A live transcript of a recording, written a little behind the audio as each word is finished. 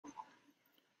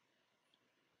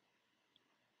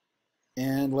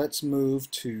And let's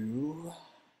move to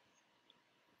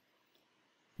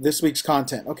this week's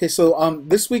content. Okay, so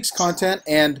this week's content,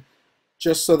 and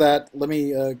just so that, let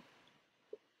me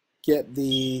get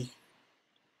the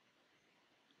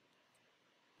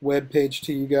web page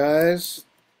to you guys.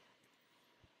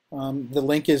 The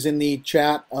link is in the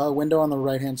chat window on the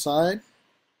right-hand side.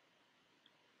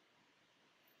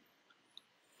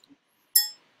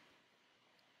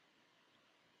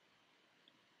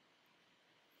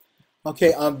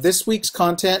 Okay, this week's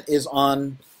content is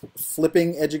on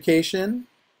flipping education,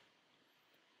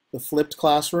 the flipped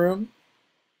classroom.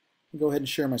 Go ahead and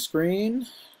share my screen.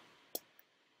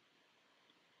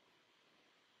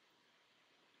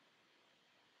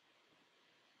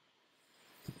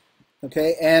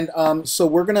 Okay, and so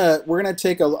we're gonna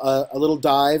take a little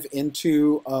dive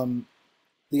into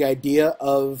the idea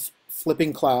of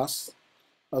flipping class,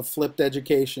 of flipped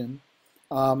education.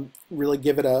 Really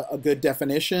give it a good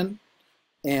definition,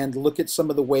 and look at some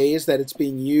of the ways that it's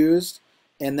being used,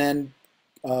 and then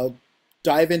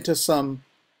dive into some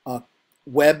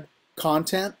web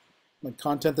content, like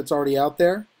content that's already out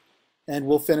there, and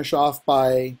we'll finish off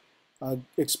by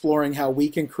exploring how we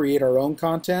can create our own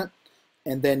content,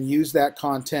 and then use that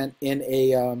content in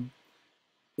a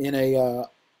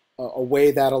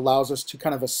way that allows us to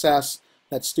kind of assess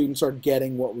that students are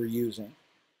getting what we're using.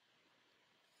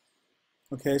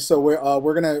 Okay, so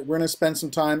we're gonna spend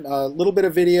some time, a little bit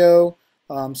of video,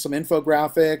 some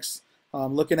infographics,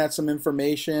 looking at some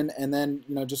information, and then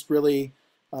just really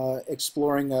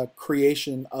exploring a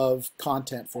creation of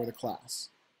content for the class.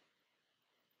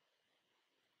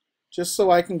 Just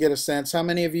so I can get a sense, how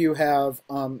many of you have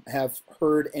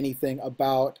heard anything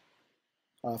about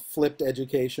flipped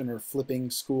education or flipping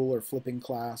school or flipping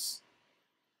class?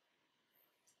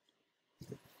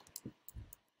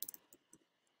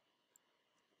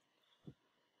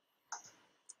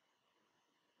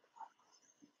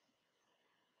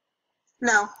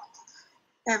 No,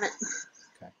 haven't.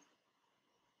 Okay.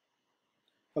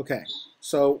 Okay.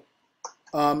 So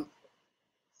I'm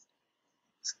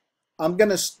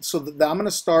gonna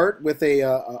start with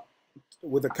a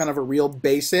kind of a real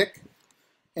basic,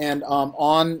 and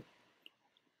on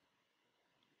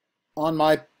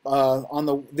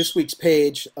this week's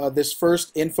page, this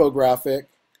first infographic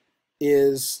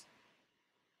is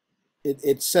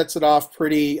it sets it off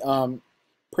pretty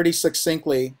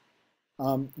succinctly.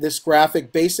 This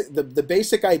graphic, the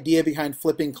basic idea behind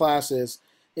flipping classes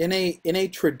in a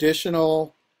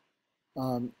traditional,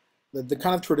 the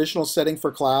kind of traditional setting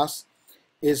for class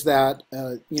is that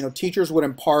teachers would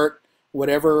impart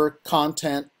whatever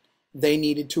content they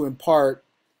needed to impart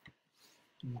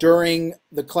during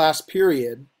the class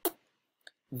period.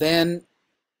 Then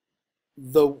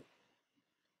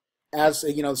as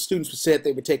students would sit,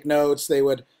 they would take notes, they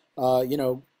would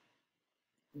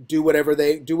do whatever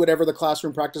the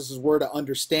classroom practices were to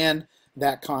understand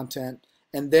that content,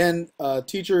 and then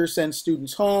teacher sends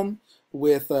students home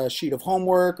with a sheet of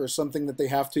homework or something that they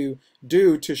have to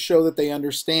do to show that they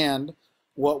understand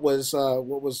what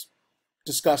was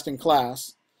discussed in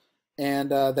class,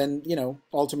 and then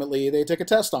ultimately they take a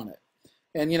test on it,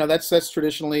 and that's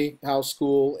traditionally how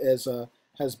school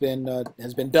has been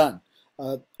done.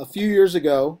 A few years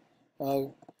ago,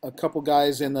 a couple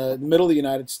guys in the middle of the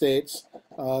United States,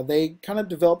 they kind of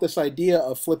developed this idea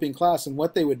of flipping class, and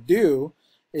what they would do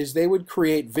is they would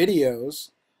create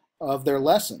videos of their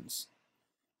lessons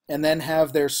and then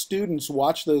have their students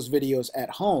watch those videos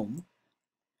at home,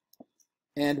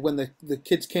 and when the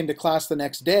kids came to class the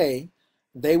next day,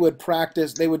 they would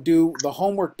do the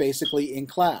homework basically in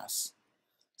class.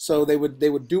 So they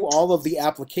would do all of the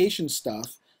application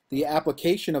stuff, the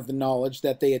application of the knowledge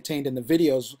that they attained in the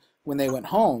videos when they went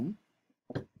home.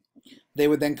 They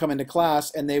would then come into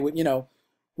class, and they would,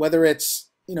 whether it's,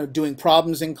 doing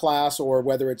problems in class, or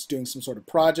whether it's doing some sort of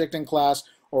project in class,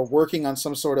 or working on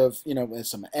some sort of,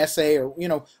 some essay, or,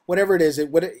 whatever it is,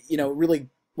 it would, really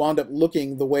wound up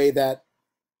looking the way that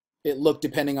it looked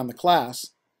depending on the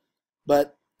class.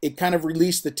 But it kind of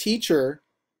released the teacher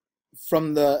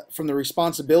from the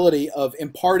responsibility of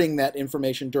imparting that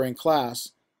information during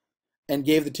class, and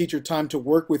gave the teacher time to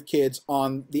work with kids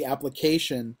on the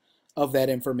application of that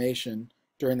information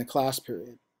during the class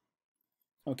period.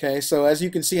 Okay, so as you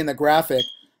can see in the graphic,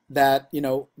 that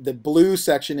the blue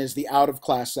section is the out of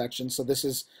class section. So this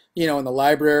is in the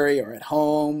library or at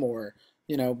home, or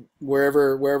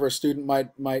wherever a student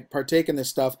might partake in this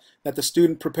stuff, that the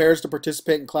student prepares to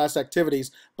participate in class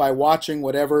activities by watching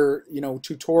whatever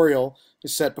tutorial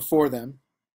is set before them.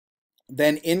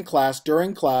 Then in class,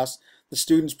 during class, the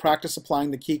students practice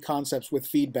applying the key concepts with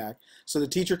feedback. So the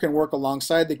teacher can work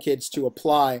alongside the kids to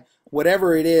apply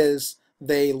whatever it is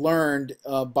they learned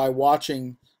by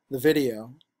watching the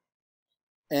video.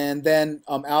 And then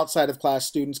outside of class,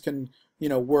 students can,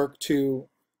 work to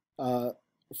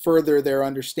further their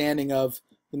understanding of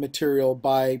the material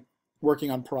by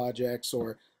working on projects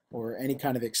or any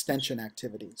kind of extension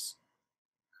activities.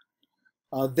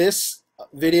 This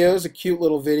video is a cute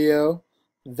little video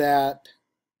that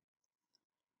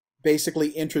basically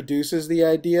introduces the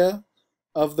idea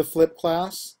of the flipped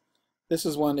class. This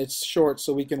is one, it's short,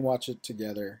 so we can watch it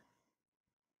together.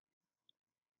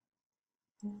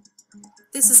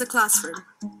 This is a classroom.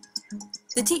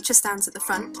 The teacher stands at the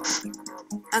front,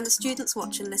 and the students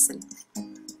watch and listen.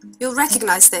 You'll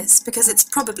recognize this because it's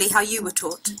probably how you were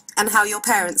taught, and how your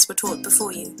parents were taught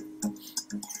before you.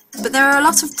 But there are a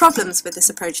lot of problems with this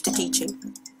approach to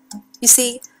teaching. You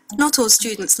see, not all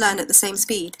students learn at the same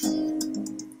speed,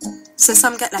 so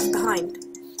some get left behind.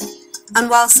 And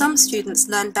while some students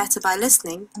learn better by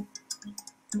listening,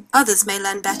 others may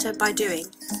learn better by doing.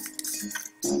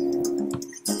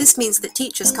 This means that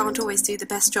teachers can't always do the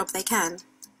best job they can.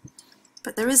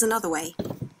 But there is another way.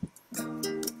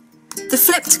 The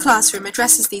flipped classroom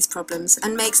addresses these problems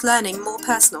and makes learning more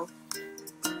personal.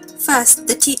 First,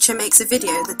 the teacher makes a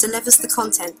video that delivers the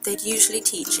content they'd usually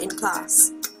teach in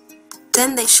class.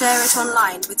 Then they share it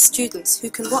online with students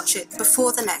who can watch it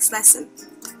before the next lesson.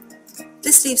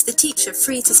 This leaves the teacher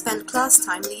free to spend class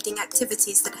time leading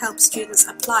activities that help students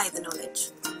apply the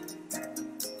knowledge.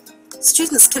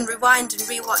 Students can rewind and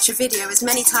re-watch a video as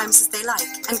many times as they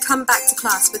like and come back to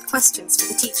class with questions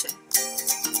for the teacher.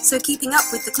 So keeping up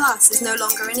with the class is no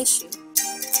longer an issue.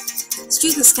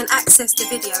 Students can access the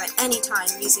video at any time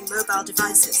using mobile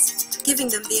devices, giving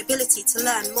them the ability to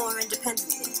learn more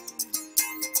independently.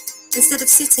 Instead of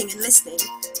sitting and listening,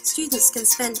 students can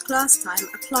spend class time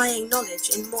applying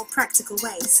knowledge in more practical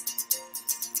ways.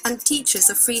 And teachers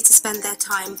are free to spend their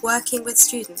time working with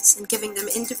students and giving them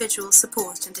individual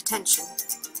support and attention.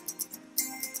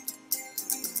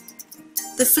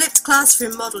 The flipped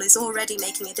classroom model is already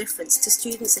making a difference to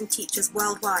students and teachers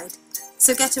worldwide,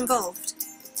 so get involved.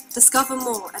 Discover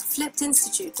more at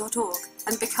flippedinstitute.org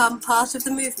and become part of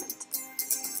the movement.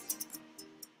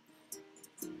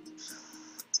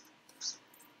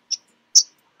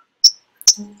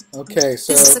 Okay,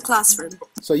 so this is a classroom.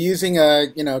 So using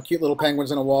cute little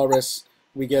penguins and a walrus,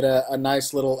 we get a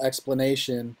nice little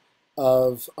explanation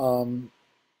of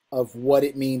what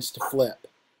it means to flip.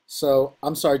 So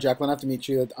I'm sorry, Jacqueline, I have to meet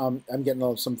you. I'm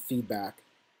getting some feedback.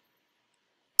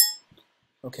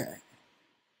 Okay.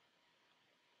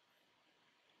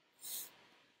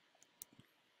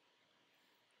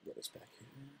 Get us back here.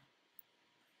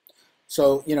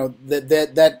 So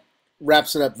that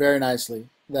wraps it up very nicely.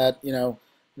 That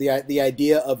the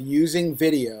idea of using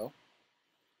video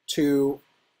to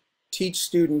teach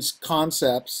students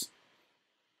concepts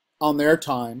on their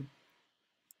time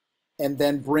and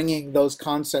then bringing those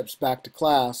concepts back to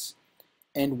class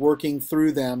and working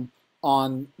through them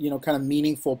on kind of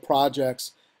meaningful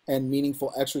projects and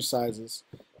meaningful exercises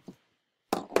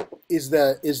is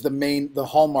the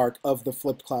hallmark of the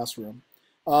flipped classroom.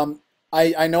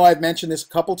 I know I've mentioned this a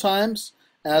couple times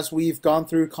as we've gone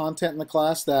through content in the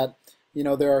class that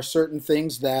there are certain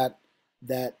things that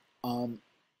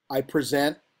I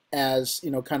present as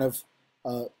kind of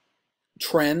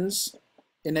trends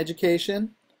in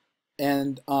education,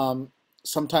 and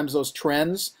sometimes those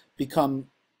trends become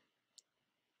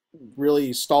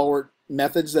really stalwart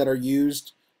methods that are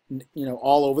used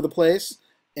all over the place,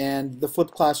 and the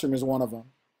flipped classroom is one of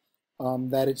them.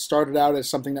 That it started out as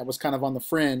something that was kind of on the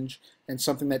fringe and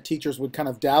something that teachers would kind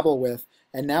of dabble with,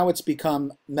 and now it's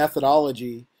become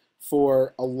methodology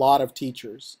for a lot of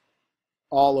teachers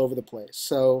all over the place.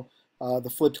 So the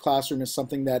flipped classroom is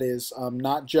something that is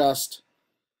not just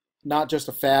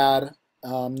a fad,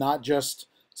 not just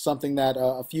something that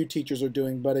a few teachers are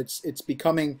doing, but it's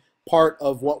becoming part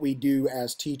of what we do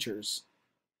as teachers.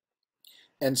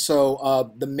 And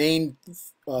so the main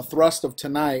thrust of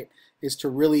tonight is to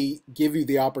really give you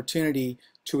the opportunity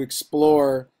to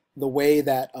explore the way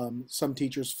that some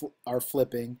teachers are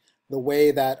flipping, the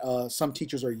way that some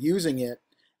teachers are using it,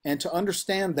 and to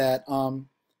understand that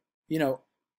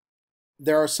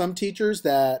there are some teachers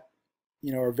that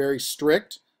are very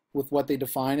strict with what they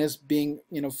define as being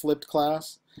flipped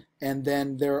class, and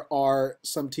then there are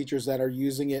some teachers that are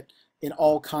using it in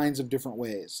all kinds of different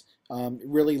ways,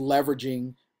 really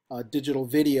leveraging digital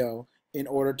video in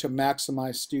order to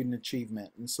maximize student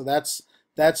achievement. And so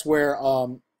that's where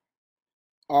our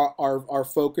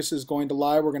focus is going to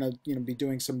lie. We're going to be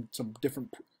doing some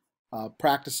different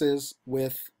practices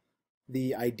with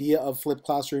the idea of flipped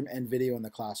classroom and video in the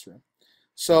classroom.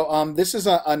 So this is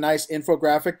a nice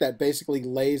infographic that basically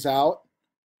lays out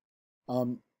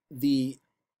the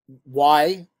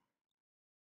why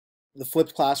the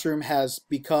flipped classroom has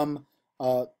become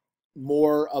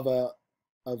more of a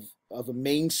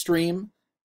mainstream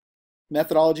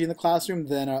methodology in the classroom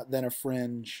than a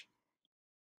fringe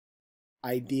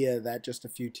idea that just a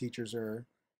few teachers are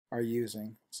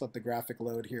using. Let's let the graphic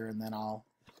load here, and then I'll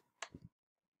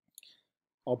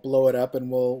blow it up, and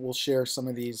we'll share some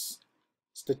of these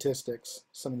statistics,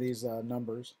 some of these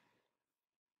numbers.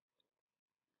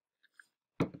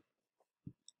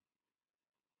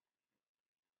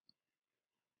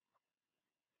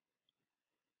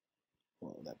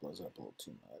 Whoa, that blows up a little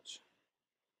too much.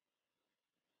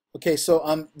 Okay,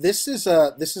 so this is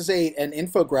an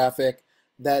infographic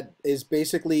that is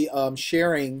basically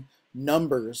sharing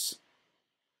numbers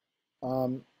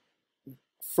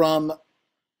from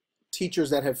teachers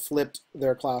that have flipped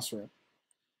their classroom.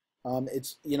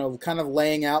 It's kind of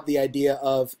laying out the idea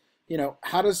of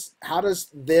how does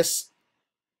this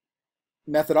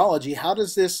methodology, how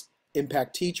does this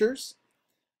impact teachers,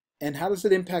 and how does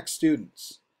it impact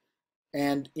students?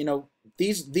 And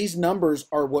these numbers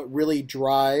are what really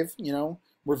drive.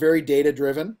 We're very data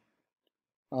driven.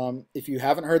 If you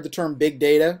haven't heard the term big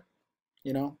data,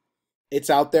 it's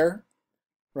out there,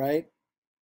 right?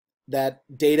 That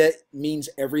data means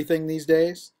everything these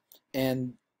days,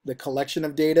 and the collection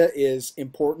of data is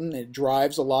important. It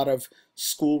drives a lot of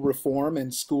school reform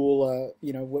and school,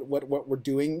 what we're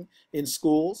doing in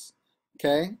schools.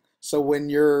 Okay, so when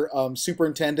your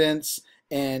superintendents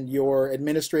and your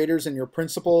administrators and your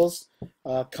principals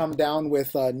come down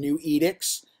with new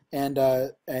edicts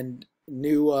and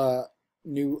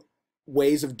new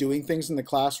ways of doing things in the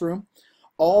classroom,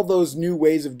 all those new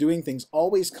ways of doing things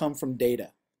always come from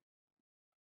data.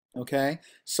 Okay,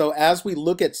 so as we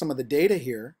look at some of the data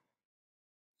here,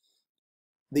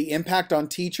 the impact on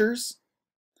teachers,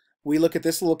 we look at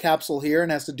this little capsule here,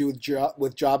 and it has to do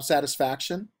with job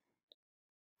satisfaction.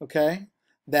 Okay,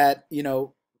 that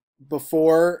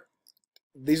before,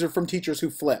 these are from teachers who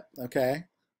flip. Okay,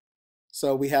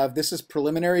 so we have, this is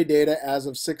preliminary data as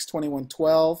of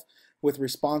 6/21/12 with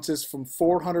responses from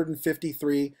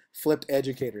 453 flipped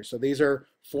educators. So these are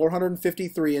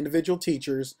 453 individual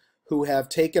teachers who have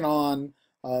taken on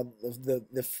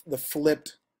the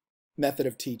flipped method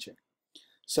of teaching.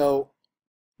 So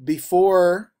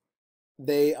before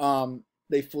they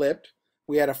flipped,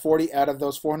 we had a 40 out of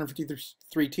those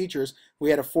 453 teachers,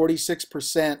 we had a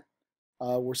 46%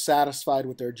 were satisfied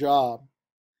with their job,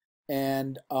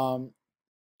 and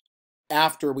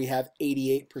after we have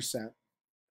 88%.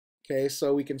 Okay,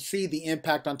 so we can see the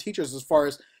impact on teachers as far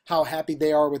as how happy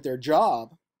they are with their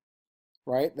job,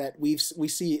 right? That we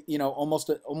see almost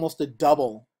a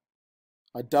doubling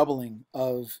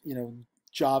of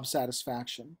job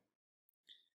satisfaction.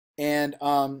 And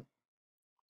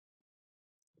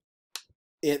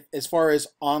as far as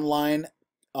online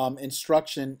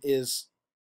instruction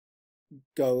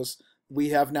goes, we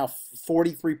have now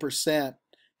 43%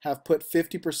 have put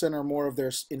 50% or more of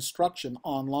their instruction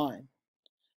online,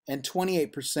 and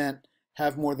 28%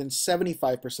 have more than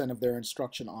 75% of their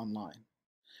instruction online.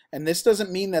 And this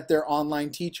doesn't mean that they're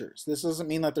online teachers. This doesn't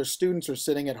mean that their students are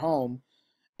sitting at home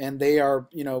and they are,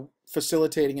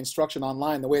 facilitating instruction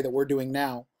online the way that we're doing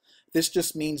now. This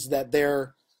just means that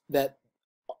their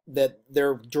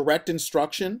direct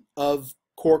instruction of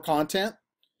core content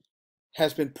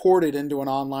has been ported into an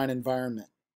online environment.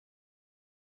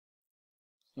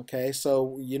 Okay,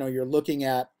 so you're looking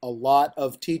at a lot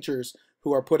of teachers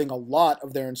who are putting a lot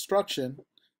of their instruction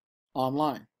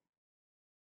online.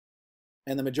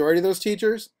 And the majority of those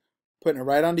teachers putting it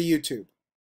right onto YouTube.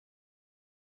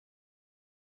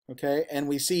 Okay, and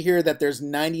we see here that there's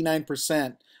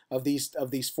 99% of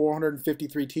these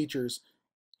 453 teachers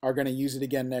are going to use it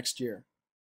again next year.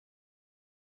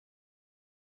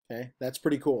 Okay, that's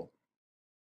pretty cool.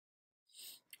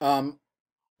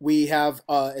 We have,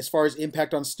 as far as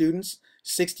impact on students,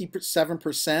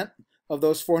 67% of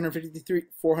those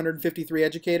 453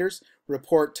 educators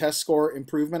report test score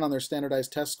improvement on their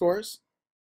standardized test scores,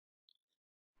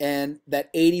 and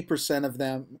that 80% of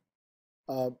them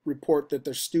report that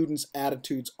their students'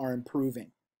 attitudes are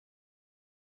improving.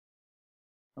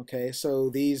 Okay, so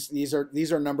these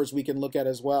are numbers we can look at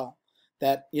as well.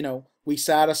 That we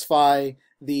satisfy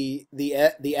the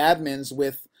admins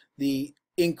with the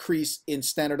increase in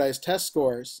standardized test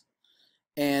scores,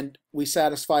 and we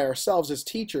satisfy ourselves as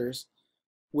teachers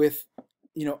with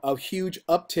a huge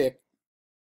uptick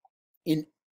in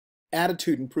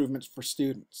attitude improvements for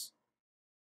students.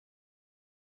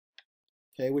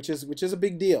 Okay, which is a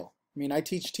big deal. I mean, I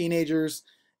teach teenagers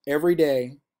every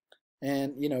day,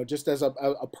 and just as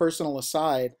a personal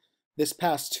aside, this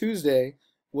past Tuesday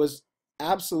was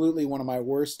absolutely one of my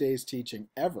worst days teaching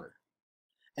ever.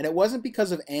 And it wasn't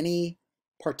because of any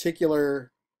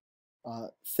particular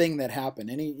thing that happened.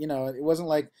 It wasn't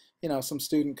like, some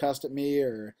student cussed at me,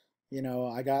 or,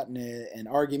 I got in an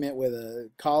argument with a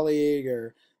colleague,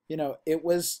 or, it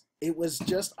was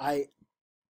just, I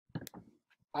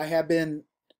have been,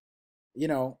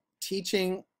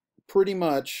 teaching pretty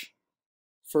much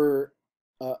for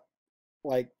uh,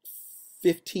 like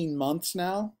 15 months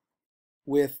now,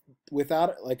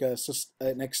 without like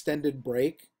an extended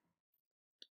break.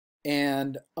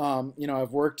 And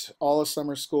I've worked all of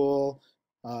summer school.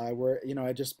 I've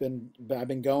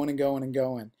been going and going and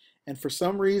going. And for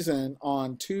some reason,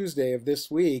 on Tuesday of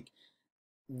this week,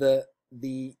 the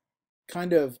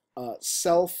kind of the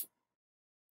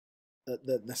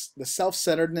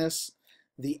self-centeredness,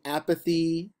 the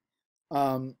apathy,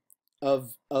 um,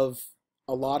 of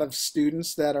a lot of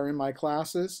students that are in my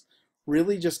classes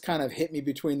really just kind of hit me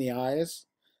between the eyes.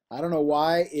 I don't know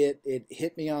why it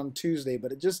hit me on Tuesday,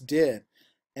 but it just did.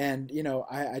 And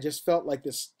I just felt like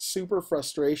this super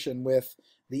frustration with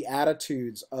the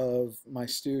attitudes of my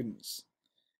students.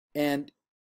 And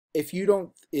if you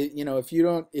don't,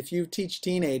 if you teach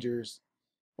teenagers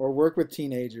or work with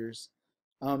teenagers,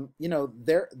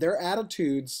 their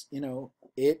attitudes,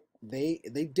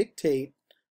 they dictate,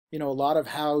 a lot of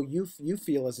how you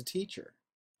feel as a teacher,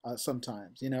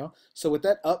 sometimes. So with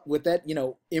that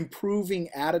improving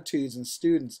attitudes in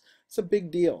students, it's a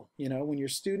big deal. When your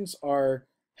students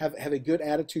have a good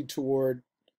attitude toward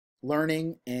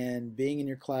learning and being in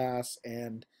your class,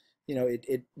 and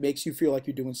it makes you feel like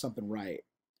you're doing something right,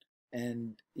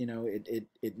 and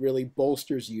it really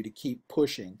bolsters you to keep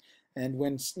pushing. And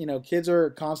when kids are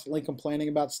constantly complaining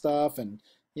about stuff, and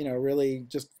really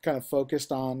just kind of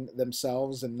focused on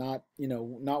themselves, and not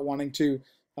wanting to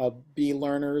be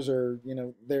learners, or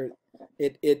they're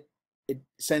it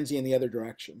sends you in the other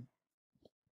direction.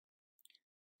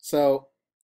 So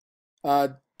uh,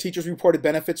 teachers reported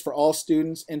benefits for all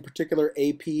students, in particular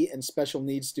AP and special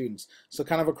needs students. So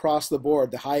kind of across the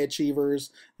board, the high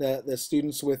achievers, the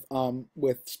students with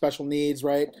special needs,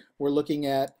 right? We're looking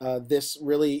at this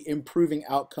really improving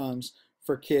outcomes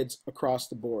for kids across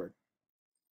the board.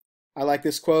 I like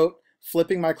this quote: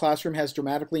 "Flipping my classroom has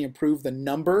dramatically improved the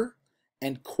number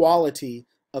and quality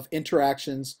of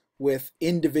interactions with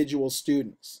individual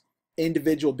students."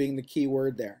 Individual being the key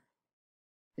word there.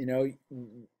 You know,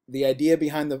 the idea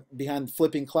behind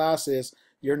flipping class is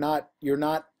you're not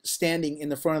standing in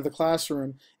the front of the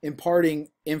classroom imparting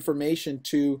information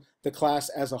to the class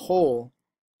as a whole,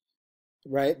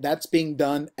 right? That's being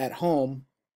done at home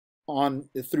on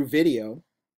through video.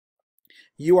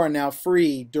 You are now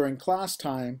free during class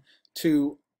time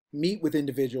to meet with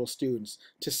individual students,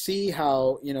 to see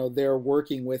how they're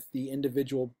working with the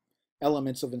individual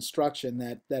elements of instruction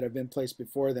that have been placed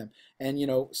before them. And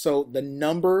so the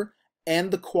number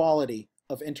and the quality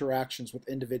of interactions with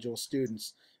individual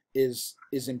students is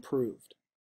improved,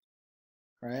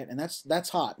 right? And that's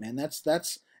hot, man. That's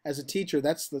as a teacher,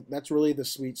 that's really the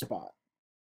sweet spot.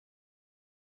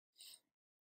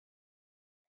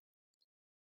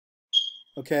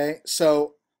 Okay,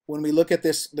 so when we look at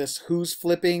this who's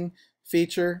flipping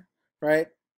feature, right?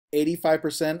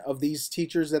 85% of these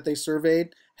teachers that they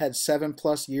surveyed had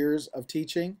 7+ years of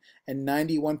teaching, and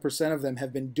 91% of them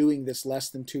have been doing this less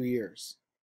than 2 years.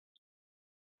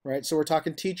 Right? So we're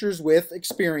talking teachers with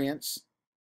experience,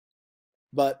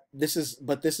 but this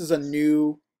is a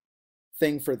new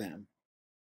thing for them.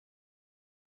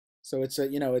 So it's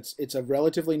a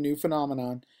relatively new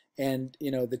phenomenon, and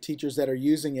the teachers that are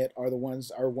using it are ones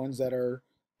that are,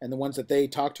 and the ones that they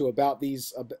talk to about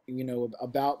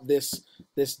about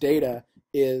this data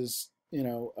is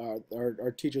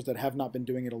are teachers that have not been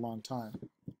doing it a long time.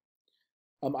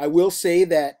 I will say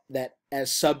that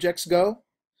as subjects go,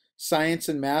 science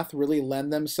and math really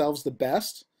lend themselves the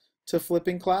best to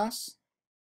flipping class.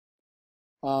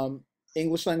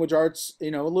 English language arts, a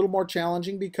little more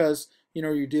challenging because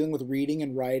you're dealing with reading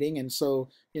and writing, and so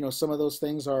some of those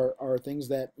things are things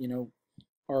that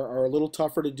are a little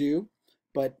tougher to do.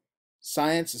 But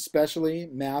science, especially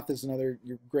math, is another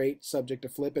great subject to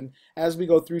flip. And as we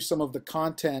go through some of the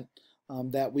content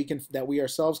that we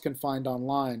ourselves can find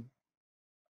online,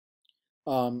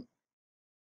 um,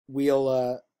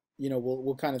 we'll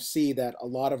kind of see that a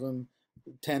lot of them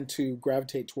tend to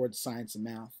gravitate towards science and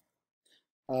math.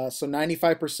 So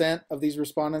 95% of these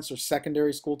respondents are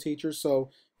secondary school teachers.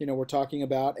 So, we're talking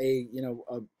about a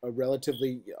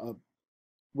relatively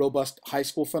robust high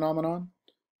school phenomenon.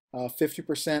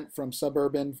 50% from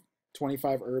suburban,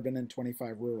 25 urban, and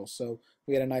 25 rural. So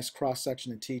we had a nice cross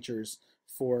section of teachers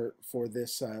for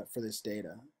this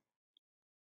data.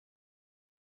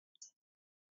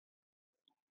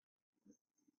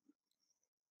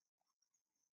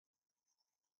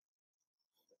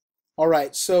 All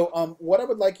right, so what I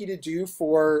would like you to do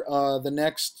for the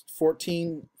next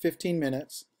 15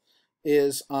 minutes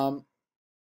is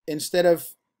instead of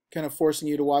kind of forcing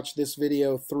you to watch this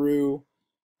video through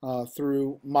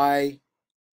my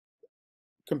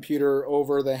computer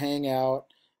over the Hangout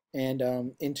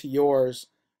and into yours,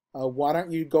 why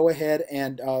don't you go ahead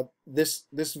and this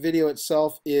video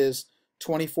itself is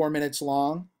 24 minutes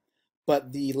long,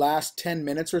 but the last 10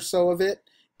 minutes or so of it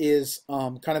is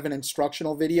kind of an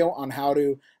instructional video on how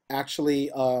to actually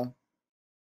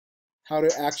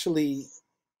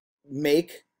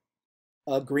make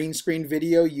a green screen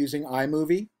video using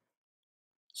iMovie.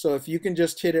 So if you can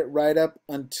just hit it right up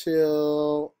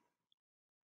until,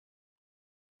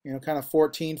 you know, kind of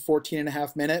 14 and a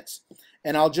half minutes,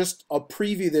 and I'll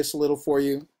preview this a little for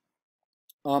you.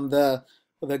 The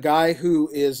guy who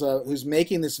is who's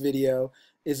making this video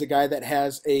is a guy that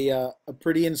has a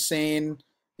pretty insanely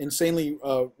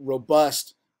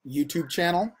robust YouTube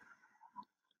channel.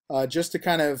 Just to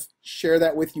kind of share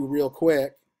that with you real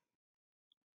quick.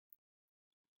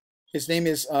 His name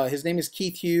is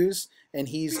Keith Hughes, and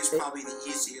he's probably the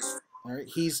easiest. All right,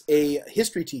 he's a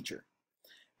history teacher,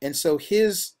 and so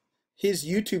his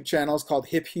YouTube channel is called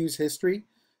Hip Hughes History.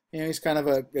 You know, he's kind of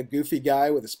a goofy guy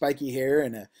with a spiky hair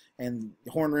and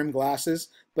horn rimmed glasses,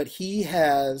 but he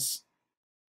has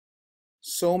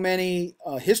so many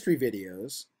history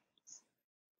videos.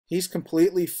 He's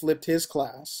completely flipped his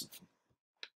class,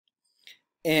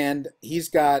 and he's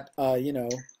got you know,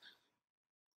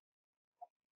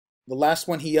 the last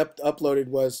one he uploaded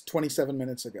was 27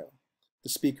 minutes ago, the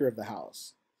Speaker of the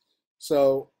House.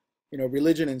 So, you know,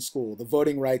 religion in school, the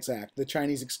Voting Rights Act, the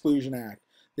Chinese Exclusion Act,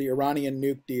 the Iranian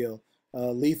nuke deal,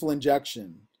 lethal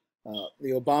injection,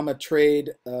 the Obama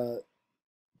trade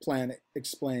plan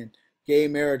explained, gay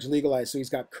marriage legalized. So he's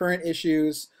got current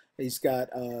issues. He's got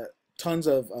tons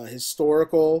of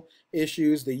historical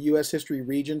issues, the U.S. History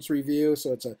Regents Review,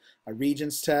 so it's a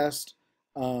Regents test,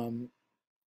 how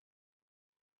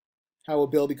a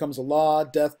bill becomes a law,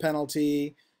 death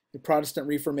penalty, the Protestant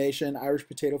Reformation, Irish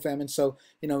potato famine. So,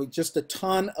 you know, just a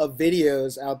ton of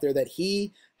videos out there that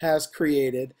he has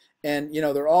created. And, you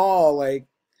know, they're all like,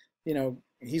 you know,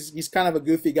 he's kind of a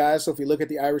goofy guy. So if you look at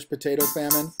the Irish potato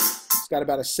famine, it's got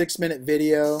about a 6-minute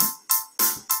video.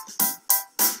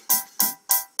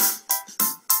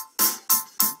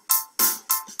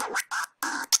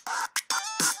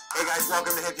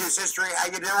 Welcome to Hip Hughes History. How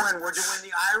you doing? We're doing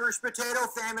the Irish potato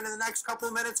famine in the next couple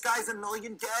of minutes, guys. 1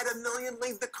 million dead, 1 million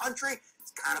leave the country.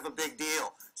 It's kind of a big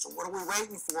deal. So what are we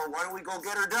waiting for? Why don't we go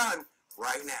get her done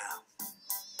right now?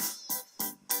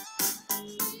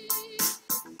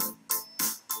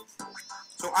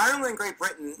 So Ireland and Great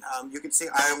Britain, you can see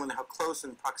Ireland, how close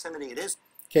in proximity it is.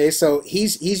 Okay, so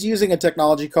he's using a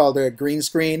technology called a green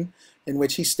screen, in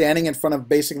which he's standing in front of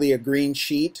basically a green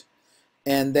sheet.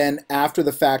 And then after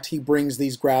the fact, he brings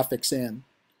these graphics in,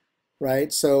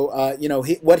 right? So, you know,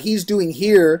 what he's doing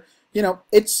here, you know,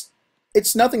 it's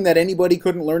nothing that anybody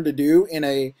couldn't learn to do in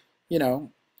in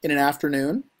an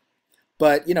afternoon.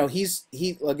 But, you know, he's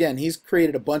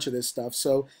created a bunch of this stuff.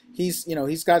 So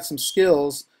he's got some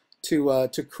skills to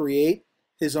create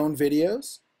his own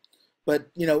videos. But,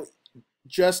 you know,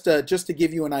 just to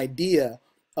give you an idea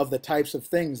of the types of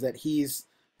things that he's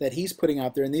putting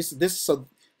out there, and so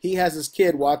he has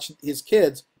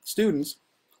students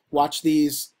watch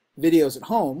these videos at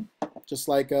home, just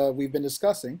like we've been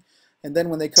discussing, and then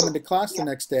when they come into class the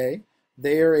next day,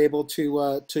 they are able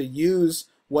to use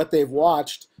what they've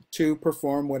watched to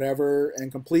perform whatever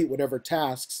and complete whatever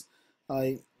tasks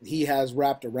he has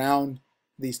wrapped around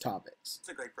these topics.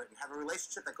 Great Britain have a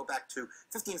relationship that go back to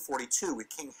 1542 with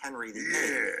King Henry VIII,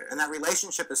 and that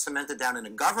relationship is cemented down in a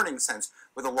governing sense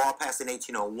with a law passed in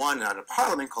 1801 out of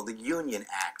Parliament called the Union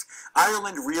Act.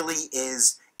 Ireland really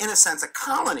is, in a sense, a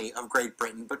colony of Great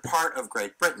Britain, but part of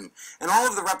Great Britain. And all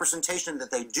of the representation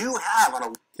that they do have on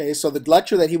a... Okay, so the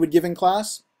lecture that he would give in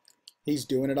class, he's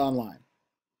doing it online.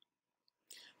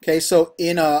 Okay, so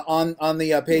on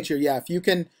the page here, yeah, if you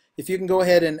can go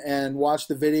ahead and watch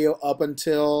the video up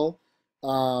until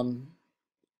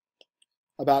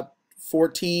about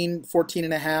 14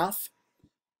 and a half.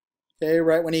 Okay,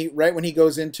 right when he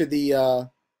goes into the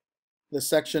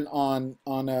section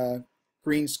on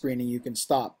green screening, you can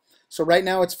stop. So right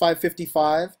now it's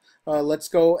 5:55. Let's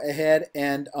go ahead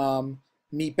and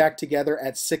meet back together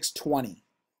at 6:20.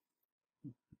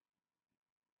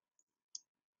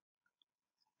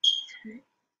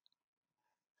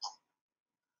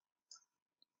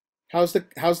 How's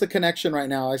the connection right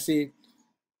now? I see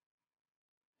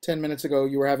 10 minutes ago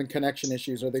you were having connection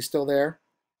issues. Are they still there?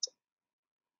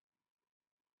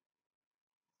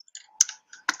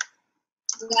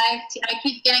 I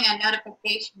keep getting a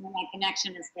notification that my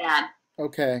connection is bad.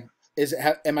 Okay.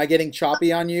 Am I getting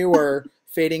choppy on you or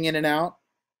fading in and out?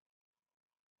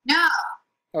 No.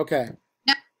 Okay.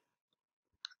 No.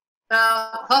 So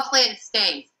hopefully it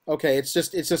stays. Okay, it's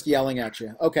just yelling at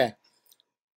you. Okay.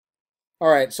 All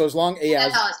right. So as long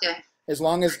That's all it's doing.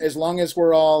 as long as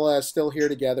we're all still here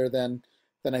together, then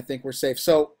I think we're safe.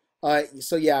 So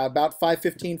yeah, about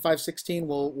 5:15, 5:16,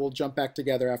 we'll jump back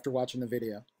together after watching the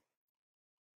video.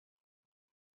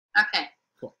 Okay.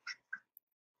 Cool.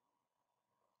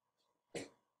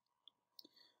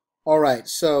 All right.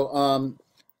 So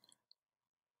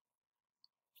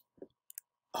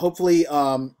hopefully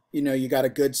you got a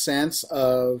good sense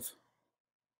of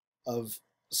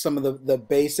some of the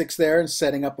basics there and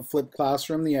setting up a flipped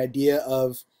classroom, the idea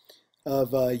of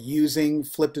using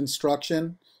flipped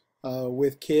instruction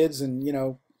with kids.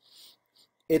 And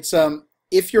it's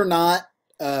if you're not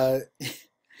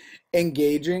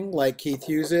engaging like Keith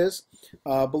Hughes is,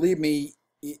 believe me,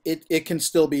 it can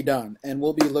still be done, and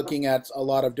we'll be looking at a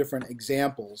lot of different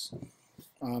examples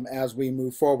as we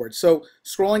move forward. So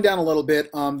scrolling down a little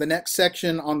bit, the next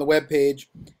section on the web page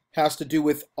has to do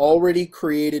with already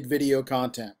created video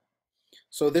content.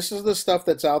 So this is the stuff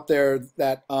that's out there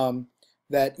that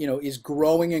is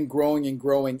growing and growing and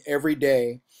growing every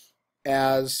day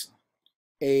as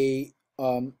a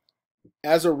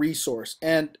resource.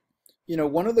 And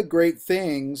one of the great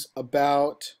things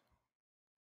about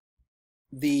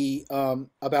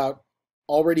about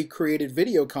already created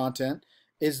video content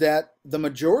is that the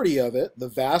majority of it, the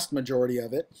vast majority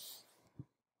of it,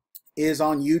 is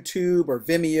on YouTube or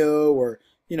Vimeo or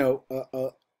a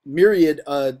myriad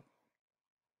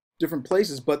different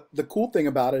places. But the cool thing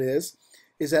about it is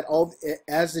that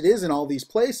as it is in all these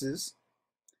places,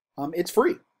 it's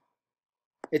free.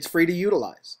 It's free to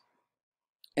utilize.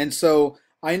 And so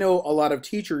I know a lot of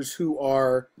teachers who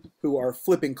are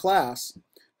flipping class,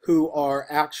 who are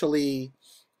actually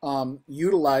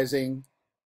utilizing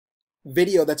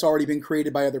video that's already been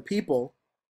created by other people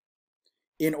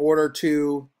in order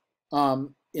to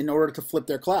flip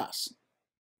their class.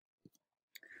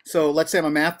 So let's say I'm a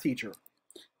math teacher,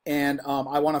 and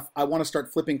I want to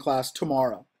start flipping class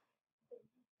tomorrow.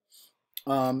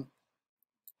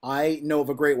 I know of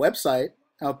a great website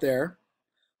out there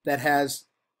that has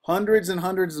hundreds and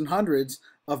hundreds and hundreds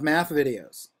of math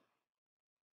videos,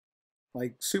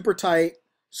 like super tight,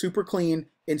 super clean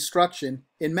instruction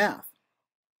in math.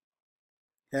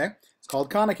 Okay, it's called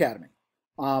Khan Academy.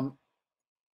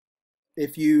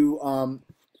 If you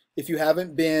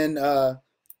haven't been out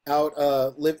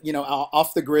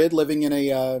off the grid, living in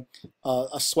a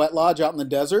sweat lodge out in the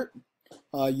desert,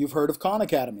 you've heard of Khan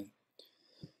Academy.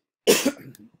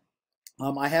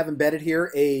 I have embedded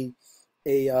here a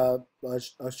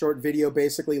short video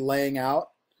basically laying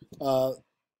out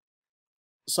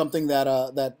something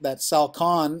that Sal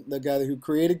Khan, the guy who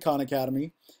created Khan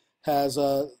Academy, has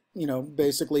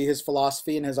basically his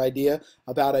philosophy and his idea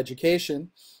about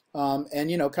education, and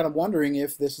kind of wondering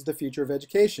if this is the future of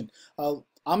education. I'm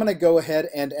going to go ahead,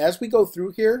 and as we go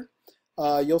through here,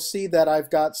 you'll see that I've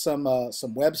got some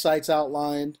websites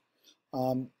outlined.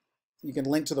 You can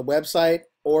link to the website,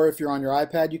 or if you're on your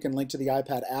iPad, you can link to the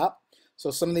iPad app. So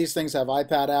some of these things have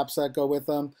iPad apps that go with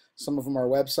them. Some of them are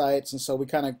websites, and so we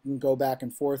kind of can go back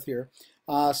and forth here.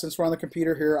 Since we're on the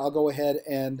computer here, I'll go ahead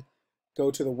and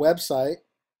go to the website.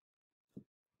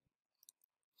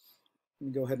 Let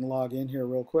me go ahead and log in here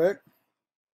real quick.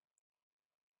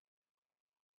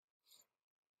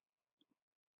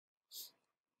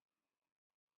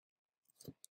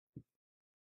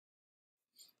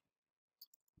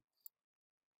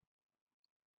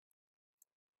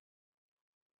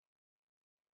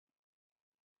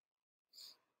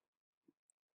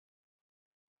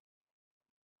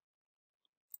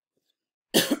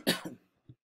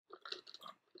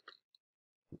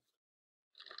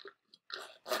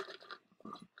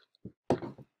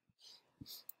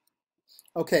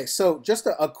 Okay, so just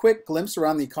a quick glimpse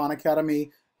around the Khan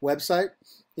Academy website.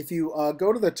 If you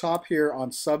go to the top here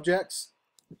on subjects,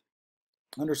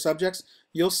 under subjects,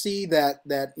 you'll see that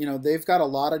they've got a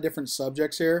lot of different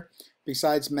subjects here.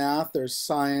 Besides math, there's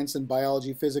science and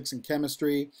biology, physics and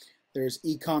chemistry. There's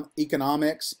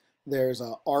economics. There's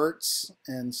arts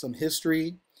and some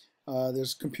history.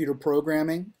 There's computer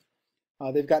programming.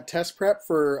 They've got test prep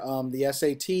for the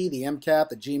SAT, the MCAT,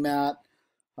 the GMAT,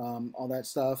 all that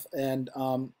stuff, and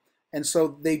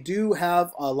so they do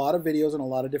have a lot of videos in a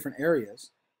lot of different areas.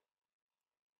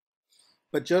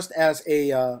 But just as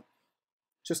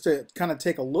just to kind of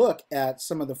take a look at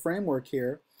some of the framework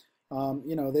here,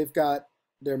 they've got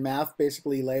their math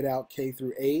basically laid out K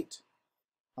through 8.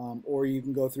 Or you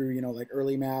can go through, you know, like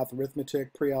early math,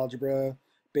 arithmetic, pre-algebra,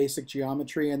 basic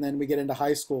geometry, and then we get into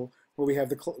high school where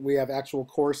we have actual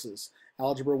courses: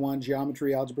 Algebra 1,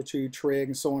 Geometry, Algebra 2, Trig,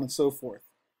 and so on and so forth.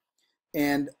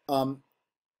 And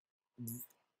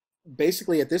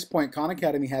basically at this point, Khan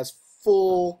Academy has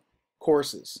full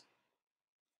courses.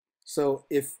 So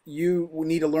if you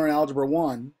need to learn Algebra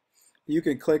 1, you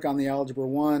can click on the Algebra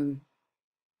 1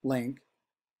 link,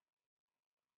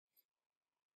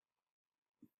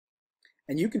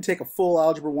 and you can take a full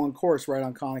Algebra 1 course right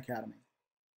on Khan Academy.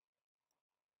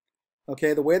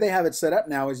 Okay, the way they have it set up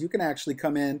now is you can actually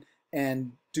come in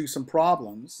and do some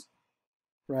problems,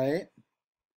 right?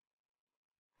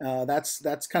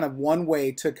 That's kind of one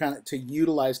way to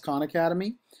utilize Khan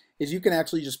Academy, is you can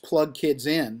actually just plug kids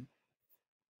in.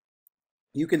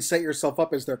 You can set yourself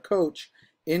up as their coach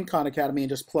in Khan Academy and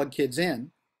just plug kids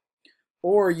in,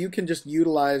 or you can just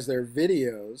utilize their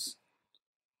videos,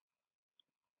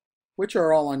 which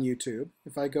are all on YouTube.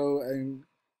 If I go and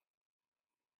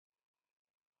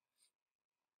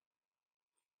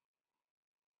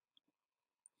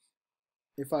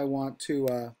if I want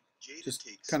to just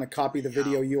kind of copy the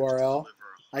video URL,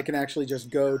 I can actually just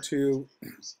go to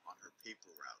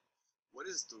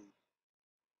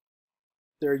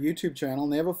their YouTube channel,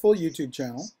 and they have a full YouTube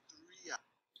channel.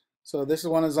 So this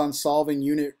one is on solving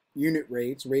unit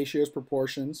rates, ratios,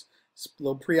 proportions,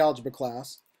 little pre-algebra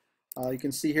class. You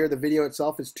can see here the video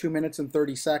itself is 2 minutes and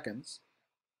 30 seconds.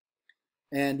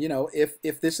 And you know,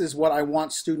 if this is what I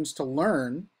want students to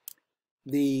learn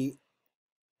the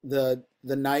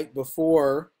night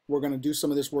before we're going to do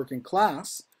some of this work in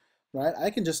class, right? I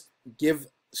can just give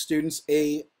students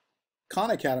a Khan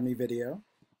Academy video.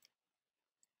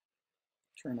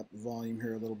 Turn up the volume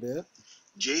here a little bit.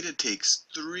 Jada takes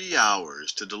 3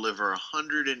 hours to deliver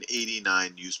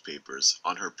 189 newspapers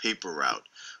on her paper route.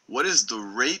 What is the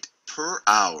rate per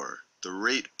hour? The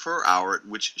rate per hour at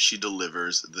which she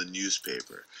delivers the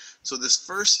newspaper. So this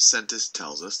first sentence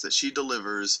tells us that she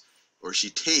delivers, or she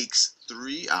takes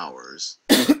 3 hours,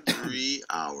 3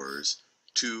 hours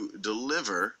to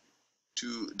deliver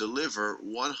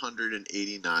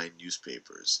 189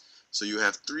 newspapers. So you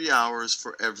have 3 hours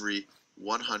for every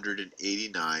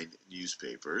 189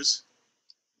 newspapers.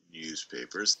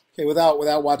 Okay,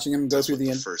 without watching him go through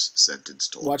the first sentence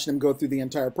told. Watching him go through the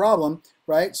entire problem,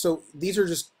 right? So these are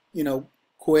just, you know,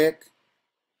 quick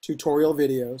tutorial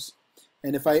videos.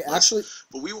 And if I actually,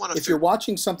 if you're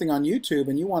watching something on YouTube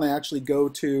and you want to actually go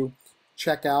to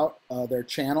check out their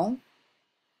channel,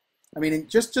 I mean,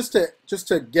 just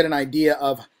to get an idea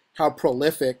of how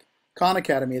prolific Khan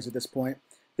Academy is at this point,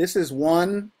 this is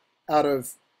one out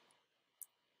of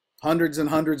hundreds and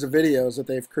hundreds of videos that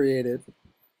they've created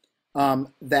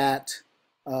that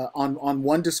on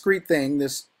one discrete thing,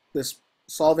 this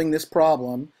solving this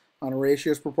problem on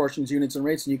ratios, proportions, units, and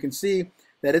rates, and you can see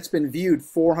that it's been viewed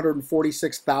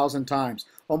 446,000 times,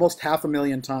 almost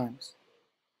 500,000 times.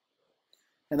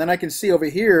 And then I can see over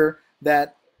here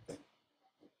that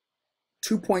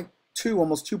 2.2,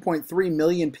 almost 2.3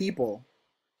 million people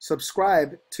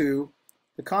subscribe to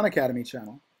the Khan Academy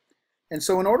channel. And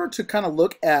so in order to kind of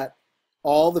look at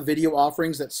all the video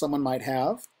offerings that someone might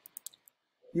have,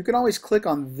 you can always click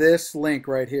on this link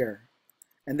right here.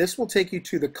 And this will take you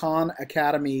to the Khan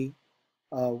Academy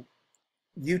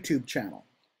YouTube channel.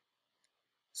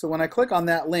 So when I click on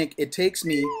that link, it takes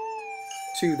me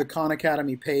to the Khan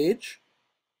Academy page.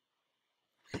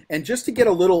 And just to get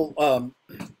a little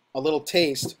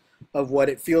taste of what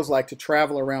it feels like to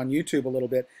travel around YouTube a little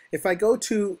bit, if I go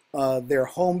to their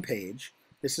home page,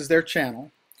 this is their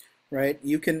channel, right?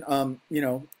 You can, you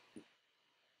know,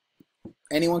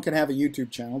 anyone can have a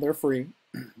YouTube channel. They're free.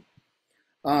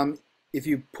 If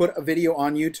you put a video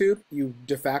on YouTube, you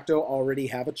de facto already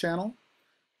have a channel.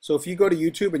 So if you go to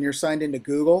YouTube and you're signed into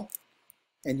Google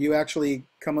and you actually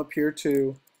come up here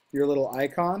to your little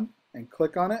icon and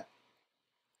click on it,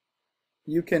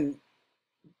 you can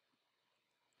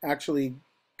actually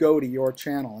go to your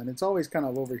channel. And it's always kind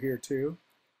of over here too,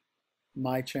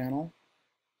 my channel,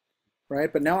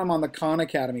 right? But now I'm on the Khan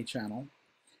Academy channel.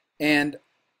 And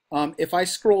if I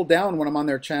scroll down when I'm on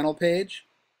their channel page,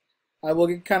 I will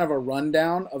get kind of a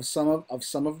rundown of some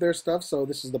of their stuff. So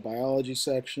this is the biology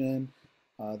section.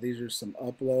 These are some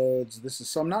uploads.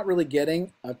 So I'm not really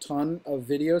getting a ton of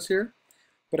videos here.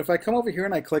 But if I come over here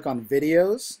and I click on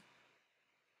videos,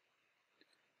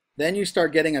 then you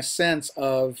start getting a sense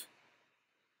of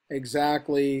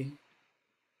exactly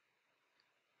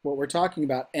what we're talking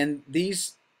about. And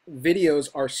these videos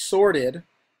are sorted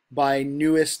by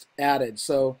newest added.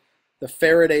 So the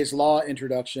Faraday's Law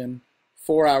introduction,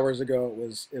 4 hours ago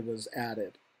it was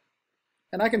added.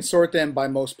 And I can sort them by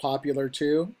most popular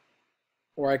too,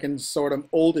 or I can sort them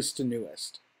oldest to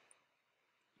newest.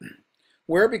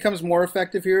 Where it becomes more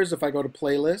effective here is if I go to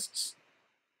playlists.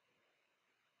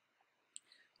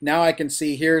 Now I can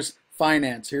see here's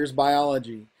finance, here's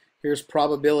biology, here's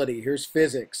probability, here's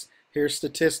physics, here's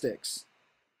statistics,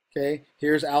 okay?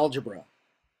 Here's algebra.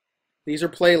 These are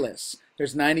playlists.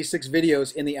 There's 96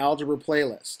 videos in the algebra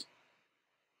playlist.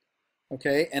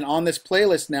 Okay, and on this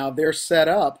playlist now, they're set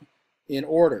up in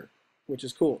order, which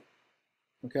is cool.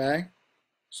 Okay,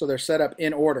 so they're set up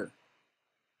in order.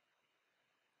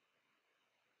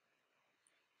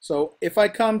 So if I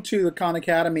come to the Khan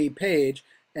Academy page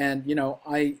and, you know,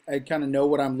 I kind of know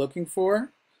what I'm looking for,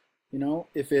 you know,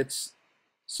 if it's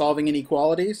solving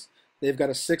inequalities, they've got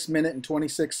a 6-minute and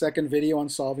 26-second video on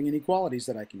solving inequalities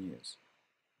that I can use.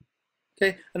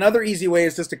 Okay, another easy way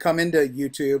is just to come into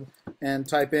YouTube and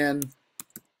type in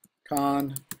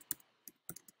Khan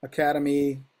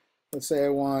Academy. Let's say I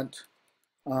want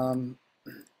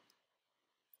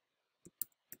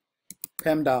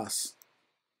PEMDAS.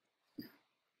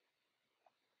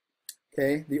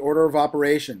 Okay, the order of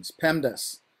operations,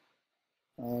 PEMDAS.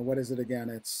 What is it again?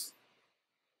 It's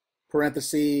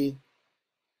parenthesis,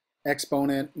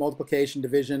 exponent, multiplication,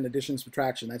 division, addition,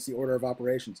 subtraction. That's the order of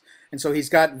operations. And so he's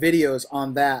got videos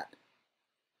on that.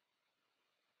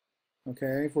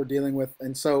 Okay, if we're dealing with,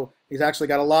 and so he's actually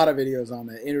got a lot of videos on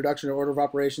that. Introduction to order of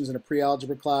operations in a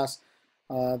pre-algebra class.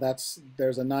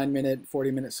 There's a 9-minute,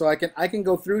 40-minute. So I can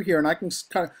go through here and I can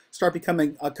kind of start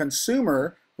becoming a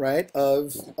consumer, right,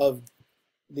 of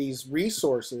these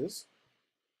resources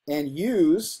and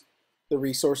use the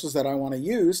resources that I want to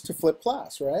use to flip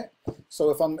class, right? So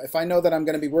if I know that I'm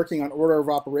going to be working on order of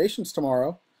operations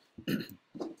tomorrow,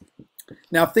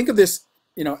 now think of this,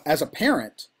 you know, as a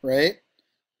parent, right?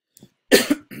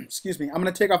 Excuse me. I'm going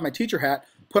to take off my teacher hat,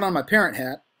 put on my parent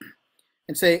hat,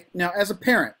 and say, now as a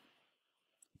parent,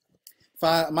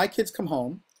 if my kids come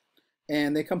home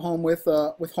and they come home with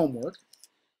homework,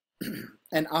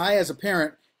 and I as a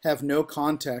parent have no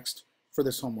context for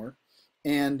this homework,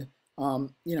 and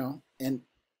you know, and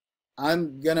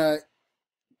I'm gonna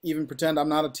even pretend I'm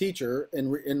not a teacher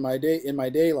in my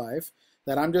day life,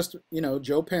 that I'm just, you know,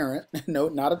 Joe parent, no,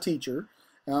 not a teacher.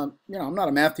 You know, I'm not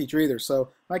a math teacher either. So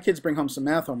my kids bring home some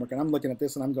math homework, and I'm looking at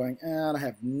this and I'm going, I don't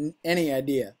have any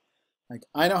idea. Like,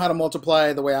 I know how to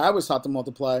multiply the way I was taught to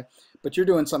multiply, but you're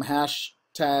doing some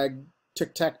hashtag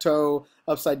tic-tac-toe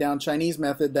upside down Chinese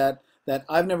method that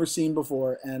I've never seen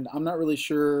before, and I'm not really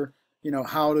sure, you know,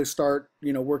 how to start,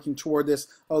 you know, working toward this.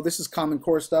 Oh, this is Common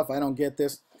Core stuff. I don't get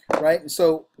this, right? And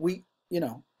so you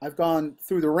know, I've gone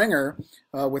through the ringer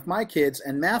with my kids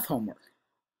and math homework.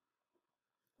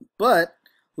 But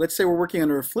let's say we're working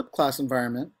under a flipped class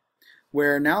environment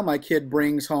where now my kid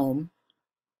brings home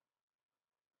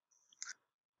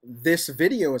this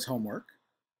video as homework.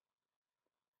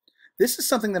 This is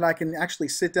something that I can actually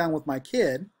sit down with my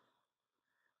kid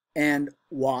and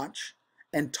watch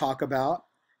and talk about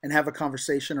and have a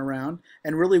conversation around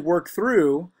and really work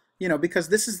through, you know, because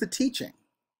this is the teaching,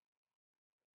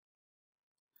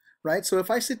 right? So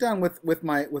if I sit down with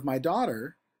my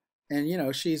daughter, and, you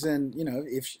know, she's in, you know,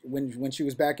 when she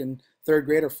was back in 3rd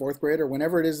grade or 4th grade or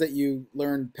whenever it is that you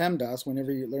learn PEMDAS,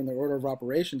 whenever you learn the order of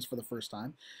operations for the first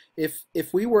time,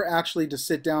 if we were actually to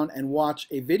sit down and watch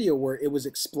a video where it was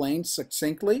explained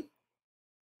succinctly,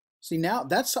 see, now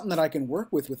that's something that I can work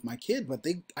with my kid, but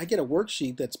I get a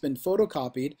worksheet that's been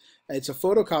photocopied. It's a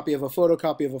photocopy of a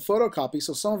photocopy of a photocopy,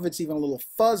 so some of it's even a little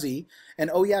fuzzy,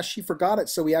 and oh yeah, she forgot it,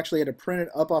 so we actually had to print it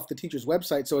up off the teacher's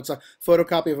website, so it's a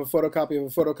photocopy of a photocopy of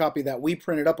a photocopy that we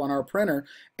printed up on our printer,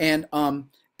 and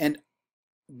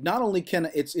not only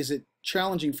is it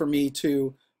challenging for me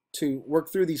to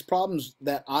work through these problems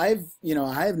that I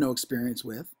have no experience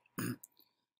with,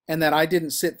 and that I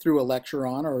didn't sit through a lecture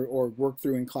on or work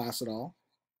through in class at all.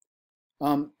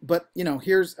 But, you know,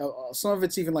 here's some of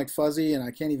it's even like fuzzy and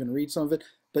I can't even read some of it.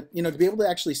 But, you know, to be able to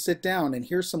actually sit down and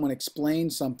hear someone explain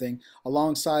something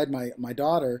alongside my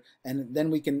daughter, and then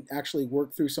we can actually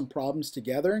work through some problems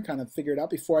together and kind of figure it out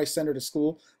before I send her to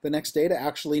school the next day to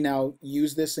actually now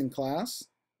use this in class,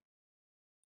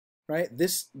 right?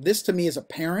 This to me as a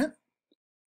parent,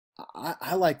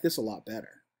 I like this a lot better.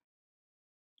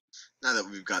 Now that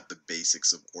we've got the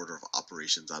basics of order of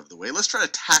operations out of the way, let's try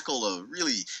to tackle a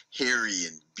really hairy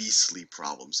and beastly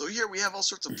problem. So here we have all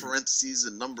sorts of parentheses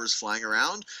and numbers flying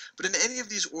around, but in any of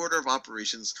these order of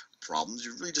operations problems,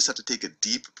 you really just have to take a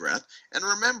deep breath. And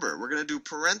remember, we're going to do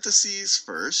parentheses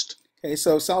first. Okay,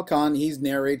 so Sal Khan, he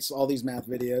narrates all these math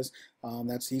videos.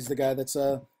 He's the guy that's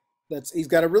he's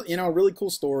got a really a really cool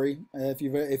story. If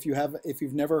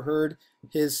you've never heard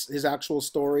his actual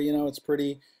story, it's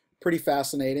pretty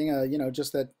fascinating.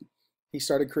 Just that he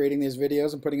started creating these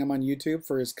videos and putting them on YouTube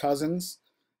for his cousins,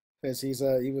 because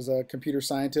he was a computer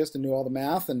scientist and knew all the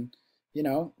math, and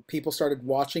people started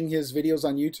watching his videos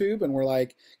on YouTube and were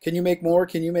like, "Can you make more?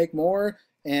 Can you make more?"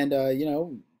 And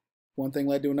one thing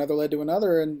led to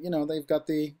another, and they've got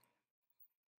this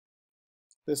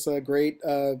great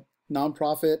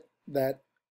nonprofit that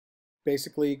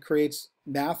basically creates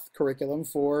math curriculum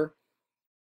for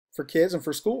kids and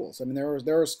for schools. I mean,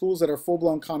 there are schools that are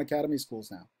full-blown Khan Academy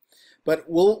schools now. But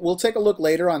we'll take a look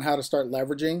later on how to start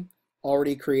leveraging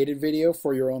already created video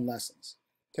for your own lessons.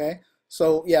 Okay,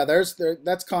 so yeah,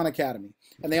 that's Khan Academy,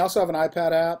 and they also have an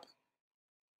iPad app.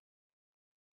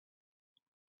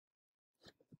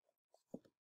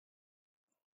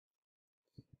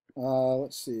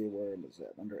 Let's see, where is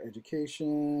it? Under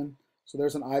education. So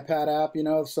there's an iPad app,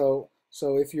 so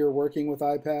if you're working with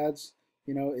iPads,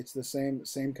 it's the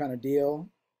same kind of deal,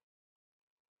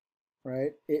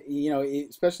 right?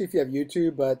 Especially if you have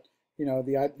YouTube, but the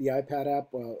iPad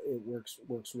app, it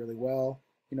works really well.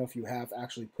 If you have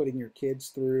actually putting your kids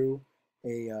through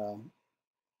a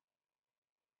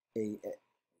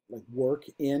like work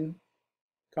in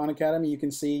Khan Academy, you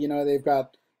can see, they've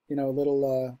got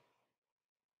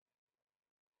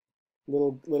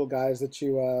little guys that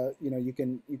you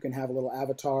can have a little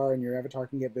avatar, and your avatar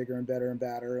can get bigger and better and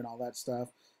badder and all that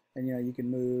stuff, and you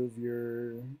can move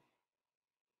your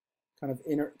kind of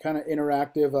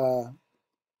interactive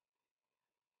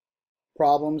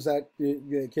problems that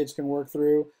the kids can work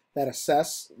through that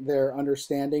assess their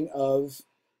understanding of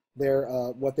their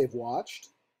what they've watched,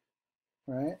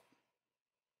 right?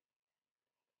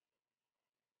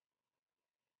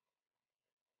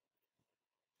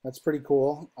 That's pretty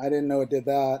cool. I didn't know it did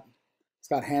that. It's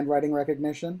got handwriting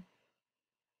recognition.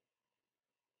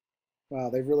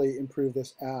 Wow, they've really improved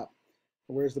this app.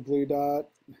 Where's the blue dot?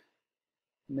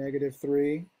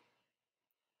 -3.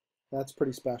 That's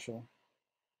pretty special.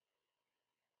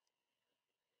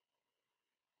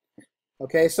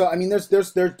 Okay, so I mean, there's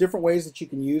different ways that you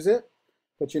can use it,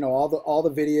 but all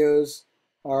the videos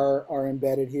are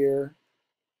embedded here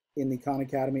in the Khan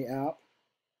Academy app.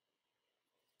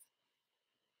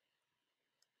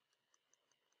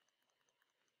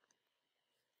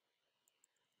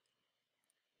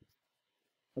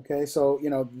 Okay, so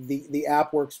the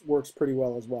app works pretty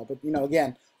well as well. But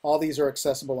again, all these are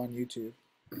accessible on YouTube.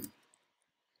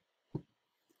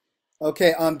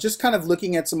 Okay, just kind of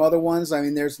looking at some other ones. I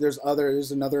mean, there's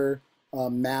another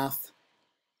math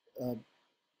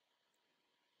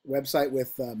website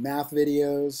with math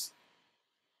videos.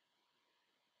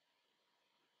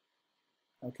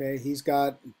 Okay, he's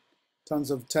got tons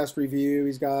of test review.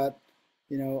 He's got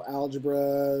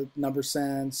algebra, number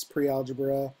sense,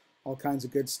 pre-algebra, all kinds of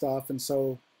good stuff. And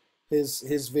so his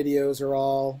videos are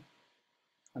all,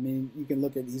 I mean, you can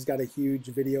look at, he's got a huge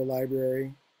video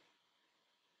library,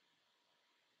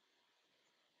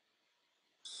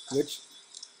 which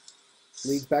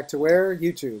leads back to where?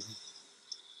 YouTube.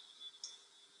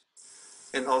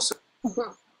 And also,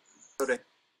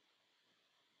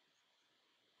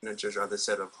 integers are the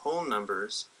set of whole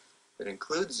numbers that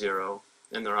include 0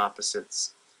 and their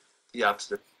opposites. The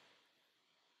opposite.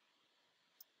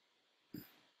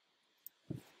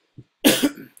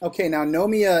 Okay, now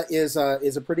Nomia is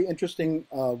a pretty interesting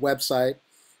website.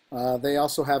 They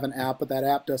also have an app, but that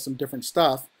app does some different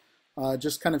stuff.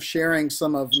 Just kind of sharing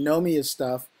some of Nomia's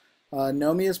stuff.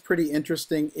 Nomia is pretty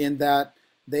interesting in that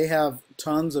they have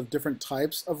tons of different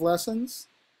types of lessons.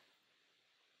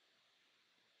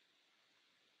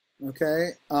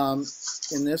 Okay,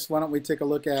 in this, why don't we take a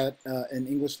look at an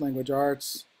English language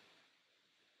arts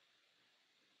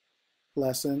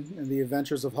lesson and the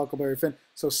adventures of Huckleberry Finn.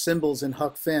 So symbols in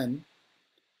Huck Finn,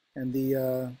 and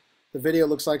the video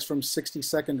looks like from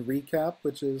 60-second recap,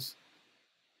 which is.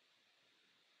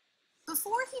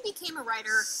 Before he became a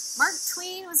writer, Mark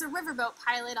Twain was a riverboat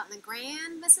pilot on the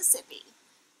Grand Mississippi.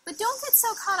 But don't get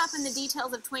so caught up in the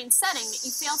details of Twain's setting that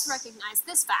you fail to recognize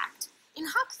this fact. In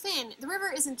Huck Finn, the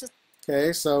river isn't just.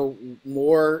 Okay, so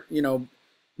more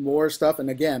stuff, and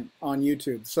again on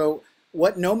YouTube. So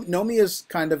what Nomia is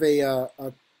kind of a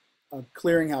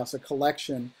clearinghouse, a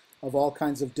collection of all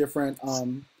kinds of different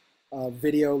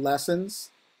video lessons.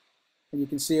 And you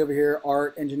can see over here: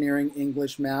 art, engineering,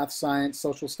 English, math, science,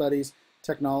 social studies,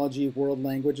 technology, world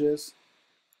languages.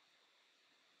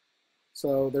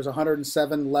 So there's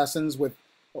 107 lessons with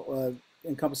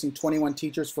encompassing 21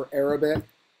 teachers for Arabic,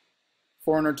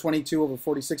 422 over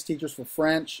 46 teachers for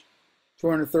French,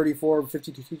 234 over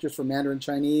 52 teachers for Mandarin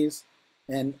Chinese,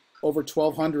 and over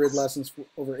 1,200 lessons for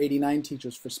over 89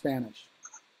 teachers for Spanish.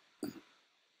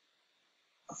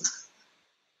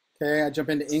 Okay, I jump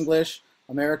into English,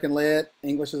 American Lit,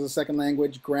 English as a second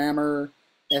language, grammar,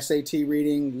 SAT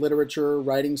reading, literature,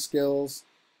 writing skills.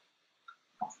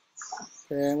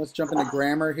 Okay, let's jump into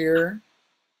grammar here.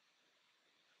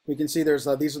 We can see there's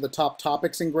these are the top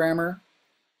topics in grammar.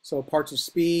 So parts of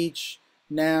speech,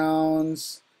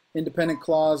 nouns, independent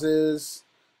clauses.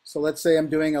 So let's say I'm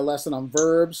doing a lesson on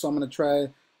verbs. So I'm going to try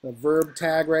the verb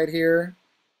tag right here.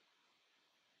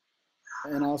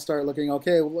 And I'll start looking,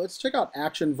 okay, well, let's check out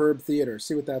action verb theater,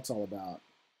 see what that's all about.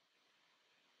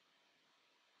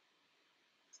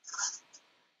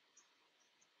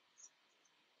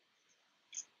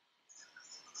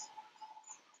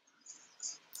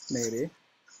 Maybe.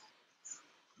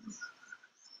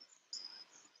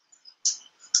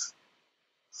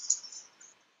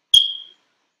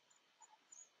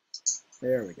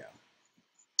 There we go.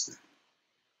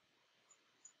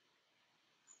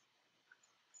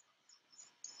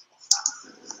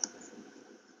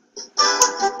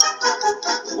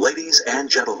 Ladies and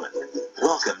gentlemen,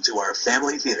 welcome to our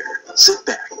family theater. Sit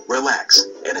back, relax,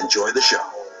 and enjoy the show.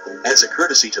 As a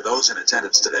courtesy to those in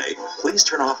attendance today, please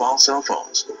turn off all cell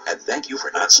phones, and thank you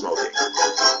for not smoking.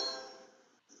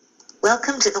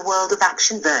 Welcome to the world of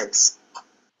action verbs.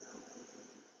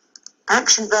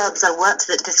 Action verbs are words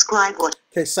that describe what...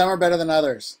 Okay, some are better than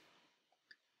others.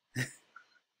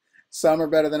 Some are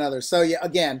better than others. So yeah,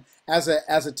 again, as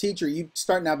a teacher, you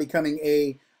start now becoming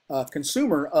a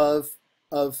consumer of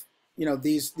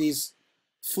these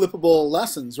flippable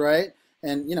lessons, right?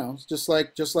 And just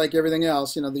like everything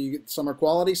else, some are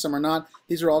quality, some are not.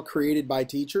 These are all created by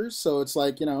teachers, so it's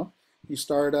like you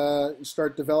start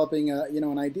developing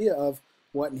an idea of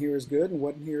what in here is good and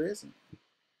what in here isn't.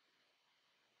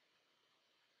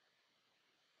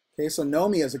 Okay, so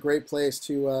Nomi is a great place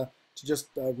to just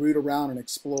root around and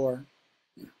explore.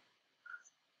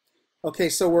 Okay,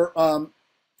 so we're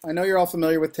I know you're all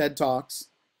familiar with TED Talks,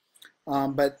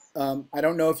 but I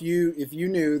don't know if you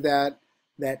knew that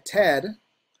TED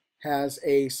has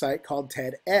a site called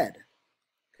TED Ed.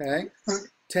 Okay,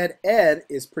 TED Ed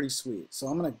is pretty sweet. So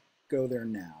I'm going to go there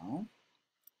now.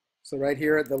 So right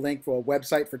here at the link for a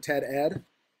website for TED Ed,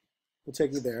 we'll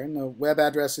take you there, and the web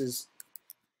address is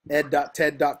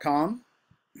ed.ted.com.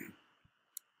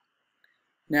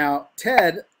 Now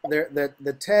TED,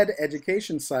 the TED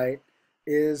education site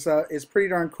is pretty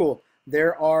darn cool.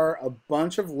 There are a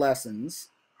bunch of lessons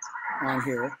on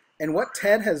here, and what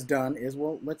TED has done is,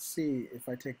 well, let's see if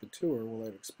I take the tour, will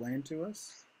it explain to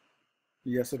us?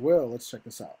 Yes, it will. Let's check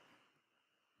this out.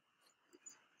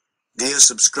 Dear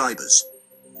subscribers,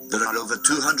 there are over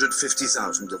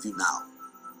 250,000 of you now,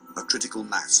 a critical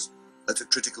mass, at a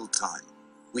critical time.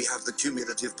 We have the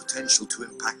cumulative potential to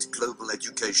impact global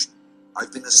education.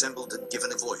 I've been assembled and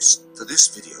given a voice for this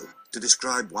video to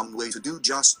describe one way to do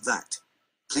just that.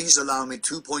 Please allow me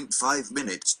 2.5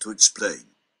 minutes to explain.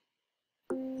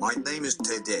 My name is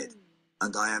TED Ed,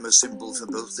 and I am a symbol for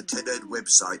both the TED Ed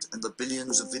website and the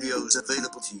billions of videos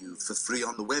available to you for free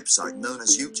on the website known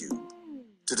as YouTube.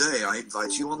 Today I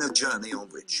invite you on a journey on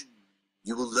which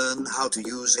you will learn how to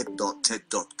use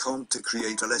ed.ted.com to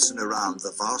create a lesson around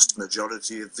the vast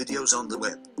majority of videos on the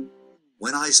web.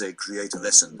 When I say create a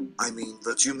lesson, I mean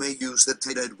that you may use the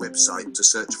TED Ed website to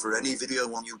search for any video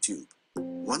on YouTube.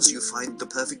 Once you find the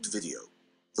perfect video,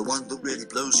 the one that really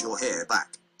blows your hair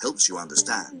back, helps you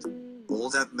understand, all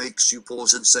that makes you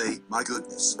pause and say, my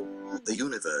goodness, the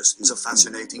universe is a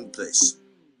fascinating place.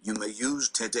 You may use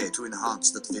TED Ed to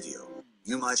enhance that video.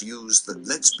 You might use the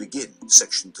Let's Begin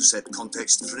section to set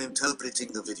context for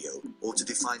interpreting the video, or to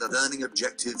define a learning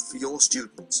objective for your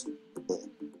students. Or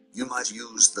you might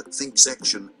use the Think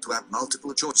section to add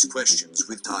multiple choice questions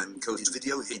with time-coded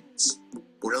video hints,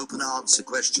 or open answer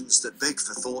questions that beg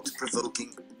for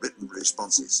thought-provoking written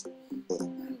responses. Or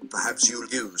perhaps you'll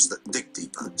use the Dig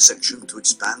Deeper section to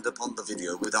expand upon the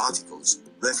video with articles,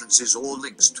 references or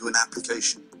links to an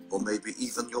application, or maybe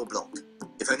even your blog.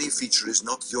 If any feature is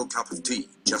not your cup of tea,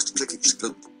 just click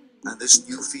Exclude. And this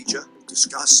new feature,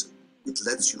 Discuss, it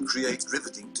lets you create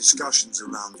riveting discussions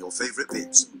around your favorite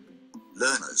bits.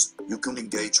 Learners, you can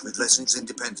engage with lessons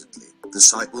independently. The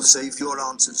site will save your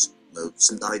answers, notes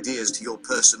and ideas to your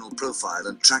personal profile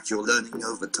and track your learning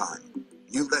over time.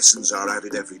 New lessons are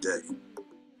added every day.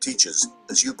 Teachers,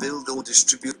 as you build or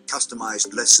distribute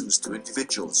customized lessons to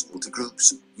individuals or to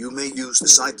groups, you may use the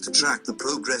site to track the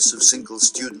progress of single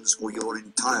students or your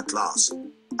entire class.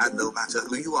 And no matter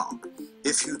who you are,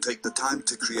 if you take the time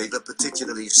to create a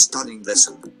particularly stunning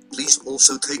lesson, please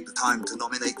also take the time to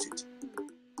nominate it.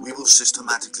 We will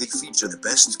systematically feature the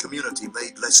best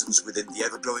community-made lessons within the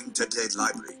ever-growing TED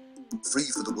library, free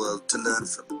for the world to learn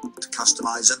from, to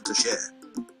customize and to share.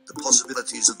 The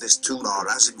possibilities of this tool are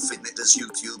as infinite as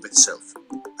YouTube itself,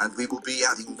 and we will be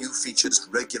adding new features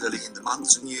regularly in the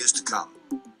months and years to come.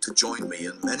 To join me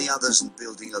and many others in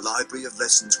building a library of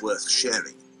lessons worth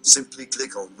sharing, simply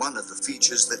click on one of the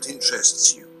features that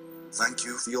interests you. Thank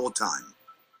you for your time.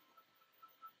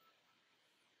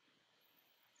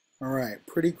 All right,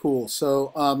 pretty cool.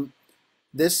 So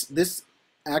this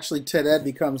actually TED Ed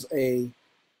becomes a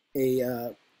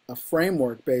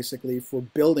framework basically for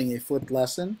building a flipped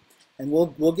lesson, and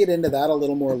we'll get into that a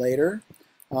little more later.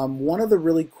 One of the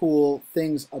really cool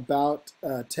things about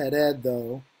TED Ed,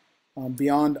 though,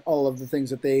 beyond all of the things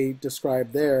that they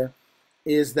described there,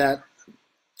 is that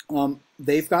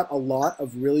they've got a lot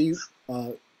of really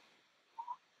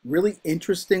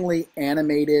interestingly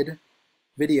animated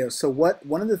videos. So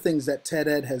one of the things that TED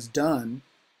Ed has done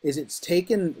is it's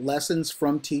taken lessons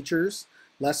from teachers,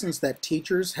 lessons that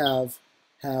teachers have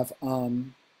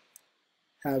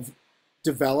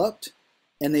developed,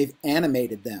 and they've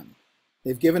animated them.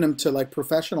 They've given them to like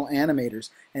professional animators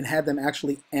and had them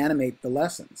actually animate the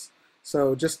lessons.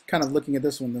 So just kind of looking at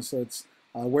this one, so it's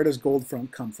where does gold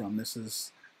come from? This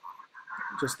is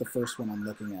just the first one I'm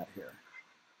looking at here.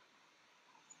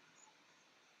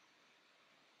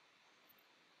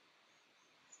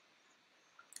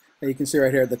 And you can see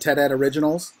right here, the TED Ed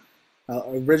Originals.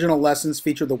 Original lessons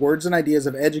feature the words and ideas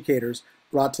of educators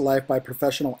brought to life by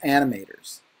professional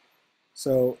animators.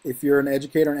 So if you're an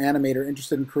educator and animator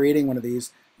interested in creating one of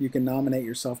these, you can nominate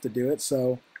yourself to do it.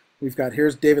 So we've got,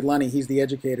 here's David Lunny, he's the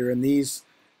educator, and these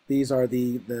are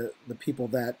the people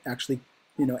that actually,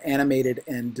 you know, animated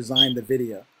and designed the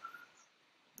video.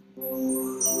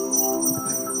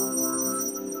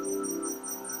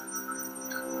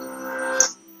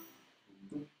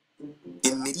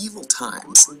 In medieval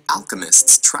times,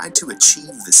 alchemists tried to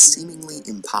achieve the seemingly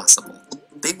impossible.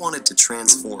 They wanted to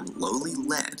transform lowly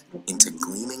lead into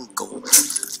gleaming gold.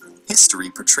 History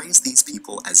portrays these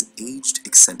people as aged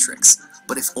eccentrics,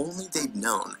 but if only they'd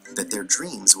known that their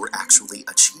dreams were actually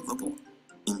achievable.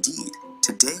 Indeed,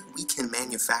 today we can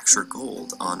manufacture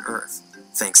gold on Earth,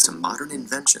 thanks to modern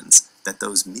inventions that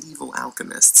those medieval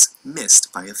alchemists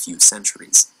missed by a few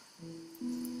centuries.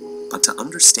 But to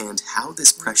understand how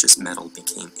this precious metal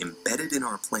became embedded in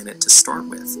our planet to start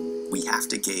with, we have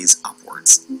to gaze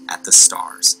upwards, at the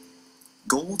stars.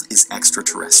 Gold is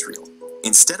extraterrestrial.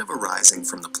 Instead of arising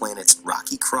from the planet's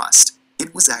rocky crust,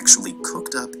 it was actually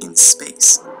cooked up in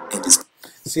space and is...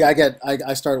 See,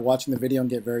 I started watching the video and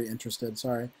get very interested,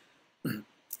 sorry.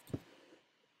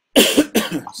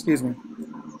 Excuse me.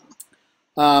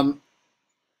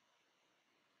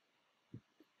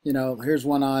 You know, here's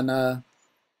one on...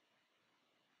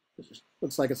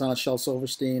 looks like it's on a Shel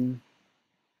Silverstein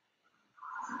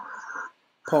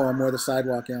poem, Where the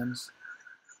Sidewalk Ends.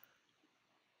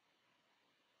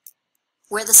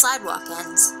 Where the Sidewalk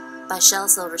Ends, by Shel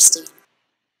Silverstein.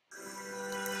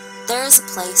 There is a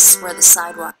place where the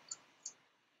sidewalk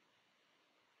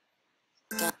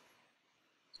ends.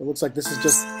 So it looks like this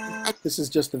is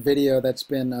just a video that's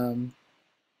been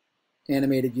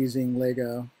animated using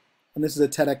Lego, and this is a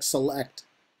TEDx Select.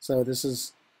 So this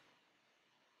is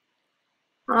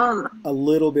a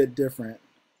little bit different.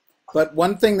 But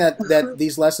one thing that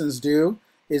these lessons do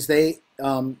is they,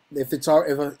 if it's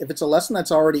a lesson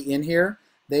that's already in here,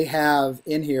 they have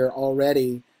in here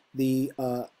already the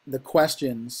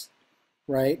questions,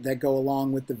 right, that go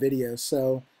along with the video.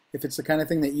 So if it's the kind of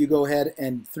thing that you go ahead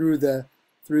and through the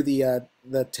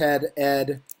TED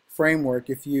Ed framework,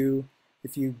 if you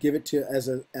give it to as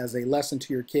a lesson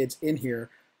to your kids in here,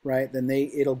 right, then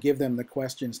it'll give them the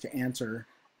questions to answer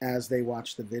as they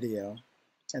watch the video.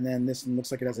 And then this one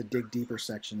looks like it has a dig deeper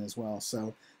section as well.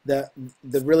 So the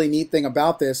really neat thing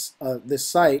about this this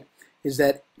site is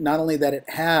that not only that it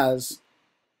has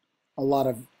a lot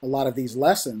of these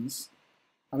lessons,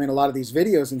 I mean a lot of these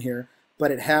videos in here, but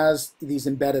it has these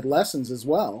embedded lessons as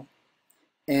well.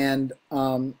 And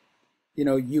you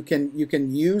know, you can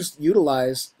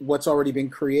utilize what's already been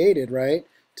created, right,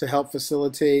 to help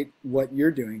facilitate what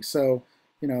you're doing. So,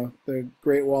 you know, the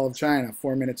Great Wall of China,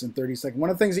 4 minutes and 30 seconds. One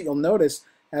of the things that you'll notice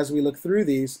as we look through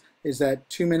these is that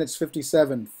 2 minutes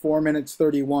 57, 4 minutes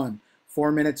 31,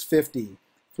 4 minutes 50,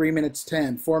 3 minutes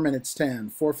 10, 4 minutes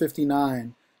 10,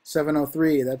 4:59,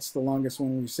 7:03, that's the longest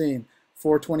one we've seen,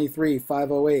 4:23,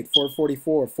 5:08,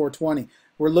 4:44, 4:20.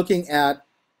 We're looking at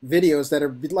videos that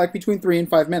are like between 3 and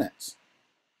 5 minutes.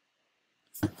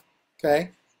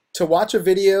 Okay? To watch a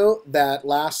video that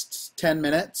lasts 10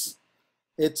 minutes,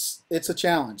 it's a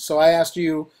challenge. So I asked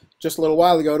you just a little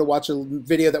while ago to watch a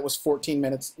video that was 14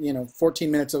 minutes,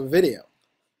 14 minutes of a video.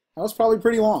 That was probably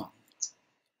pretty long.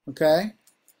 Okay?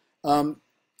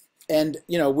 And,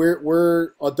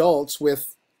 we're adults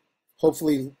with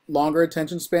hopefully longer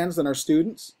attention spans than our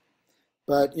students.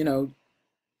 But,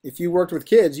 if you worked with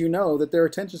kids, you know that their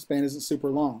attention span isn't super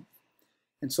long.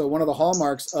 And so one of the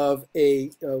hallmarks of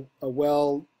a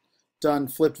well done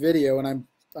flipped video, and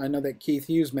I know that Keith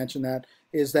Hughes mentioned that,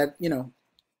 is that,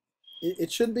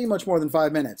 it shouldn't be much more than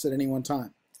 5 minutes at any one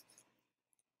time.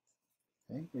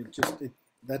 Okay?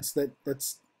 That's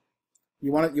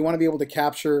you want to be able to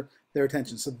capture their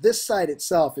attention. So this site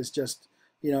itself is just,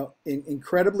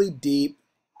 incredibly deep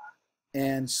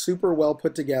and super well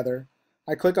put together.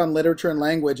 I click on literature and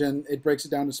language, and it breaks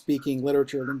it down to speaking,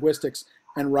 literature, linguistics,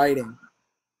 and writing.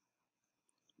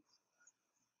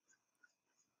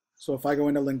 So if I go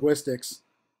into linguistics,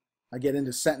 I get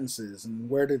into sentences and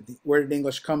where did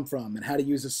English come from, and how to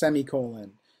use a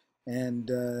semicolon, and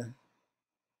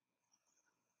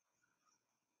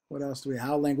what else do we?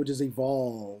 How languages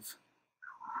evolve.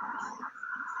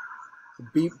 A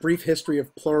brief history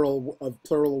of plural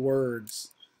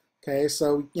words. Okay,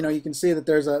 so you can see that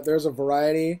there's a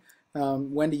variety.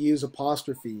 When to use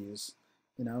apostrophes.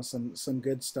 Some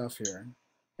good stuff here.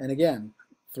 And again,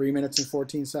 3 minutes and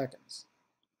 14 seconds.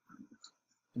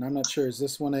 And I'm not sure, is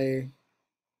this one a...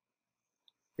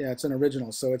 Yeah, it's an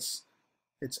original, so it's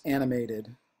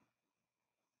animated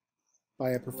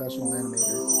by a professional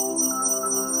animator.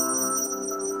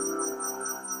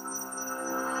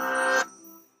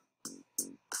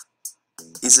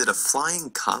 Is it a flying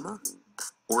comma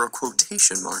or a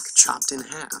quotation mark chopped in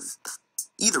half?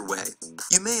 Either way,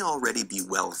 you may already be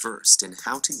well versed in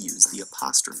how to use the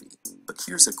apostrophe, but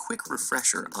here's a quick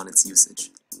refresher on its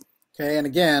usage. Okay, and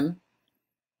again,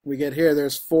 we get here,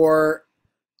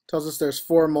 tells us there's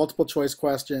 4 multiple choice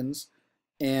questions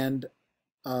and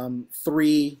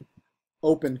 3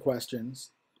 open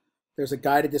questions. There's a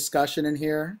guided discussion in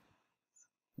here.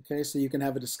 Okay, so you can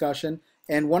have a discussion.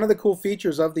 And one of the cool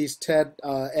features of these TED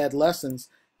Ed lessons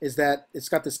is that it's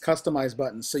got this customize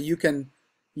button. So you can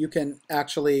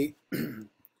actually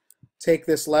take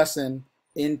this lesson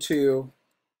into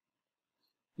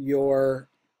your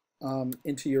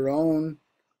own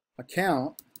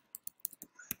account,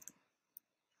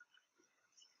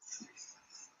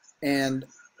 and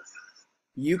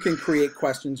you can create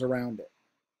questions around it.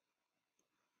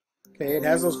 Okay, it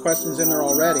has those questions in there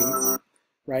already,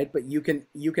 right? But you can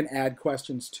add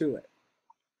questions to it.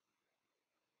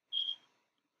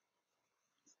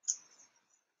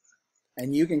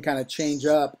 And you can kind of change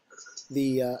up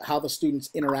the how the students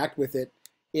interact with it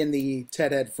in the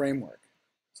TED Ed framework.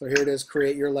 So here it is,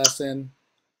 create your lesson,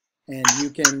 and you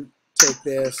can take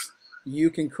this, you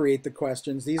can create the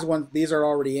questions. These are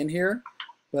already in here,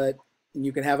 but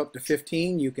you can have up to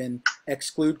 15. You can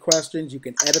exclude questions, you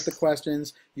can edit the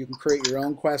questions, you can create your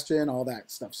own question, all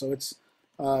that stuff. So it's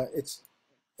a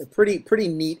pretty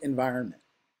neat environment.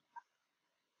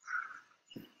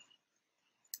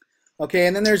 Okay,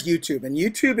 and then there's YouTube, and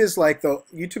YouTube is like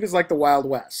the Wild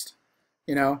West.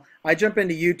 I jump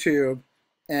into YouTube,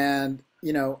 and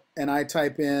and I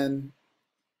type in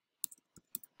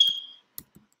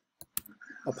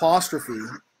apostrophe.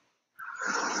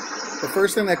 The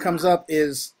first thing that comes up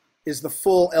is the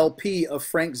full LP of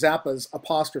Frank Zappa's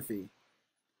Apostrophe,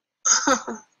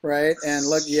 right? And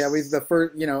look, yeah, we've the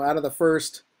first, out of the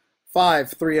first 5,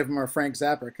 3 of them are Frank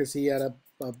Zappa because he had a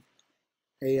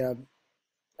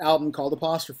album called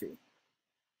Apostrophe,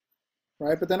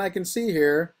 right? But then I can see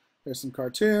here there's some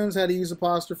cartoons how to use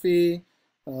apostrophe.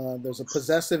 There's a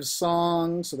possessive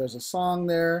song, so there's a song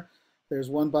there. There's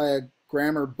one by a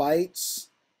Grammar Bites.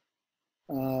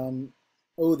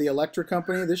 Oh, the Electric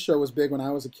Company. This show was big when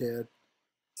I was a kid.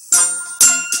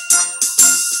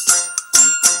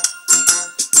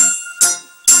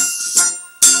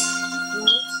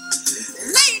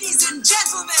 Ladies and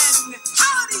gentlemen,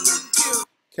 how do you do?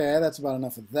 Okay, that's about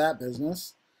enough of that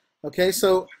business. Okay,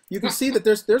 so you can see that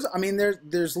there's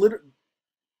literally,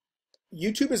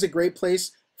 YouTube is a great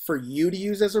place for you to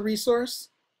use as a resource.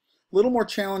 A little more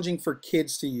challenging for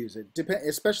kids to use it,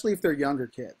 especially if they're younger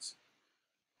kids,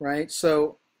 right?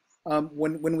 So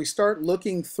when we start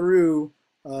looking through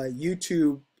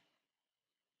YouTube,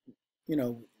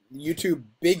 YouTube,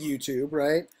 big YouTube,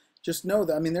 right? Just know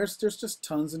that, there's just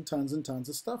tons and tons and tons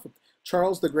of stuff.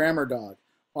 Charles the Grammar Dog,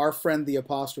 Our Friend the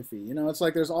Apostrophe. It's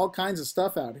like there's all kinds of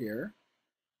stuff out here.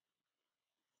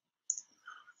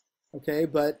 Okay,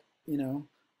 but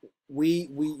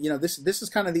this is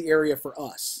kind of the area for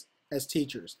us as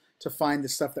teachers to find the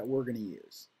stuff that we're going to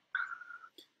use.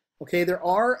 Okay, there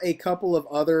are a couple of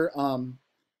other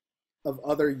of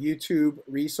other YouTube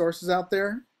resources out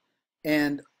there,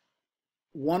 and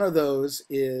one of those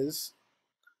is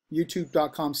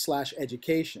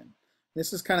youtube.com/education.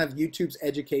 This is kind of YouTube's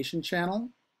education channel,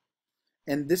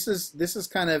 and this is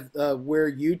kind of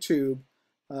where YouTube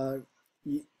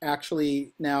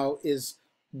actually now is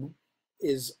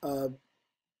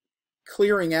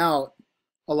clearing out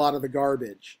a lot of the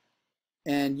garbage,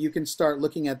 and you can start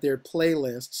looking at their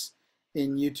playlists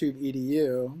in YouTube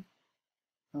EDU.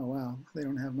 Oh wow, they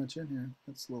don't have much in here.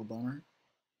 That's a little bummer.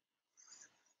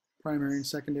 Primary and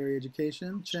secondary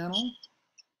education channel.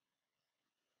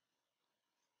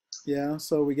 Yeah,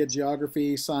 so we get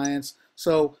geography, science.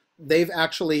 So they've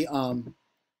actually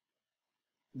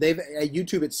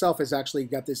YouTube itself has actually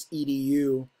got this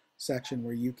EDU section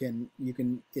where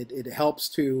it helps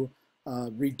to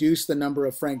reduce the number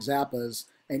of Frank Zappas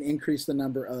and increase the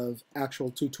number of actual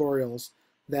tutorials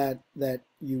that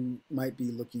you might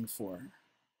be looking for.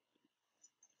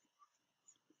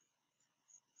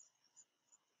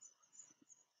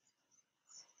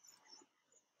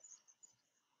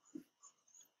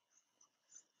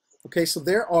 Okay, so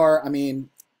there are, I mean,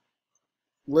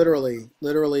 literally,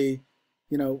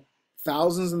 you know,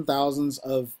 thousands and thousands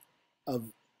of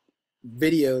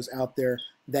videos out there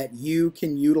that you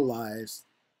can utilize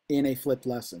in a flipped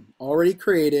lesson. Already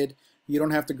created. You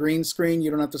don't have to green screen. You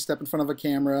don't have to step in front of a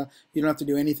camera. You don't have to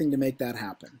do anything to make that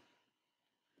happen.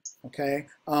 Okay.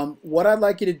 What I'd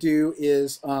like you to do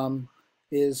is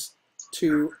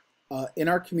to in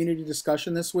our community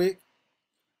discussion this week,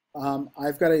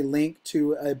 I've got a link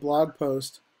to a blog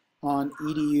post on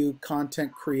EDU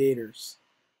content creators.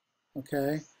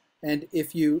 Okay. And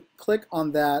if you click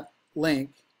on that link,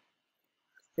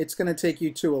 it's going to take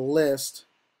you to a list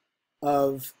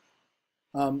of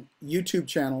YouTube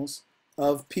channels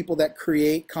of people that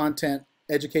create content,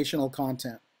 educational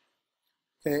content,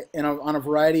 okay, and on a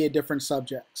variety of different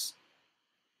subjects.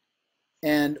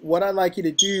 And what I'd like you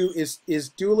to do is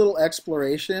do a little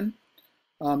exploration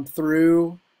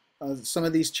through some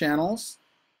of these channels,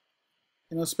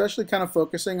 you know, especially kind of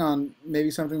focusing on maybe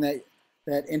something that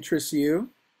interests you.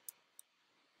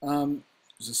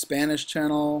 There's a Spanish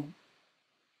channel,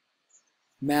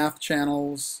 math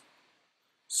channels,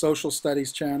 social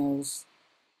studies channels.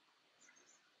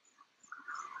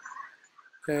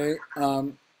 Okay,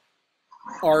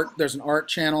 art. There's an art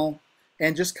channel,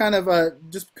 and just kind of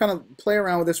play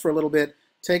around with this for a little bit.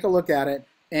 Take a look at it,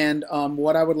 and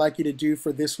what I would like you to do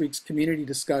for this week's community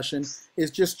discussion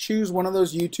is just choose one of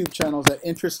those YouTube channels that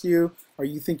interest you, or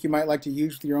you think you might like to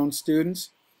use with your own students,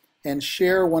 and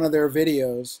share one of their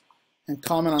videos, and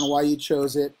comment on why you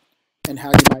chose it and how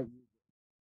you might.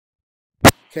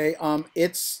 Okay,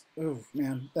 it's, oh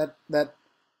man, that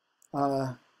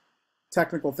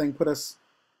technical thing put us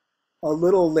a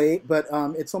little late, but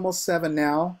it's almost 7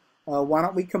 now. Why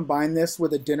don't we combine this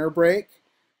with a dinner break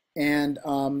and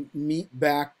meet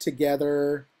back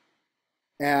together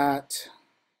at,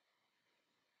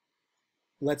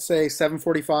 let's say,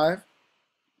 7:45?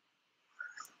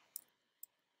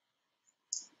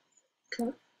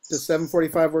 Okay. Does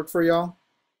 7:45 work for y'all?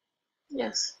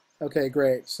 Yes. Okay,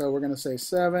 great. So we're going to say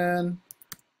 7:45.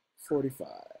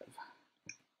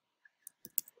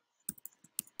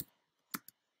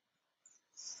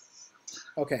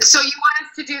 Okay. So you want us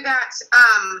to do that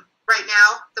right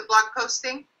now, the blog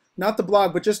posting? Not the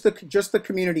blog, but just the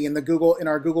community in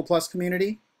our Google Plus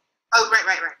community. Oh, right.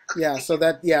 Okay, yeah. So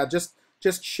that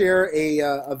just share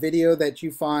a video that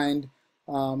you find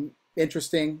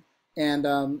interesting and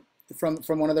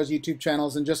from one of those YouTube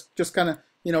channels, and just kind of,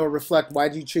 you know, reflect, why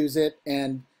did you choose it,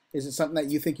 and is it something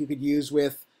that you think you could use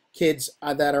with kids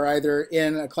that are either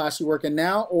in a class you work in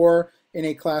now or in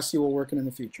a class you will work in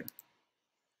the future.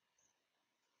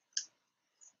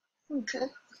 Okay.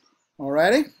 All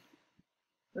righty?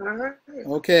 All right.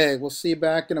 Okay, we'll see you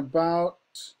back in about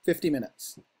 50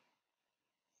 minutes.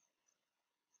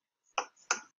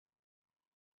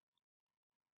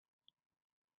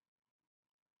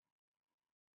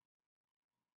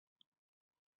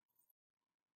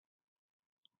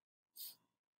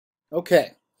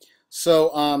 Okay,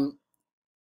 so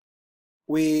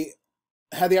we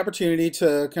had the opportunity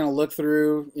to kind of look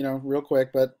through, you know, real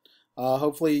quick, but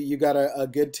hopefully you got a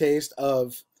good taste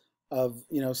of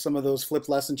you know, some of those flipped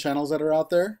lesson channels that are out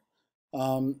there.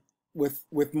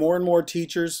 With more and more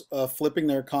teachers flipping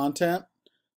their content,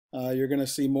 you're going to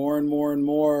see more and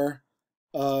more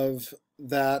of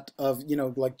that, you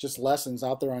know, like just lessons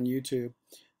out there on YouTube,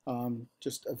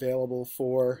 just available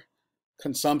for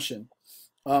consumption.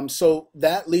 So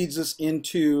that leads us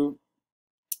into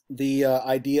the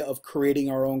idea of creating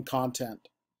our own content.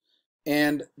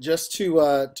 And just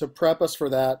to prep us for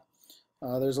that,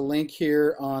 There's a link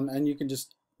here on, and you can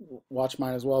just watch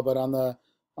mine as well. But on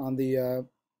the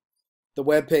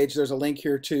web page, there's a link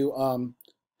here to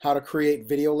how to create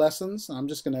video lessons. I'm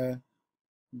just gonna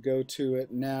go to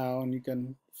it now, and you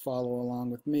can follow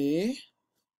along with me.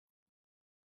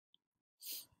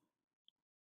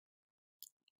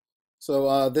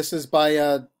 So this is by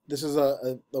this is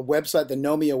a website, the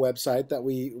Nomia website that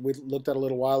we looked at a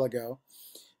little while ago,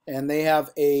 and they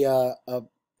have a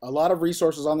lot of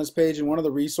resources on this page. And one of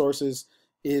the resources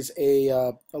is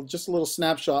just a little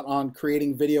snapshot on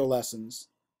creating video lessons.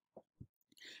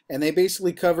 And they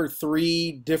basically cover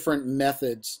 3 different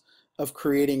methods of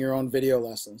creating your own video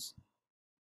lessons.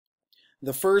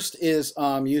 The first is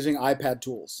using iPad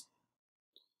tools.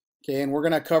 Okay, and we're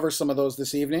going to cover some of those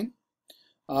this evening.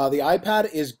 The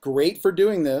iPad is great for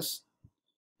doing this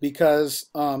because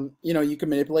you know, you can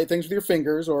manipulate things with your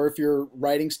fingers, or if you're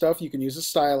writing stuff, you can use a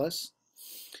stylus.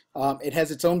 It has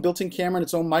its own built-in camera and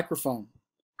its own microphone.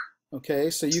 Okay,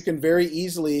 so you can very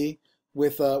easily,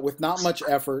 with not much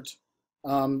effort,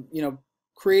 you know,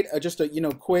 create just a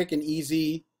quick and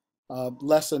easy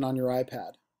lesson on your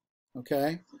iPad.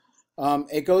 Okay,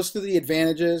 it goes through the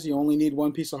advantages. You only need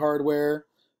one piece of hardware.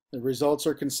 The results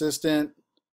are consistent.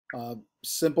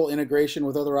 Simple integration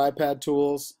with other iPad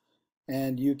tools,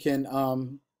 and you can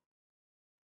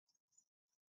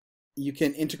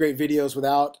integrate videos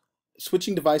without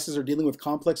switching devices or dealing with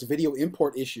complex video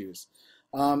import issues.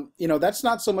 You know, that's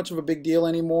not so much of a big deal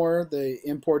anymore, the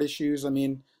import issues. I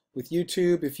mean, with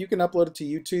YouTube, if you can upload it to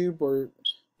YouTube, or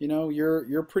you know,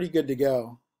 you're pretty good to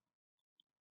go.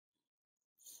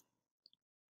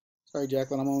 Sorry,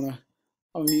 Jacqueline,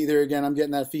 I'm mute there again. I'm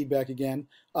getting that feedback again.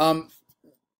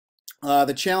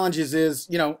 The challenge is,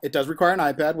 you know, it does require an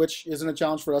iPad, which isn't a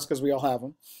challenge for us because we all have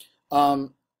them.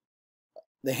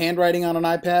 The handwriting on an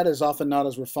iPad is often not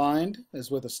as refined as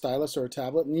with a stylus or a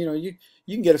tablet. And you know, you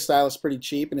can get a stylus pretty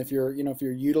cheap. And if you're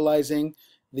utilizing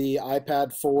the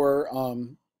iPad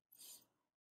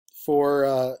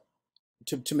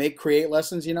to create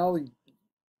lessons, you know,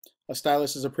 a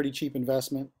stylus is a pretty cheap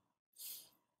investment.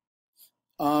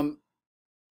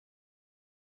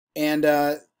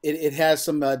 It has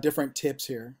some different tips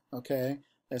here, okay,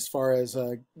 as far as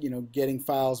you know, getting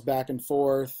files back and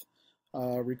forth,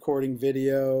 recording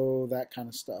video, that kind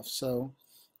of stuff. So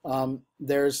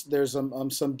there's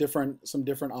some different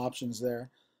options there.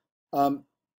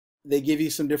 They give you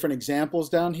some different examples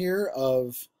down here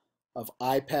of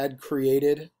iPad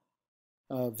created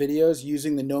videos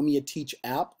using the Nomia Teach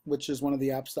app, which is one of the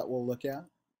apps that we'll look at.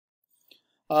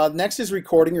 Next is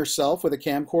recording yourself with a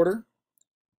camcorder.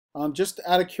 Just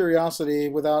out of curiosity,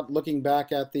 without looking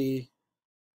back at the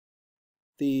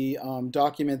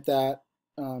document that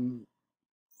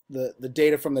the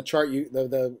data from the chart,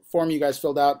 the form you guys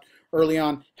filled out early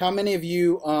on, how many of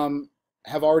you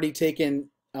have already taken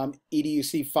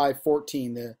EDUC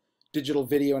 514, the Digital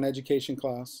Video and Education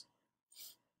class?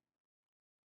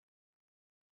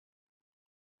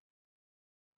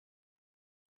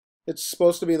 It's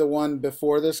supposed to be the one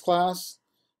before this class,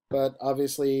 but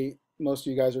obviously most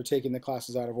of you guys are taking the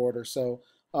classes out of order. So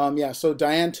yeah, so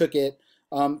Diane took it.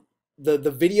 The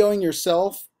videoing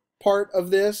yourself part of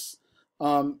this,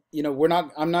 you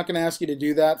know, I'm not going to ask you to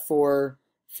do that for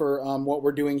what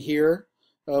we're doing here.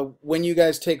 When you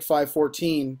guys take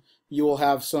 514, you will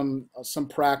have some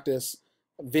practice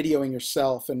videoing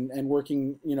yourself and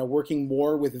working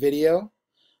more with video.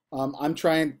 I'm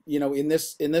trying, you know, in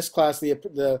this class,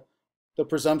 the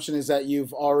presumption is that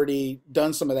you've already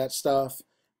done some of that stuff,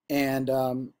 and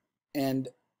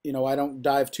you know, I don't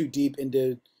dive too deep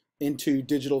into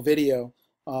digital video.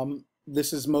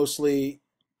 This is mostly,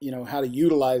 you know, how to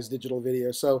utilize digital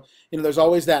video. So, you know, there's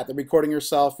always the recording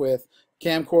yourself with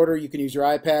camcorder. You can use your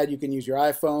iPad, you can use your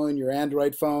iPhone, your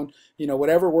Android phone, you know,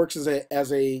 whatever works as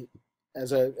a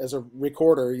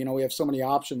recorder. You know, we have so many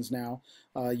options now.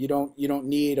 You don't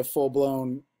need a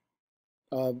full-blown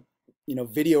you know,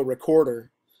 video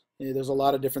recorder. You know, there's a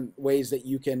lot of different ways that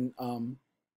you can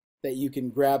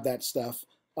grab that stuff.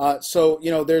 So,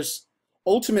 you know, there's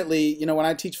ultimately, you know, when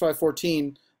I teach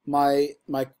 514, my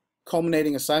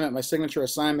culminating assignment, my signature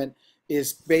assignment,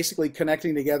 is basically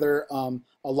connecting together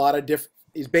a lot of different,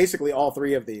 is basically all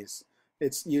 3 of these.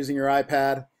 It's using your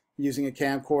iPad, using a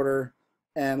camcorder,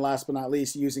 and last but not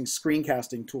least, using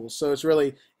screencasting tools. So it's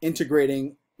really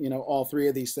integrating, you know, all 3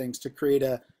 of these things to create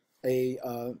a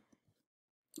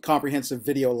comprehensive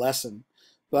video lesson.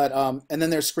 But and then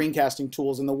there's screencasting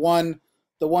tools, and the one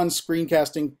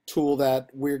screencasting tool that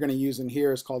we're going to use in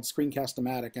here is called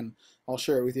Screencast-O-Matic, and I'll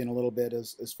share it with you in a little bit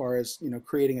as far as, you know,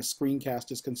 creating a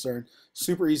screencast is concerned.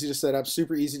 Super easy to set up,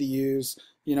 super easy to use.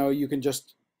 You know, you can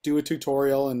just do a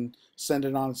tutorial and send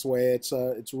it on its way.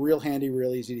 It's real handy,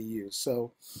 real easy to use.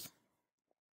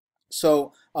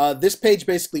 So this page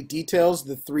basically details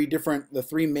the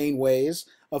three main ways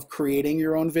of creating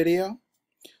your own video,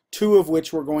 two of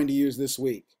which we're going to use this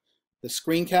week: the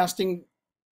screencasting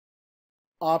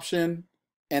option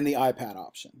and the iPad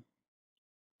option.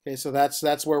 Okay, so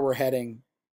that's where we're heading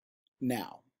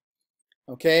now.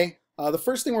 Okay, the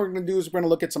first thing we're going to do is we're going to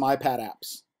look at some iPad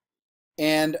apps,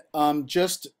 and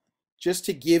just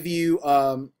to give you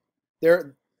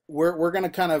we're going to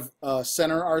kind of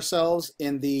center ourselves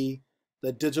in the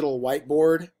digital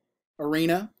whiteboard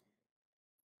arena.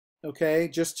 Okay,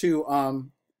 just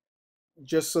so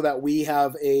that we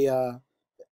have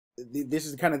this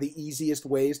is kind of the easiest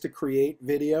ways to create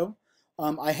video.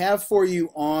 I have for you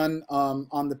on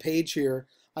the page here,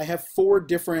 I have 4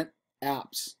 different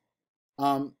apps,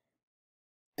 and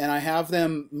I have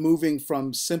them moving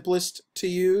from simplest to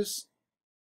use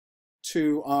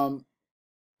to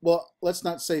well, let's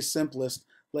not say simplest,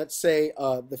 let's say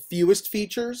the fewest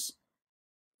features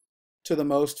to the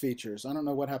most features. I don't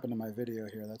know what happened to my video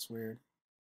here, that's weird.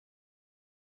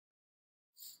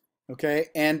 Okay,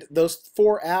 and those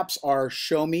 4 apps are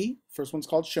Show Me. First one's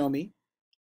called Show Me.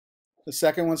 The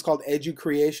second one's called Edu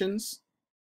Creations.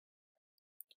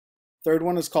 Third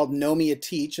one is called Know Me a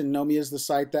Teach, and Know Me is the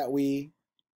site that we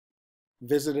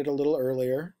visited a little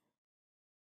earlier.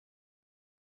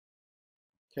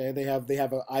 Okay, they have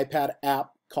an iPad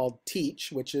app called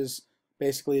Teach, which is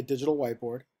basically a digital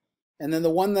whiteboard. And then the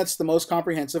one that's the most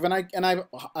comprehensive, and I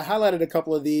highlighted a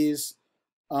couple of these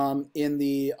on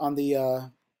the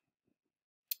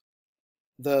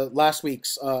last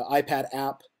week's iPad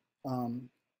app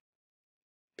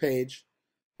page.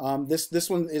 This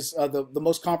one is the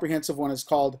most comprehensive one is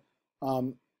called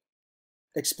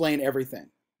Explain Everything.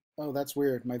 Oh, that's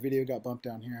weird. My video got bumped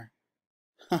down here.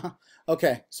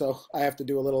 Okay, so I have to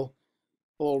do a little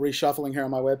reshuffling here on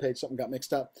my webpage. Something got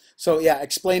mixed up. So yeah,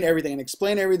 Explain Everything. And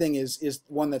Explain Everything is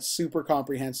one that's super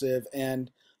comprehensive. And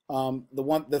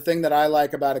the thing that I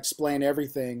like about Explain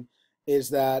Everything is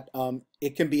that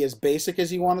it can be as basic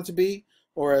as you want it to be,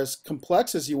 or as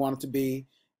complex as you want it to be,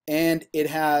 and it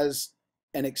has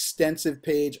an extensive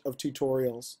page of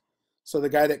tutorials. So the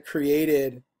guy that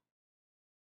created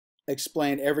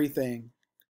Explain Everything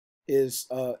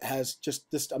has just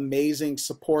this amazing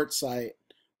support site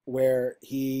where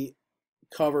he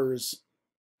covers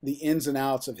the ins and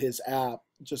outs of his app,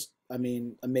 just, I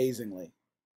mean, amazingly.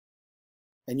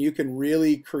 And you can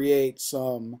really create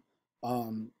some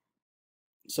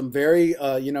very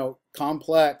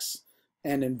complex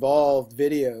and involved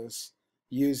videos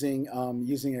using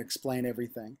Explain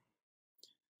Everything.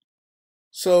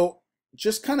 So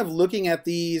just kind of looking at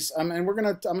these, and I'm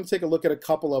gonna take a look at a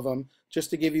couple of them just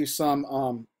to give you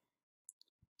some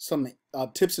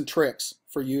tips and tricks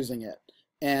for using it,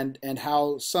 and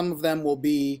how some of them will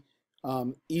be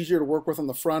easier to work with on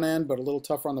the front end, but a little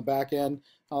tougher on the back end.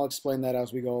 I'll explain that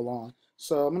as we go along.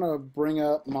 So I'm gonna bring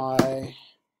up my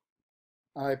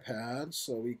iPad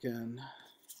so we can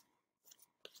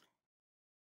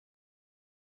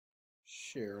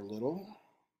share a little.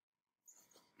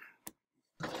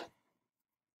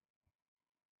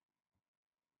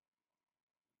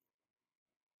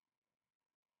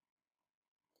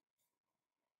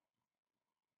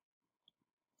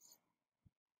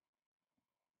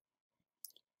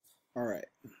 All right.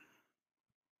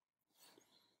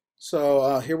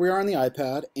 So here we are on the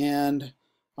iPad, and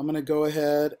I'm going to go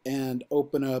ahead and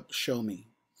open up Show Me.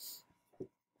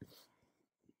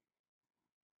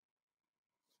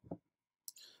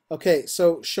 Okay,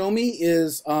 so Show Me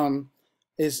is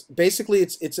basically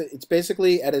it's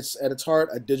basically at its heart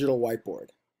a digital whiteboard.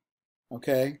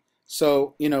 Okay,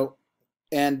 so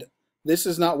and this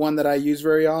is not one that I use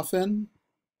very often.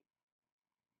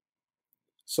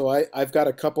 So I've got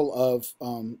a couple of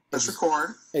Let's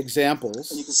record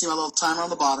examples. And you can see my little timer on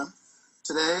the bottom.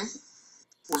 Today,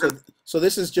 so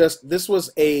this was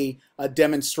a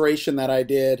demonstration that I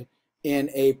did in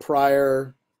a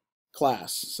prior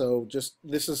class. So just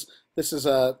this is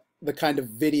the kind of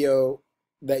video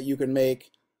that you can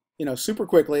make, super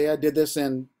quickly. I did this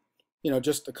in,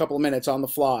 just a couple of minutes on the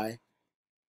fly.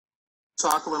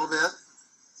 Talk a little bit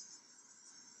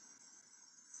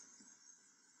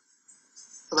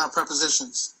about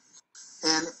prepositions.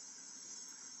 And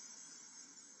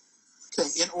okay,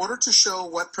 in order to show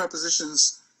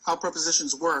how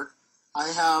prepositions work, I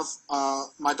have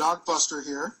my dog Buster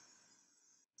here.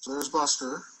 So there's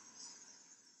Buster.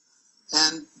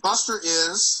 And Buster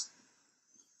is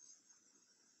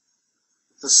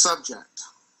the subject.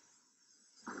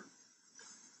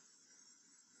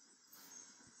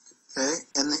 Okay,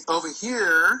 and over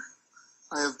here,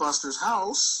 I have Buster's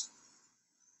house,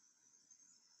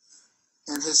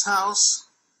 and his house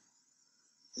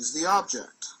is the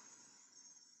object.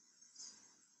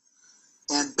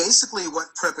 And basically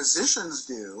what prepositions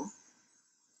do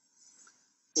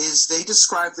is they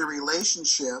describe the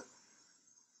relationship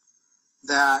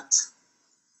that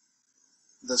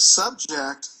the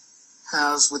subject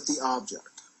has with the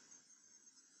object.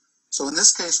 So in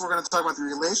this case, we're going to talk about the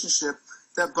relationship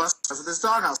that Buster has with his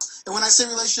doghouse. And when I say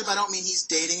relationship, I don't mean he's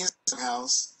dating his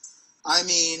doghouse. I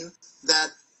mean that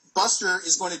Buster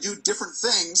is going to do different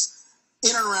things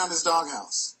in and around his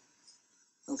doghouse.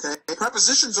 Okay?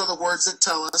 Prepositions are the words that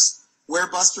tell us where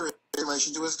Buster is in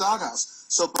relation to his doghouse.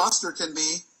 So Buster can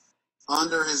be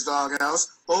under his doghouse,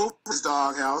 over his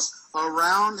doghouse,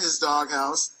 around his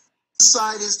doghouse,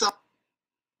 inside his doghouse,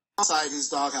 outside his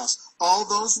doghouse. All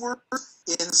those words,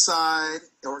 inside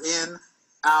or in,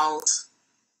 out,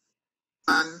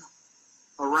 on,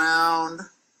 around,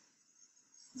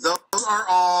 those are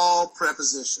all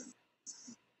prepositions.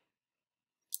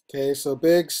 Okay, so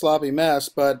big sloppy mess,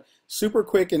 but super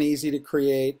quick and easy to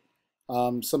create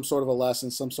some sort of a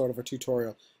lesson, some sort of a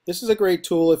tutorial. This is a great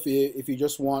tool if you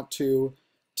just want to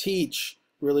teach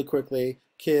really quickly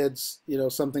kids,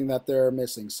 something that they're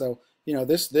missing. So,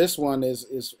 this one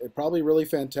is probably really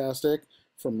fantastic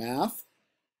for math.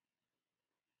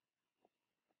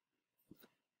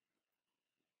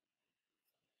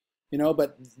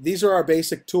 But these are our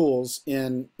basic tools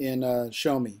in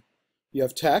Show Me. You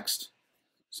have text,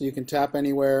 so you can tap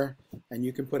anywhere and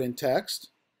you can put in text.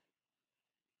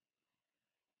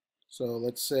 So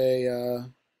let's say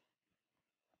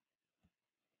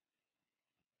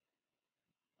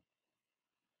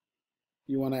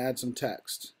you want to add some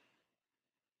text.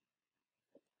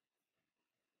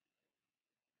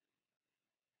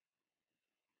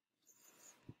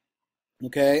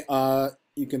 Okay,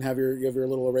 you can have your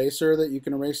little eraser that you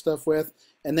can erase stuff with,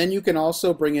 and then you can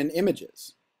also bring in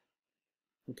images.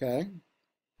 Okay,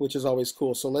 which is always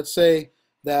cool. So let's say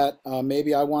that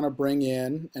maybe I want to bring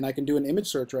in, and I can do an image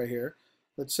search right here.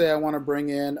 Let's say I want to bring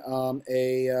in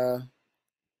a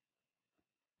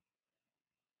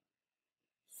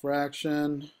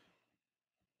fraction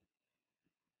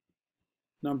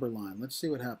number line. Let's see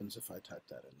what happens if I type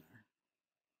that in there.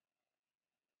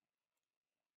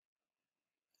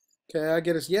 Okay, I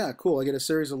get yeah, cool. I get a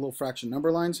series of little fraction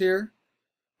number lines here.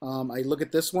 I look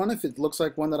at this one. If it looks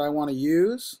like one that I want to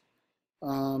use,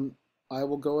 I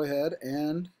will go ahead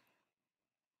and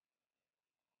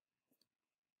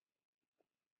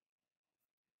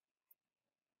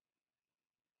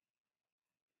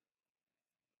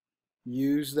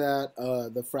use that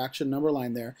the fraction number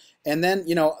line there, and then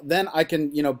then I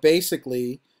can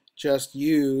basically just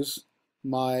use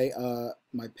my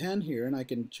my pen here, and I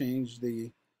can change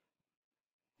the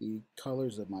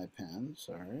colors of my pen.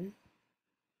 Sorry.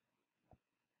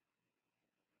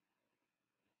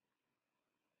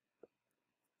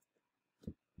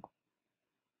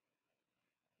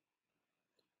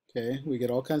 Okay, we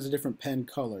get all kinds of different pen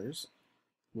colors,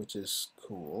 which is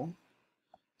cool.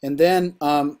 And then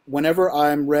whenever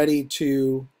I'm ready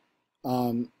to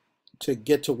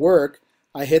get to work,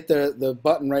 I hit the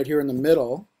button right here in the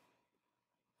middle.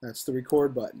 That's the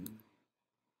record button.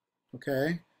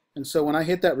 Okay, and so when I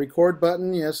hit that record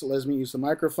button, yes, it lets me use the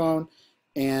microphone,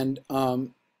 and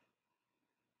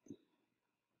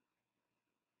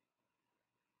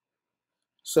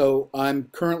so I'm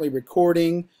currently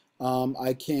recording.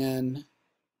 I can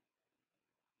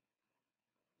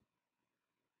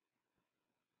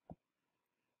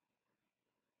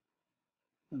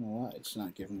I don't know why it's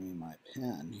not giving me my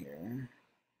pen here.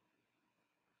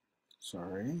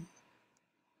 Sorry.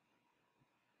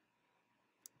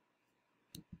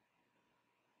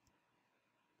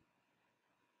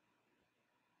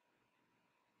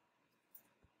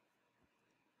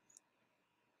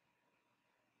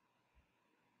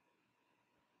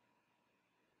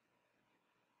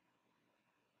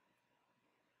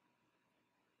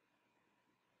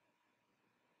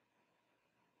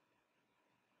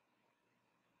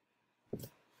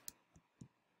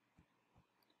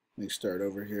 Let me start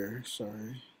over here.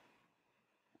 Sorry.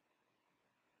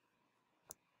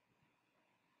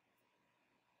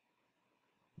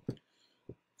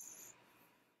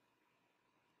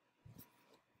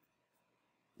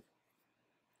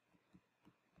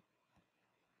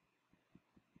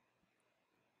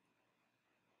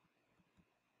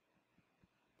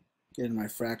 Getting my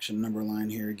fraction number line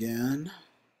here again.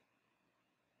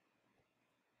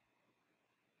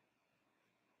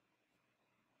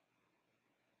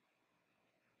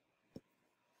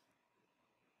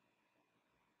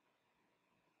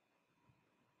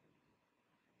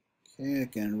 Okay, I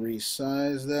can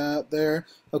resize that there.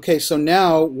 Okay, so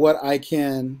now what I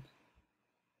can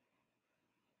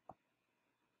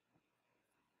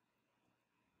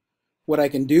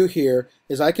do here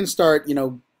is I can start,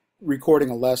 recording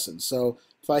a lesson. So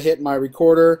if I hit my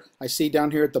recorder, I see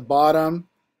down here at the bottom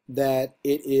that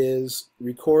it is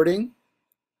recording.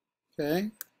 Okay.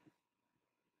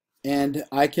 And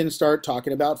I can start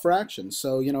talking about fractions.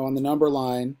 So, on the number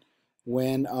line,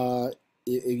 when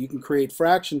you can create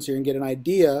fractions here and get an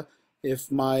idea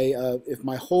if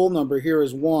my whole number here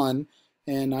is 1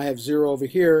 and I have 0 over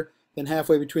here, then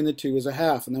halfway between the two is a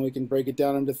half. And then we can break it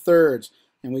down into thirds,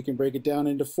 and we can break it down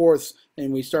into fourths,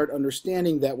 and we start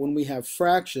understanding that when we have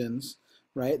fractions,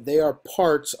 right, they are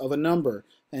parts of a number.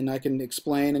 And I can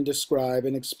explain and describe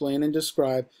and explain and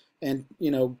describe and,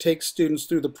 take students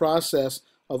through the process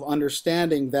of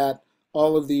understanding that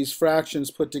all of these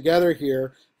fractions put together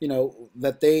here,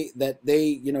 that they,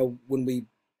 when we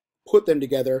put them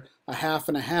together, a half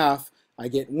and a half, I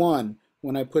get 1.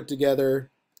 When I put together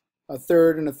a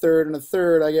third and a third and a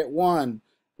third, I get 1.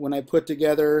 When I put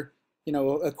together,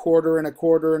 a quarter and a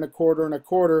quarter and a quarter and a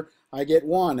quarter, I get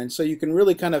 1. And so you can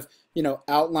really kind of,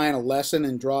 outline a lesson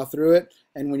and draw through it.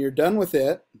 And when you're done with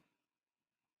it,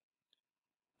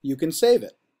 you can save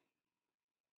it.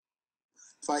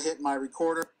 If I hit my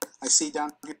recorder, I see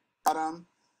down here at the bottom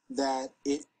that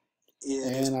it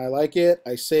is. And I like it.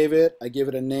 I save it. I give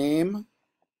it a name.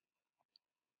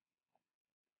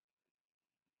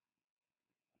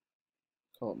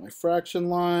 Call it my fraction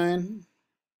line.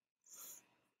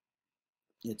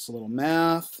 It's a little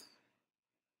math.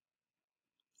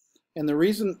 And the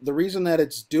reason that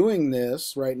it's doing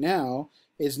this right now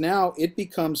is now it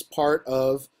becomes part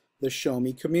of the Show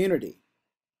Me community.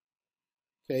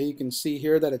 Okay, you can see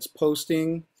here that it's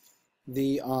posting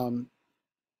the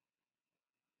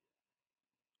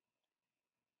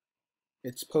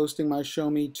it's posting my Show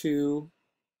Me to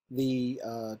the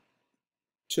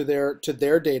to their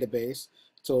database.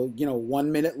 So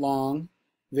 1 minute long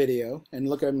video, and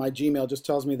look at my Gmail just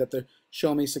tells me that the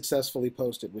Show Me successfully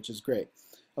posted, which is great.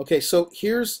 Okay, so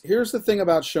here's the thing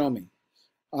about Show Me.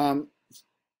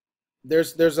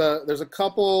 There's a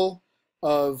couple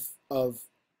of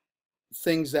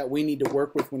things that we need to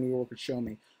work with when we work with Show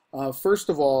Me. First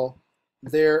of all,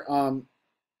 there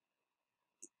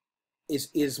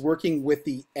is working with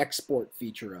the export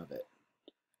feature of it,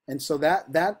 and so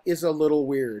that is a little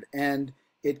weird, and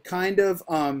it kind of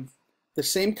the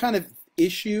same kind of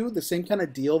issue, the same kind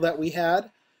of deal that we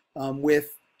had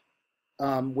with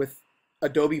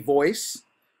Adobe Voice,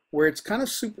 where it's kind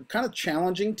of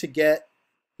challenging to get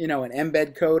an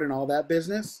embed code and all that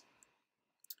business.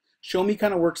 Show Me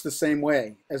kind of works the same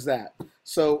way as that.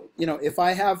 So if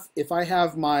I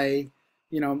have my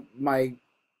my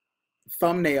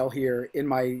thumbnail here in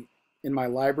my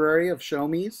library of Show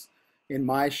Me's, in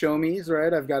my Show Me's,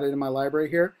 right? I've got it in my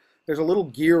library here. There's a little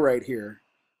gear right here,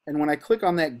 and when I click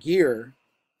on that gear,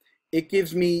 it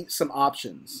gives me some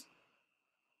options.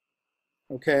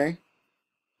 Okay.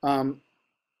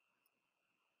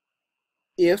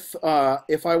 If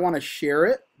I want to share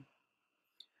it,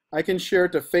 I can share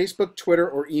it to Facebook, Twitter,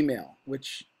 or email,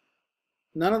 which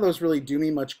none of those really do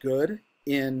me much good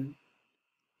in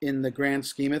the grand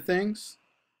scheme of things.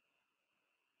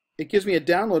 It gives me a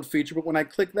download feature, but when I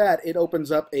click that, it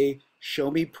opens up a Show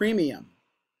Me Premium.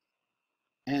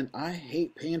 And I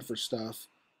hate paying for stuff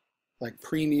like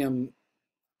premium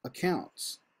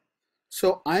accounts.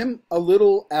 So I'm a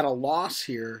little at a loss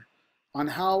here on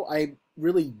how I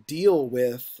really deal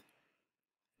with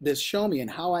this Show Me and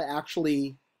how I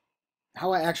actually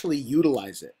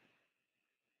utilize it,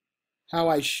 how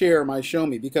I share my Show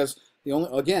Me, because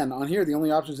again on here the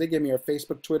only options they give me are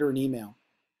Facebook, Twitter, and email,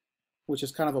 which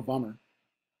is kind of a bummer.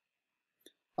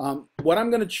 What I'm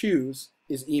going to choose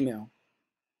is email,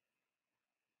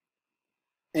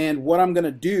 and what I'm going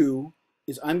to do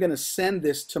is I'm going to send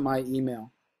this to my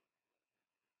email.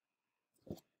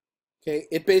 Okay,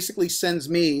 it basically sends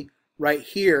me right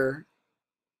here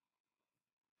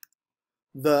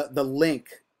the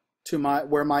link to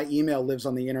where my email lives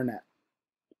on the internet.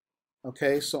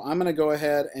 Okay, so I'm going to go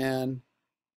ahead and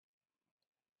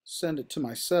send it to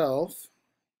myself.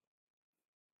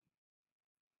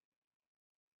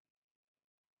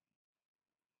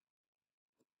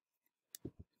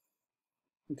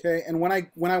 Okay, and when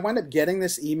I wind up getting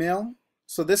this email,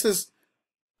 so this is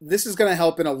going to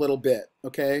help in a little bit.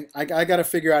 Okay, I got to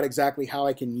figure out exactly how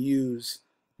I can use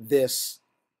this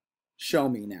Show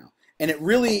Me now, and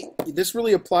this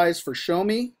really applies for Show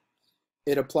Me,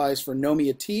 it applies for Know Me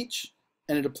a Teach,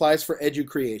 and it applies for Edu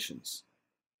Creations,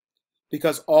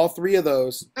 because all three of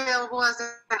those. Available as an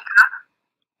app.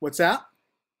 What's that?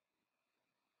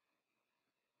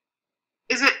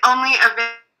 Is it only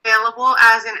available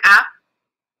as an app?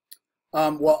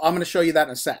 Well, I'm going to show you that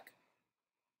in a sec.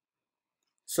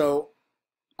 So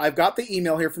I've got the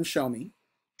email here from Show Me.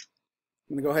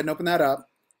 I'm going to go ahead and open that up,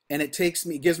 and it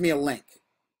gives me a link.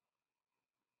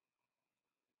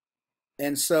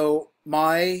 And so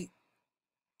my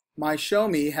Show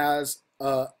Me has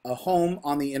a home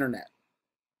on the internet.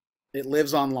 It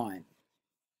lives online.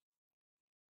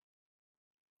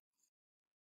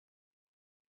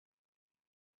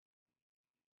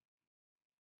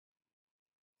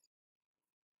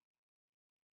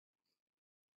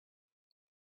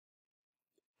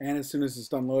 And as soon as it's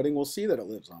done loading, we'll see that it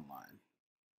lives online.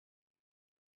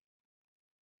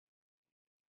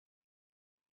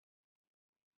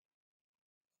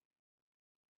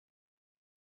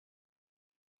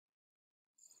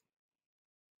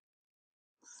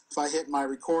 If I hit my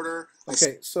recorder.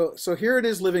 Okay, so here it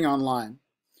is living online.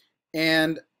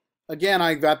 And again,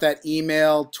 I got that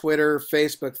email, Twitter,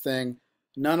 Facebook thing,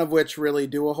 none of which really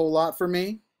do a whole lot for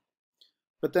me.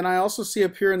 But then I also see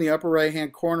up here in the upper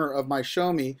right-hand corner of my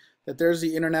Show Me that there's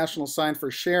the international sign for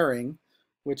sharing,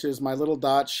 which is my little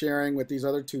dot sharing with these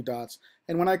other two dots.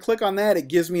 And when I click on that, it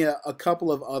gives me a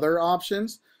couple of other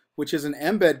options, which is an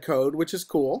embed code, which is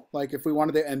cool. Like if we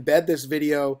wanted to embed this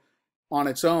video on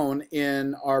its own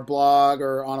in our blog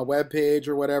or on a web page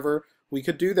or whatever, we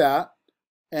could do that.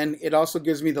 And it also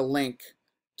gives me the link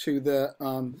to the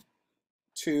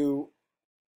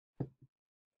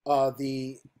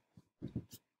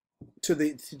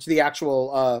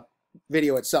actual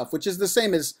video itself, which is the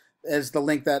same as the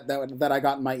link that I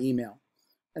got in my email.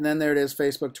 And then there it is,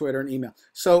 Facebook, Twitter, and email.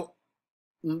 So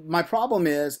my problem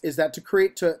is that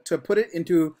to put it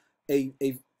into a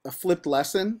flipped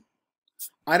lesson,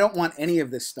 I don't want any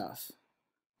of this stuff.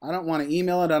 I don't want to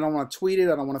email it. I don't want to tweet it.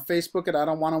 I don't want to Facebook it. I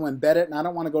don't want to embed it. And I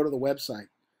don't want to go to the website.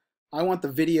 I want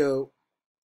the video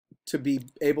to be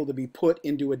able to be put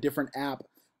into a different app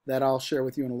that I'll share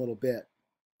with you in a little bit.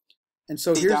 And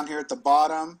so here's down here at the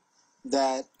bottom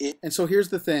that it. And so here's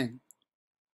the thing.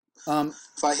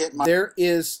 If I hit there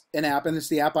is an app, and it's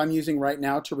the app I'm using right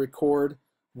now to record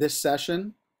this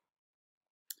session.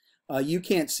 You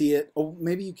can't see it. Oh,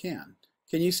 maybe you can.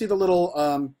 Can you see the little,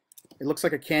 it looks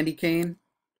like a candy cane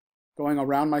going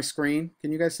around my screen?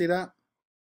 Can you guys see that?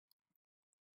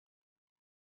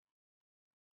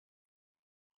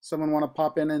 Someone want to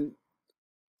pop in and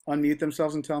unmute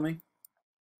themselves and tell me?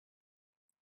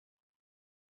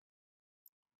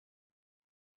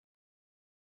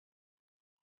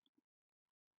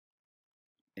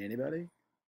 Anybody?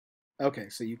 Okay,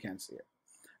 so you can see it.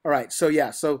 All right, so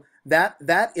yeah, so that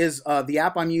is the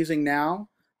app I'm using now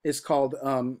is called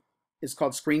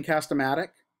Screencast-O-Matic.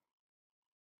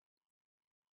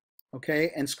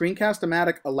 Okay, and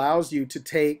Screencast-O-Matic allows you to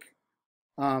take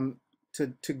to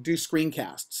do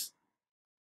screencasts.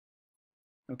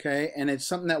 Okay, and it's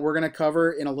something that we're going to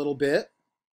cover in a little bit.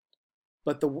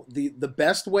 But the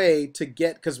best way to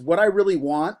get, because what I really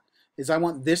want is I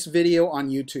want this video on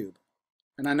YouTube.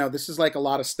 And I know this is like a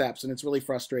lot of steps and it's really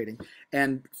frustrating.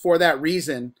 And for that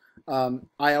reason, I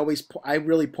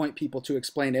really point people to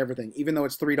Explain Everything. Even though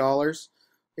it's $3,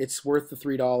 it's worth the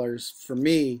 $3 for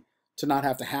me to not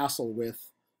have to hassle with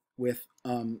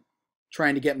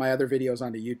trying to get my other videos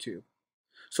onto YouTube.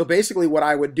 So basically what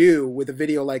I would do with a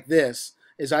video like this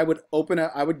is I would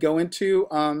go into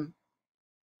a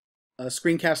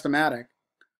Screencast-O-Matic.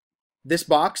 This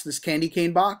box, this candy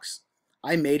cane box,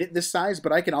 I made it this size,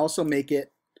 but I can also make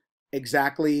it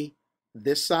exactly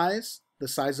this size, the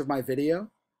size of my video.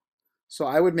 So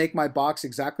I would make my box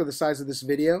exactly the size of this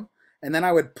video, and then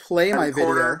I would play my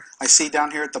video. I see down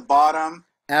here at the bottom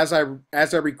as I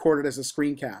record it as a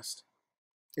screencast.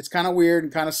 It's kind of weird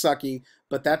and kind of sucky,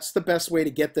 but that's the best way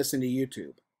to get this into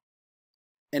YouTube.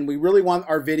 And we really want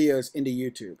our videos into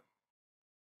YouTube,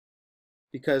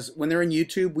 because when they're in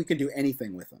YouTube, we can do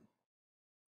anything with them.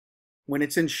 When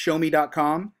it's in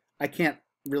showme.com, I can't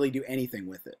really do anything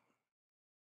with it.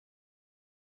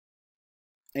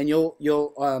 And you'll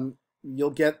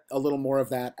get a little more of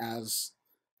that as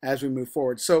we move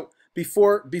forward. So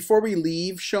before we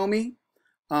leave Show Me,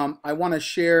 I want to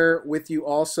share with you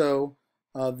also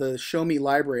the Show Me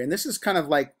library. And this is kind of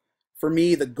like, for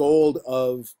me, the gold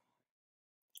of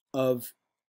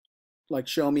like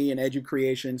Show Me and Edu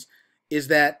Creations is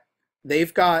that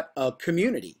they've got a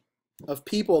community of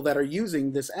people that are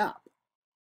using this app.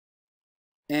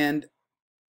 And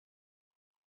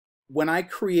when I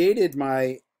created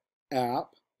my app,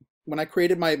 when I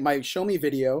created my Show Me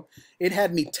video, it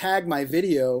had me tag my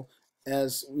video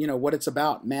as, you know, what it's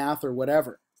about, math or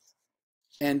whatever.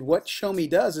 And what Show Me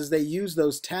does is they use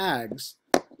those tags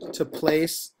to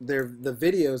place the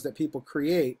videos that people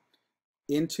create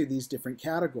into these different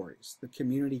categories, the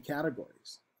community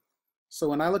categories. So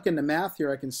when I look into math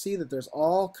here, I can see that there's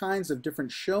all kinds of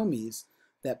different show me's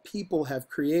that people have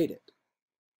created.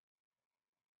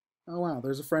 Oh wow,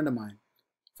 there's a friend of mine.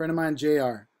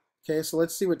 JR. Okay, so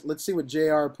let's see what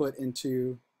JR put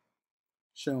into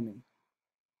show me.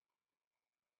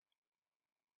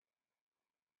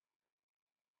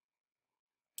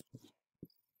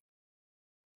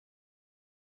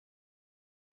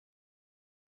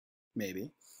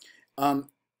 Maybe.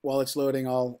 While it's loading,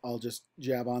 I'll just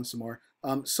jab on some more.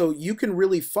 So you can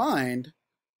really find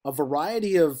a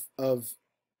variety of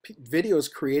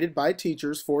videos created by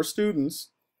teachers for students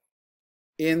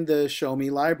in the Show Me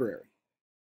library.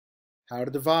 How to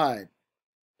divide,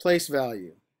 place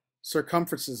value,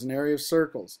 circumferences and area of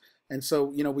circles. And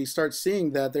so, you know, we start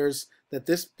seeing that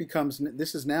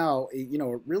this is now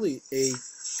really a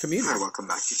community. Hi, welcome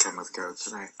back to Ken with Go.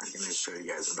 Tonight I'm going to show you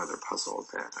guys another puzzle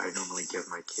that I normally give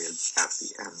my kids at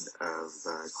the end of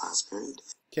the class period.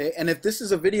 Okay, and if this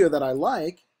is a video that I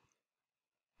like,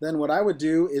 then what I would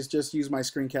do is just use my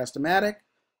Screencast-O-Matic,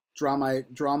 draw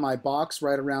my box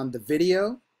right around the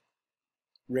video,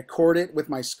 record it with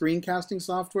my screencasting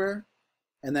software,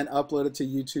 and then upload it to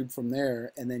YouTube from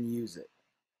there, and then use it.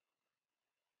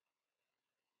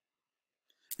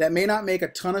 That may not make a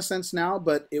ton of sense now,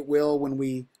 but it will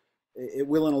it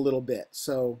will in a little bit.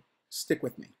 So stick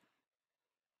with me.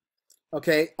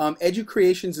 Okay,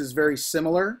 EduCreations is very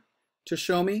similar to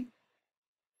Show Me.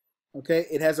 Okay,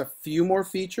 it has a few more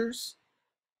features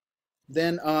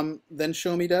than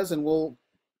Show Me does, and we'll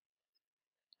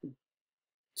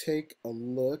take a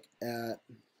look at.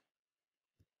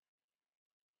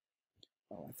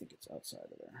 Oh, I think it's outside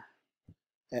of there.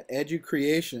 At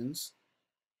EduCreations.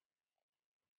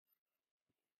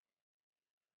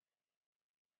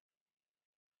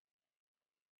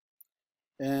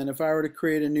 And if I were to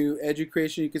create a new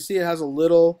EduCreation, you can see it has a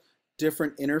little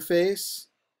different interface.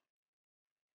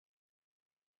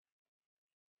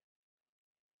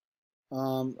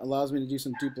 Allows me to do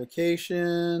some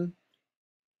duplication.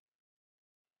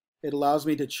 It allows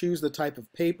me to choose the type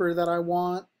of paper that I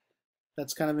want.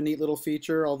 That's kind of a neat little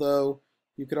feature, although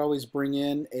you could always bring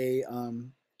in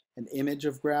an image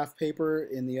of graph paper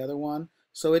in the other one.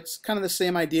 So it's kind of the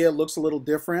same idea, it looks a little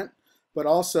different, but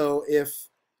also if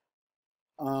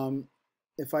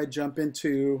I jump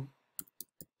into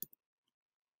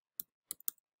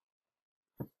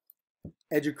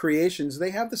EduCreations,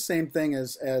 they have the same thing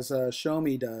as Show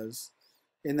Me does,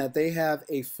 in that they have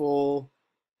a full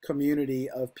community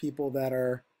of people that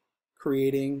are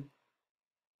creating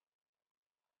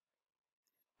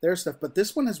their stuff. But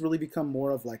this one has really become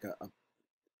more of like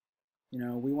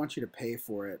we want you to pay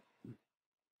for it.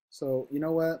 So you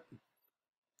know what?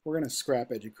 We're going to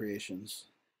scrap EduCreations.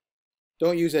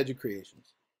 Don't use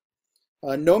EduCreations.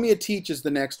 Nomia Teach is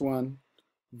the next one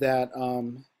that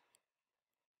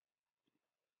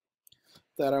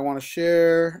that I want to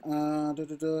share.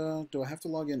 Do I have to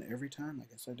log in every time? I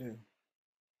guess I do.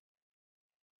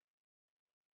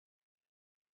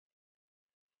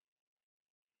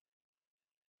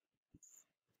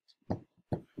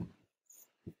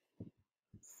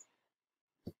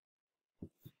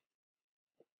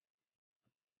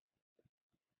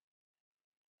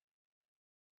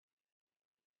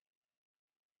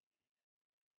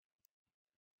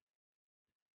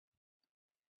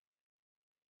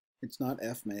 It's not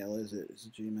Fmail, is it? It's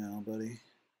Gmail, buddy.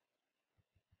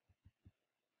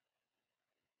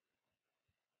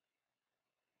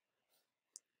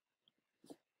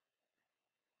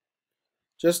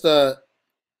 Just a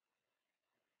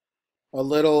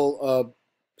little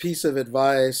piece of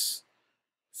advice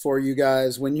for you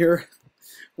guys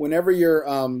whenever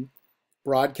you're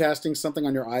broadcasting something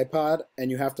on your iPod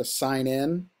and you have to sign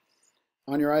in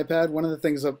on your iPad. One of the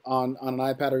things on an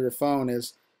iPad or your phone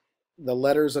is the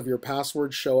letters of your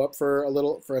password show up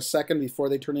for a second before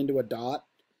they turn into a dot,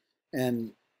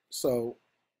 and so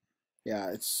yeah,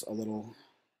 it's a little.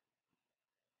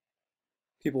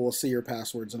 People will see your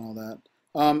passwords and all that.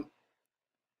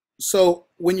 So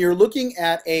when you're looking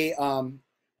at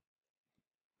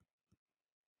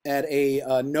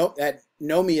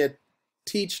Nomia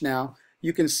Teach now,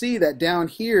 you can see that down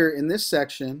here in this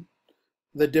section,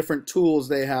 the different tools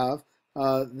they have.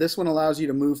 This one allows you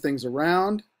to move things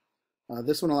around.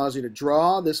 This one allows you to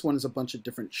draw. This one is a bunch of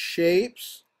different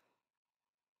shapes.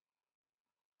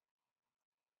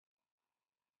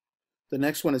 The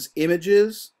next one is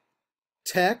images,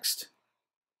 text,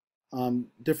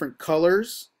 different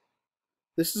colors.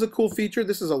 This is a cool feature.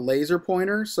 This is a laser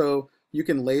pointer, so you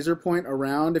can laser point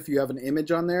around if you have an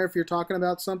image on there if you're talking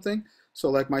about something. So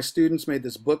like my students made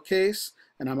this bookcase,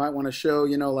 and I might want to show,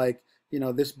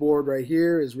 this board right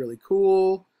here is really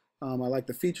cool. I like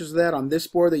the features of that. On this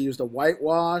board, they used a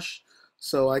whitewash,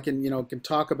 so I can, can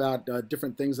talk about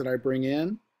different things that I bring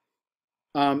in.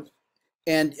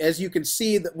 And as you can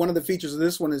see, that one of the features of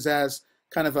this one is as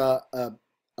kind of a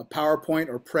PowerPoint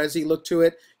or Prezi look to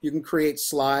it. You can create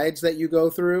slides that you go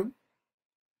through,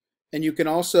 and you can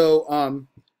also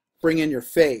bring in your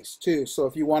face too. So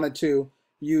if you wanted to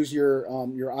use your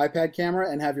iPad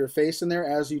camera and have your face in there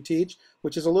as you teach,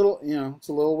 which is a little, it's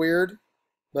a little weird,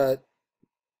 but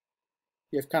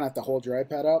you kind of have to hold your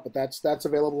iPad out. But that's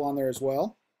available on there as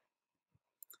well.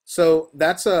 So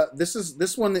that's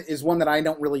this one is one that I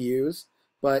don't really use,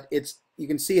 but you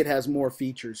can see it has more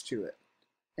features to it.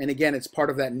 And again, it's part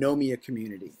of that Nomia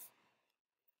community.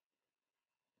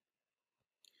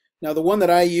 Now, the one that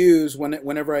I use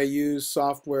whenever I use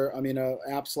software,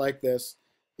 apps like this,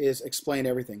 is Explain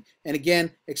Everything. And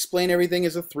again, Explain Everything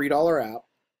is a $3 app.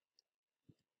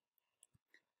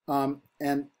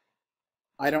 And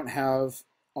I don't have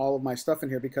all of my stuff in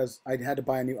here because I had to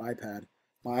buy a new iPad.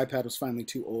 My iPad was finally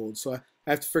too old, so I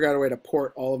have to figure out a way to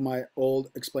port all of my old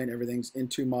Explain Everythings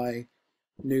into my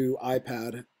new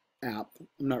iPad app.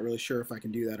 I'm not really sure if I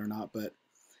can do that or not, but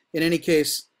in any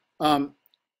case,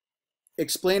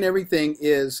 Explain Everything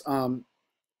is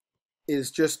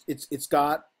just it's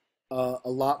got a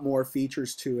lot more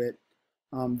features to it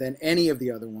than any of the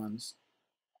other ones.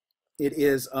 It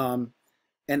is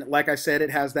and like I said, it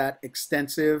has that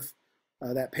extensive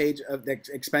that page of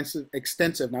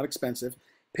extensive, not expensive,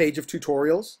 page of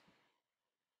tutorials.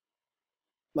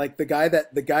 Like the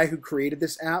guy who created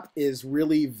this app is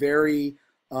really very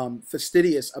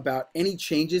fastidious about any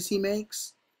changes he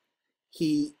makes.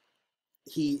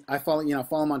 I follow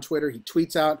him on Twitter. He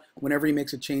tweets out whenever he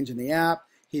makes a change in the app.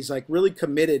 He's like really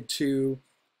committed to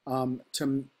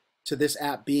this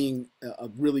app being a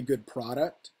really good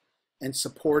product and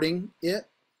supporting it.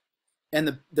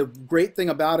 And the great thing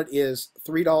about it is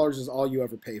 $3 is all you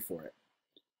ever pay for it.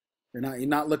 You're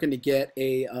not looking to get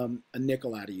a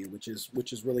nickel out of you, which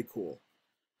is really cool.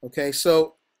 Okay,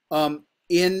 so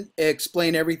in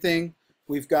Explain Everything,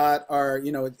 we've got our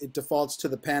it defaults to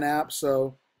the pen app,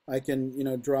 so I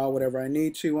can draw whatever I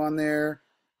need to on there.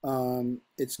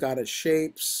 It's got a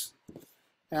shapes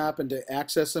app, and to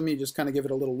access them, you just kind of give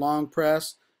it a little long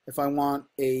press. If I want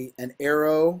an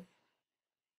arrow,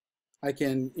 I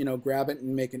can grab it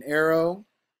and make an arrow.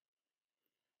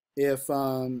 If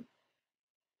I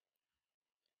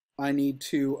need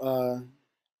to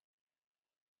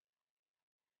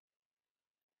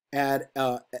add,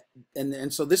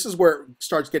 and so this is where it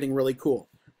starts getting really cool,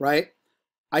 right?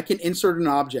 I can insert an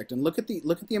object, and look at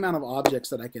the amount of objects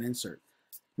that I can insert.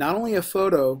 Not only a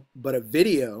photo, but a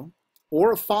video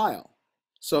or a file.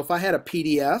 So if I had a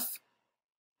PDF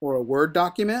or a Word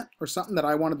document or something that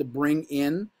I wanted to bring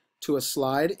in to a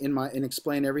slide in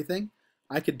Explain Everything,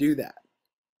 I could do that.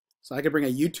 So I could bring a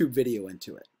YouTube video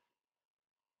into it.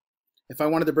 If I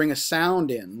wanted to bring a sound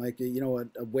in, like a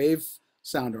wave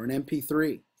sound or an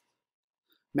MP3.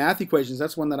 Math equations,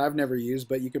 that's one that I've never used,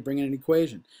 but you could bring in an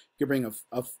equation. You could bring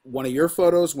one of your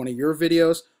photos, one of your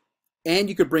videos, and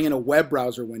you could bring in a web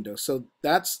browser window. So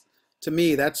to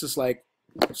me, that's just like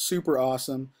super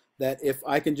awesome, that if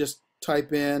I can just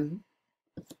type in,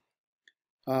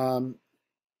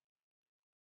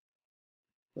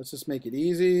 let's just make it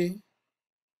easy.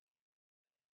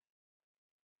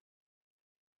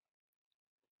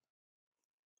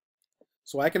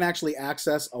 So I can actually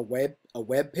access a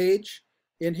web page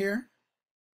in here,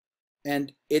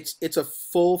 and it's a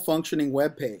full functioning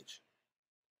web page.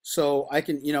 So I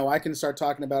can start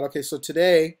talking about, okay, so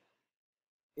today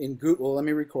in Google, let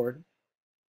me record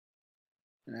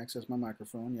and access my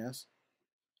microphone, yes.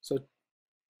 So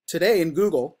today in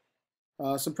Google,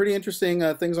 some pretty interesting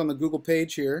things on the Google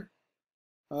page here.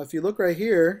 If you look right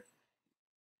here,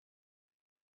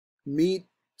 meet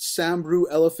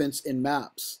Samburu elephants in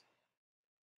maps.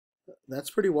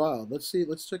 That's pretty wild. Let's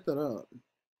check that out.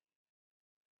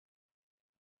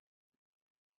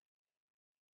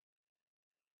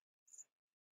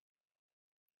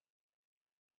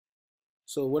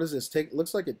 So what does this take?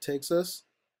 Looks like it takes us.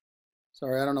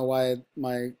 Sorry, I don't know why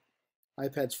my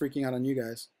iPad's freaking out on you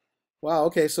guys. Wow,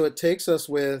 okay, so it takes us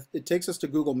to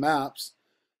Google Maps,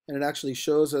 and it actually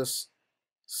shows us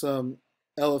some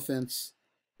elephants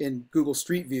in Google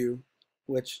Street View,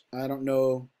 which I don't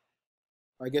know.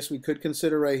 I guess we could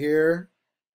consider right here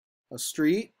a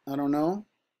street. I don't know.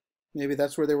 Maybe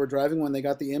that's where they were driving when they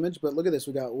got the image, but look at this.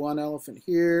 We got one elephant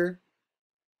here.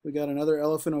 We got another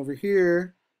elephant over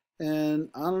here. And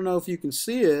I don't know if you can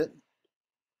see it,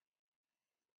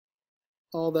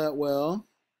 all that well.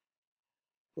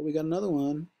 But we got another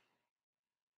one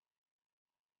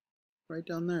right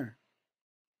down there.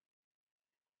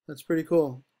 That's pretty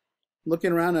cool.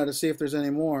 Looking around now to see if there's any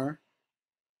more.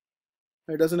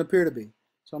 There doesn't appear to be.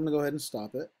 So I'm going to go ahead and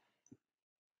stop it.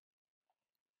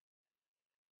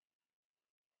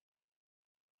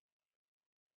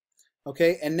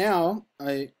 Okay, and now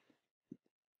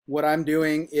what I'm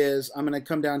doing is I'm going to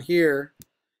come down here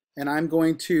and I'm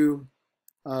going to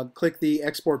click the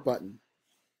export button.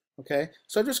 Okay,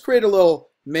 so I've just created a little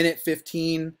minute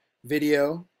 15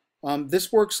 video.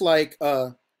 This works like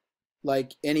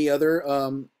any other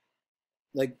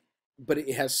but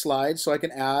it has slides, so I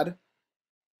can add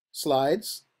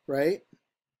slides, right?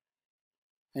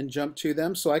 And jump to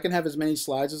them, so I can have as many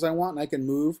slides as I want, and I can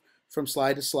move from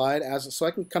slide to slide so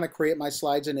I can kind of create my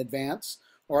slides in advance,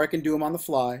 or I can do them on the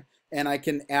fly, and I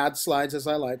can add slides as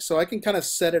I like. So I can kind of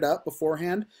set it up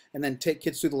beforehand and then take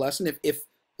kids through the lesson if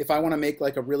I want to make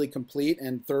like a really complete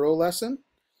and thorough lesson.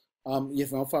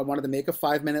 If I wanted to make a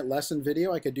 5-minute lesson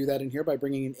video, I could do that in here by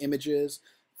bringing in images,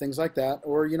 things like that,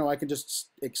 or I can just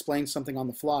explain something on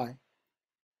the fly.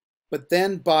 But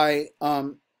then by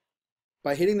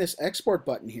hitting this export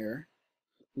button here,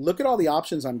 look at all the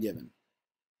options I'm given.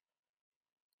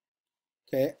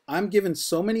 Okay, I'm given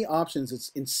so many options, it's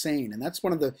insane, and that's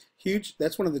one of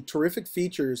the terrific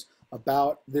features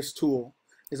about this tool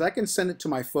is I can send it to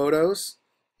my photos,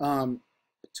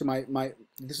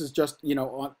 this is just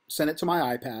send it to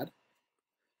my iPad.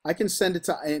 I can send it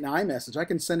to an iMessage. I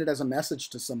can send it as a message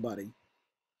to someone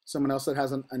else that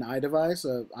has an iDevice,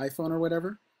 an iPhone or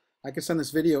whatever. I can send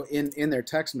this video in their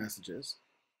text messages.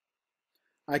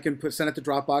 I can send it to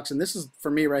Dropbox, and this is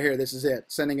for me right here. This is it.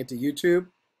 Sending it to YouTube.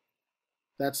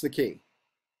 That's the key.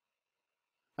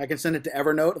 I can send it to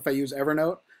Evernote if I use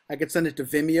Evernote. I can send it to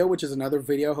Vimeo, which is another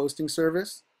video hosting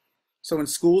service. So in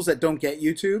schools that don't get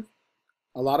YouTube,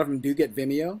 a lot of them do get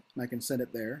Vimeo, and I can send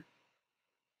it there.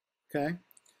 Okay.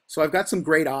 So I've got some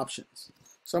great options.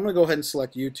 So I'm going to go ahead and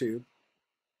select YouTube.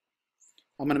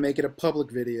 I'm going to make it a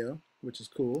public video, which is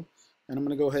cool, and I'm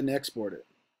going to go ahead and export it.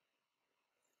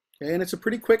 Okay, and it's a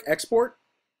pretty quick export.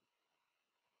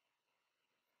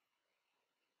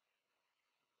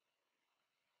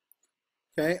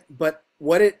 Okay, but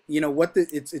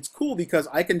it's cool because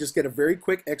I can just get a very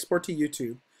quick export to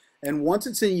YouTube, and once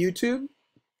it's in YouTube,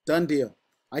 done deal.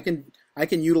 I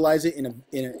can utilize it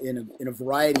in a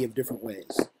variety of different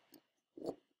ways.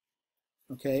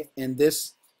 Okay, and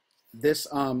this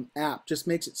app just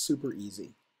makes it super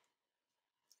easy.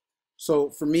 So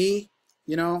for me,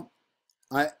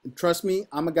 trust me,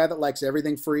 I'm a guy that likes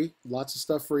everything free, lots of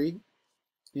stuff free,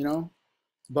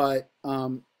 but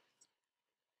I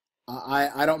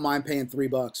don't mind paying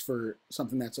 $3 for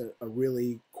something that's a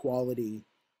really quality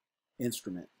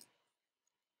instrument,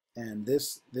 and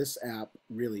this app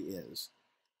really is.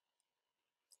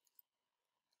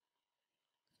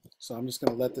 So I'm just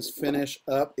going to let this finish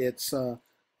up its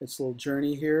little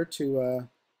journey here to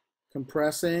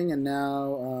compressing, and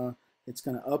now it's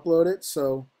going to upload it.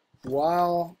 So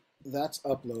while that's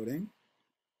uploading,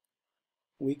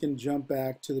 we can jump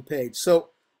back to the page. So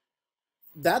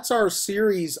that's our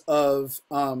series of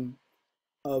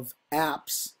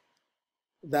apps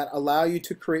that allow you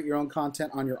to create your own content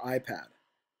on your iPad.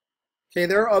 Okay,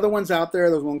 there are other ones out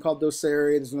there. There's one called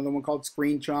Doceri. There's another one called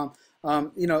ScreenChomp.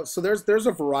 So there's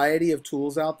a variety of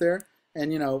tools out there,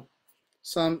 and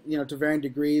some to varying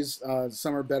degrees.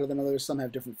 Some are better than others. Some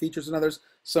have different features than others.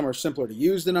 Some are simpler to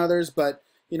use than others. But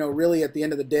really at the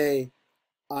end of the day,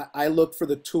 I look for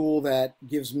the tool that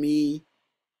gives me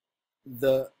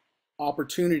the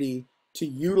opportunity to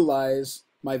utilize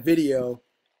my video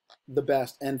the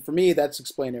best. And for me, that's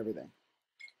Explain Everything.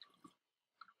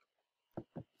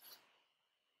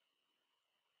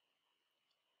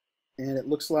 And it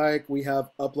looks like we have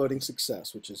uploading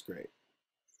success, which is great.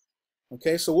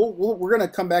 Okay, so we're going to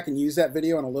come back and use that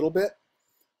video in a little bit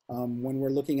when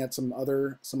we're looking at some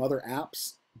other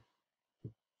apps.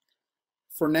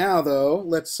 For now, though,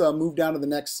 let's move down to the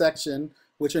next section,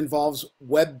 which involves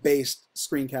web-based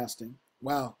screencasting.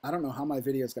 Wow, I don't know how my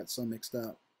videos got so mixed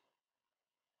up,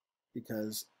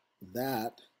 because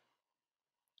that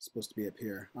is supposed to be up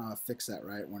here. I'll fix that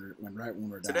right when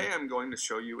we're done. Today I'm going to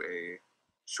show you a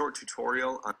short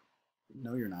tutorial on...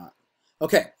 No, you're not.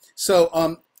 Okay,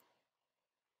 so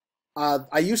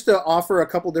I used to offer a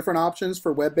couple different options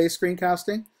for web-based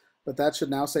screencasting, but that should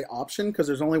now say option, because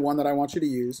there's only one that I want you to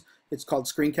use. It's called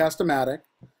Screencast-O-Matic.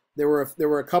 There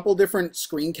were a couple different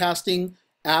screencasting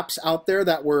apps out there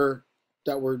that were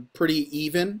pretty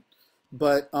even,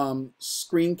 but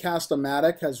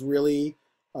Screencast-O-Matic has really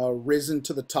risen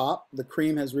to the top. The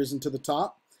cream has risen to the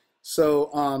top.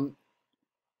 So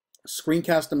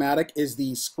Screencast-O-Matic is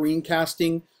the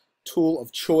screencasting tool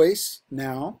of choice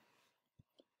now.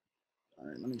 All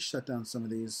right, let me shut down some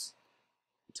of these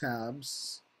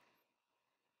tabs.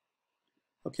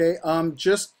 Okay,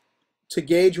 just to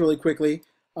gauge really quickly,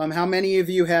 how many of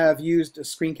you have used a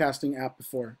screencasting app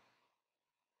before?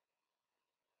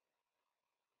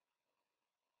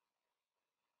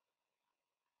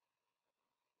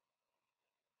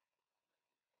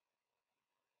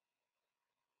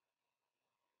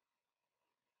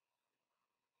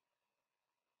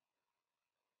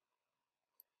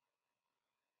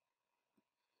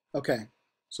 Okay,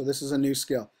 so this is a new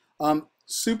skill.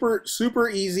 Super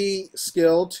easy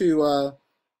skill to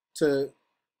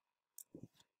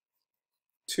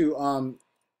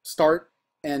start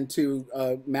and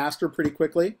to master pretty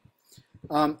quickly.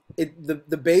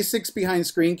 The basics behind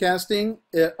screencasting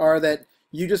are that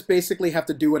you just basically have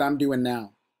to do what I'm doing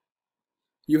now.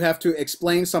 You have to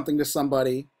explain something to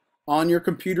somebody on your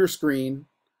computer screen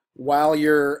while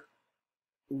you're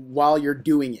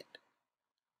doing it.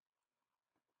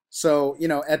 So, you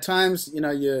know, at times, you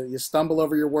know, you stumble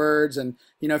over your words, and,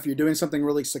 you know, if you're doing something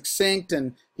really succinct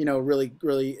and, you know, really,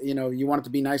 you know, you want it to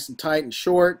be nice and tight and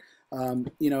short,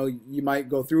 you know, you might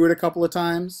go through it a couple of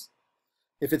times.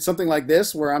 If it's something like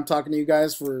this, where I'm talking to you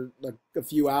guys for like a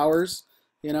few hours,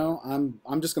 you know,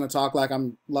 I'm just going to talk like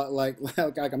I'm like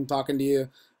I'm talking to you,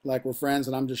 like we're friends,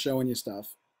 and I'm just showing you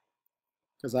stuff.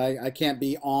 Because I can't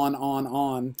be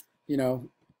on, you know,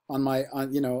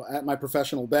 you know, at my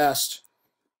professional best,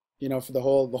 you know, for the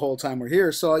whole time we're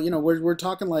here. So, you know, we're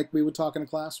talking like we would talk in a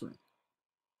classroom.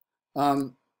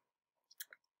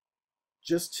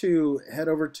 Just to head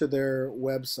over to their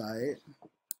website.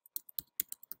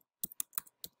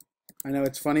 I know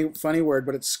it's funny word,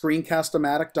 but it's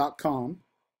screencast-o-matic.com.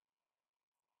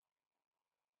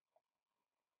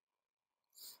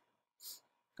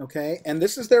 Okay, and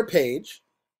this is their page.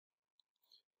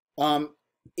 I'm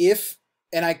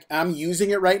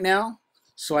using it right now,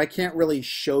 so I can't really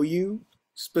show you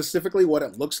specifically what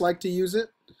it looks like to use it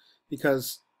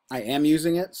because I am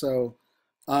using it. So,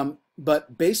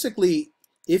 but basically,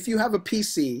 if you have a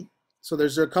PC, so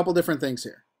there's a couple different things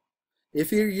here.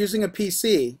 If you're using a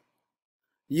PC,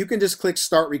 you can just click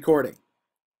Start Recording,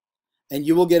 and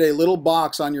you will get a little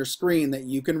box on your screen that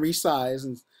you can resize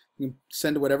and you can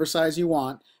send to whatever size you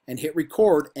want and hit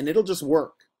record, and it'll just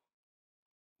work.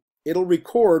 It'll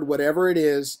record whatever it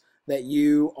is that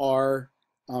you are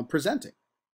presenting.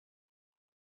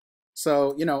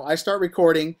 So, you know, I start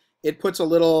recording. It puts a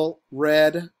little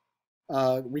red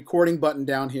recording button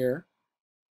down here.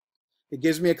 It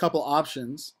gives me a couple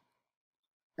options.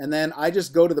 And then I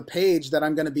just go to the page that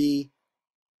I'm going to be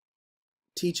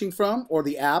teaching from, or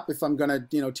the app if I'm going to,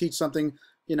 you know, teach something,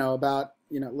 you know, about,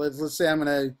 you know, let's say I'm going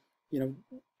to, you know,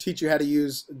 teach you how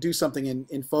to do something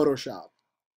in Photoshop.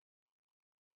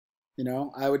 You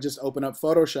know, I would just open up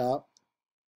Photoshop.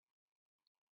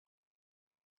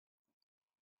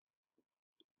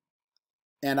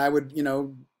 And I would, you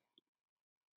know,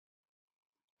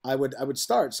 I would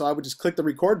start. So I would just click the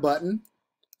record button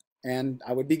and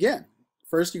I would begin.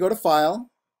 First, you go to File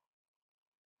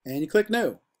and you click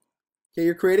New. Okay,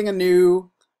 you're creating a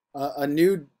new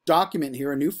document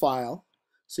here, a new file.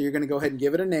 So you're going to go ahead and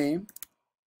give it a name.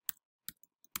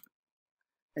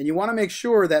 And you want to make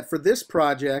sure that for this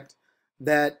project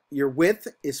that your width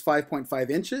is 5.5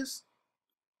 inches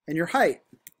and your height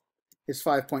is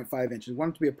 5.5 inches. You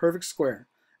want it to be a perfect square.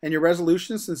 And your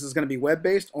resolution, since it's going to be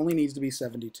web-based, only needs to be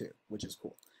 72, which is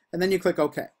cool. And then you click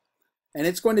OK. And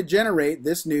it's going to generate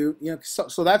this new, you know,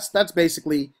 so that's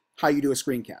basically how you do a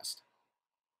screencast.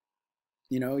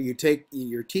 You know,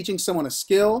 you're teaching someone a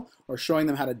skill or showing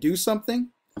them how to do something,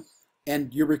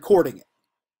 and you're recording it.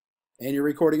 And you're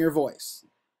recording your voice.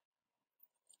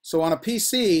 So on a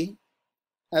PC,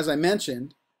 as I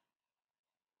mentioned,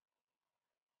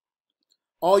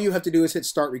 all you have to do is hit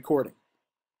Start Recording.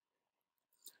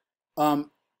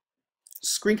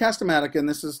 Screencast-O-Matic, and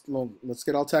this is, well, let's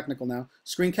get all technical now.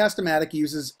 Screencast-O-Matic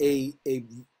uses a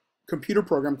computer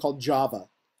program called Java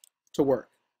to work.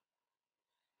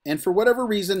 And for whatever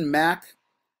reason, Mac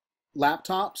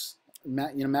laptops,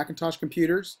 Macintosh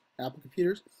computers, Apple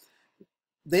computers,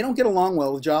 they don't get along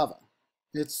well with Java.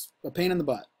 It's a pain in the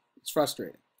butt. It's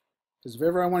frustrating. Because if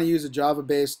ever I want to use a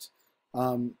Java-based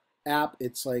app,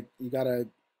 it's like you got to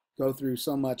go through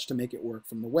so much to make it work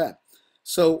from the web.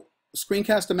 So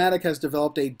Screencast-O-Matic has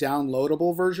developed a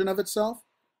downloadable version of itself.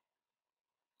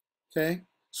 Okay,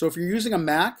 so if you're using a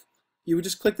Mac, you would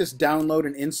just click this download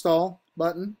and install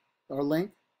button or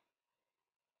link,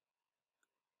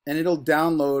 and it'll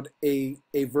download a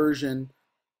version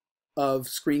of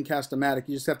Screencast-O-Matic.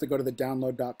 You just have to go to the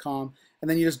download.com, and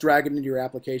then you just drag it into your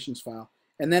applications file.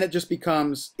 And then it just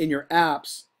becomes, in your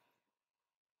apps,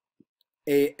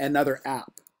 another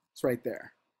app. It's right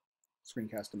there,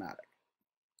 Screencast-O-Matic.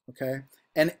 Okay?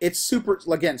 And it's super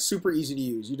easy to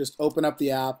use. You just open up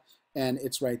the app, and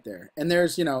it's right there. And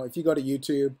there's, if you go to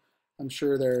YouTube, I'm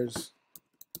sure there's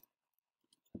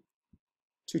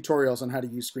tutorials on how to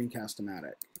use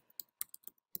Screencast-O-Matic.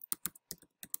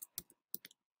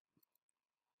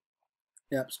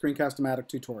 Yep, Screencast-O-Matic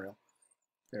tutorial.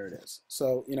 There it is.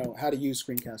 So, how to use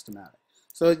Screencast-O-Matic.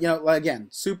 So, again,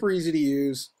 super easy to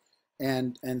use.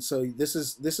 And so this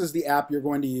is the app you're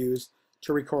going to use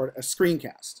to record a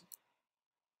screencast.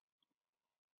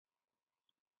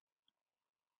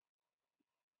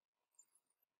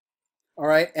 All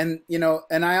right, and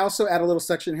and I also add a little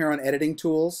section here on editing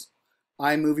tools.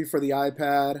 iMovie for the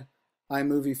iPad,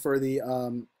 iMovie for the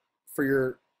for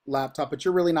your laptop, but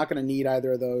you're really not going to need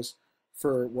either of those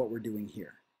for what we're doing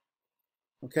here.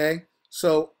 Okay,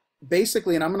 so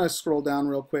basically, and I'm going to scroll down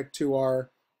real quick to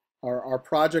our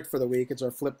project for the week. It's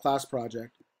our flipped class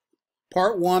project.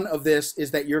 Part one of this is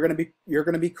that you're going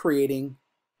to be creating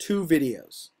 2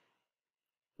 videos.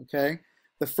 Okay.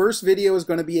 The first video is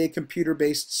going to be a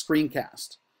computer-based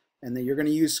screencast, and then you're going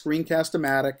to use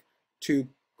Screencast-O-Matic to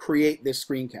create this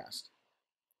screencast.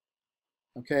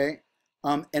 Okay,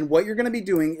 and what you're going to be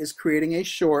doing is creating a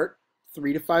short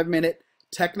 3 to 5 minute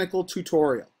technical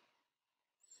tutorial.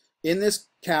 In this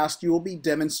cast, you will be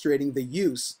demonstrating the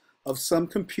use of some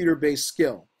computer-based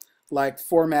skill, like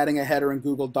formatting a header in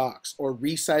Google Docs, or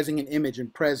resizing an image in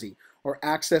Prezi, or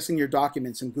accessing your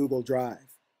documents in Google Drive.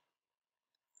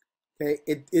 Okay,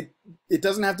 it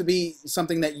doesn't have to be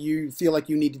something that you feel like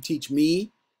you need to teach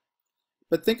me,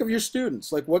 but think of your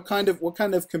students. Like, what kind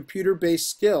of computer-based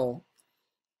skill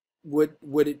would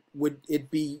it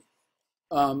be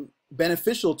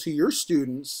beneficial to your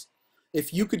students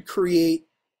if you could create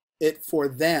it for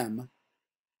them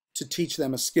to teach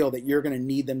them a skill that you're going to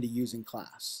need them to use in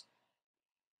class?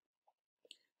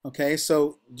 Okay,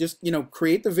 so just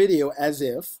create the video as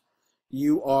if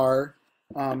you are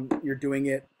you're doing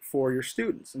it for your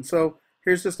students. And so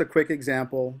here's just a quick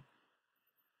example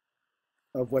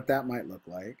of what that might look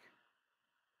like.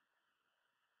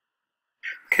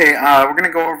 Okay, we're going to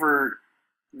go over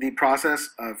the process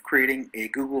of creating a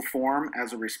Google form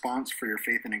as a response for your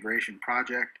faith integration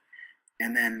project,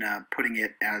 and then putting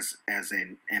it as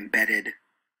an embedded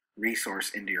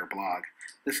resource into your blog.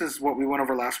 This is what we went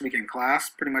over last week in class,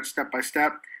 pretty much step by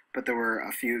step, but there were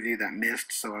a few of you that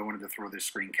missed, so I wanted to throw this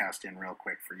screencast in real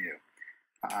quick for you.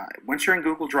 Once you're in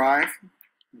Google Drive,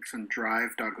 it's in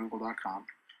drive.google.com,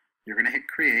 you're going to hit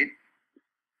create,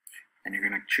 and you're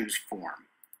going to choose form.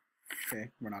 Okay,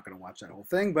 we're not going to watch that whole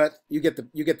thing, but you get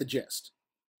the gist.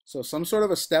 So some sort of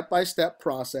a step-by-step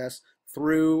process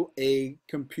through a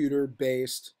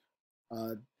computer-based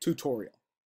tutorial.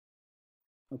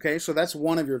 Okay, so that's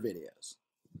one of your videos.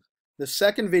 The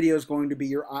second video is going to be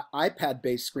your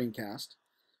iPad-based screencast.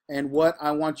 And what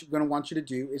I'm going to want you to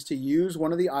do is to use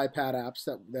one of the iPad apps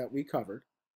that we covered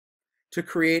to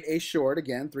create a short,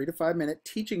 again, 3 to 5 minute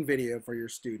teaching video for your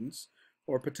students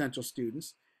or potential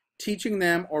students, teaching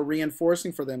them or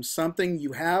reinforcing for them something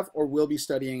you have or will be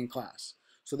studying in class.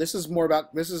 So this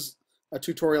is a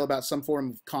tutorial about some form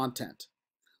of content,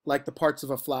 like the parts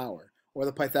of a flower, or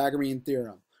the Pythagorean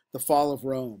theorem, the fall of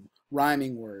Rome,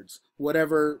 rhyming words,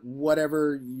 whatever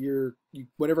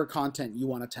content you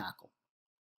want to tackle.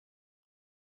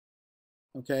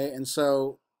 Okay, and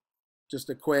so just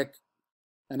a quick,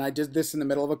 and I did this in the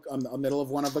middle of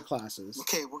one of the classes.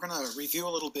 Okay, we're going to review a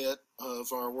little bit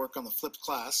of our work on the flipped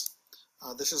class.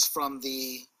 This is from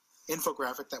the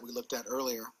infographic that we looked at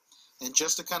earlier. And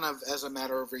just to kind of, as a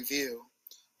matter of review,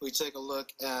 we take a look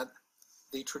at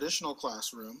the traditional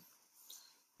classroom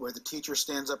where the teacher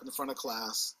stands up in the front of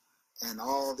class and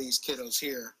all these kiddos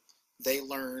here, they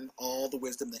learn all the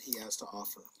wisdom that he has to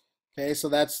offer. Okay, so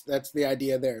that's the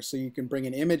idea there. So you can bring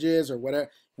in images or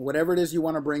whatever it is you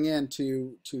want to bring in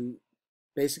to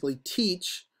basically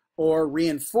teach or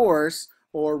reinforce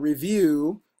or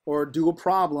review or do a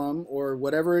problem or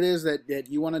whatever it is that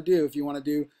you want to do. If you want to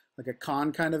do like a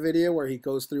Khan kind of video where he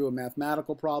goes through a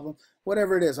mathematical problem,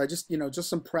 whatever it is, just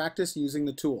some practice using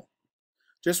the tool.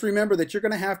 Just remember that you're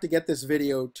going to have to get this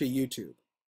video to YouTube.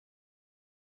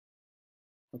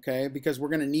 Okay, because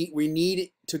we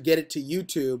need to get it to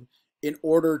YouTube in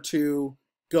order to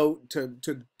go to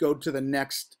the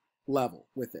next level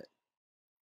with it.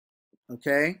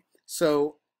 Okay,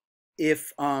 so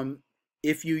if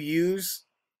you use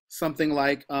something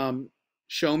like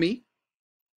Show Me,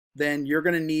 then you're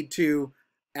going to need to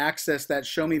access that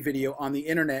Show Me video on the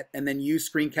internet and then use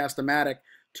Screencast-O-Matic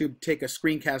to take a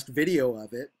screencast video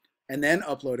of it and then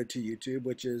upload it to YouTube,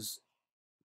 which is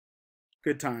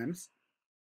good times.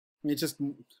 I mean, it's just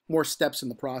more steps in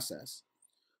the process.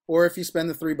 Or if you spend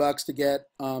the $3 to get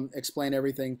Explain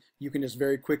Everything, you can just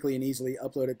very quickly and easily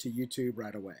upload it to YouTube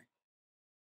right away.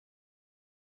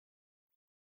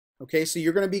 Okay, so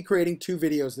you're going to be creating 2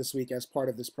 videos this week as part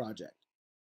of this project.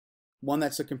 One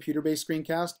that's a computer-based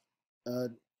screencast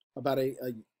about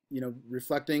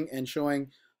reflecting and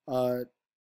showing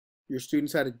your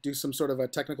students how to do some sort of a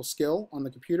technical skill on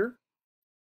the computer,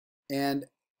 and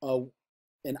an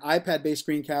iPad-based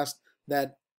screencast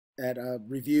that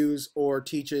reviews or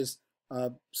teaches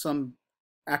some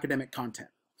academic content.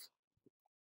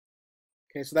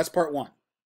 Okay, so that's part 1.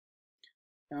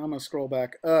 Now I'm going to scroll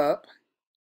back up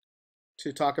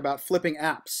to talk about flipping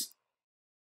apps.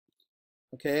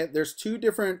 Okay, there's 2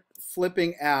 different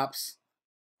flipping apps.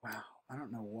 Wow, I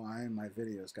don't know why my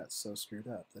videos got so screwed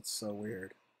up. That's so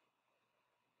weird.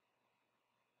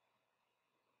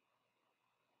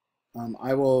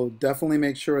 I will definitely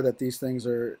make sure that these things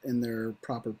are in their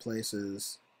proper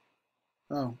places.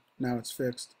 Oh, now it's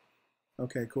fixed.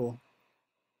 Okay, cool.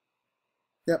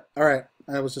 Yep, all right.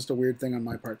 That was just a weird thing on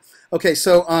my part. Okay,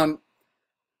 so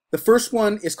the first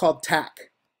one is called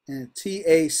TACK, and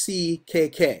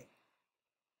T-A-C-K-K.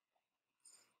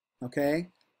 Okay,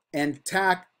 and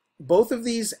TACK, both of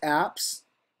these apps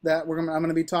that I'm going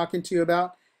to be talking to you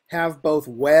about have both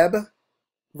web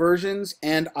versions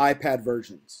and iPad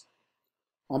versions.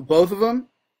 On both of them,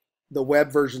 the web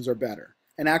versions are better.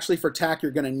 And actually for TACK,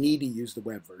 you're going to need to use the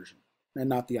web version and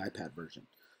not the iPad version.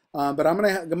 But I'm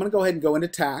going to go ahead and go into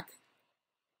TACK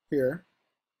here.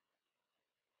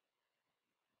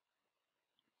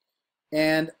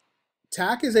 And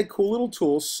TACK is a cool little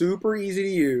tool, super easy to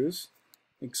use.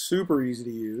 Like super easy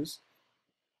to use.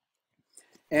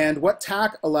 And what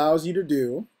TACK allows you to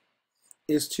do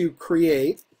is to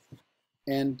create,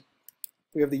 and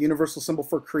we have the universal symbol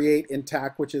for create in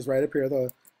TACK, which is right up here,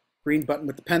 the green button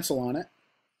with the pencil on it.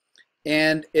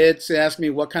 And it's asking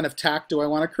me what kind of TACK do I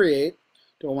want to create.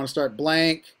 Do I want to start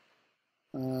blank?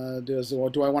 Do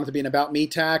I want it to be an About Me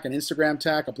TACK, an Instagram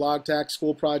TACK, a blog TACK,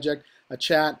 school project, a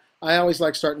chat? I always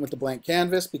like starting with the blank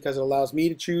canvas because it allows me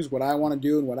to choose what I want to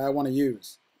do and what I want to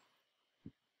use.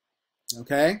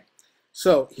 Okay,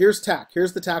 so here's TACK.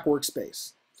 Here's the TACK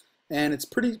workspace. And it's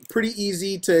pretty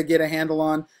easy to get a handle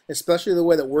on, especially the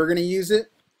way that we're going to use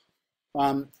it.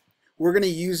 We're going to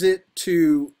use it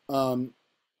to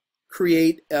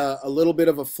create a little bit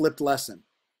of a flipped lesson.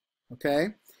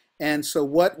 Okay, and so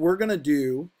what we're going to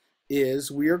do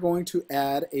is we are going to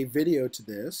add a video to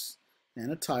this and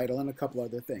a title and a couple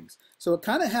other things. So it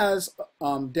kind of has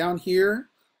down here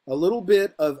a little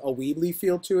bit of a Weebly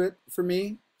feel to it for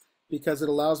me because it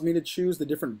allows me to choose the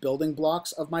different building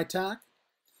blocks of my TACK.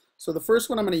 So the first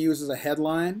one I'm going to use is a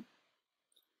headline,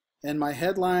 and my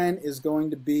headline is going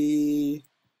to be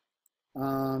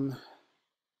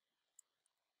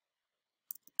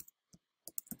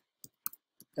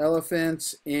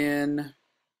elephants in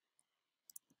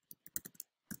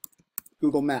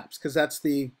Google Maps, because that's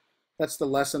the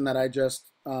lesson that I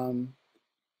just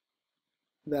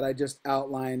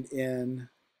outlined in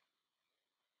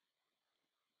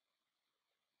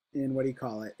what do you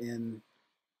call it, in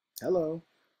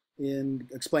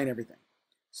Explain Everything.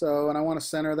 So, and I want to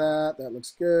center that. That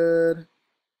looks good.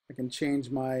 I can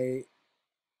change my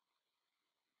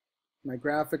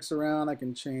graphics around. I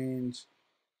can change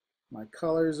my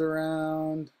colors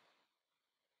around.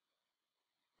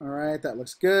 All right, that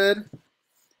looks good.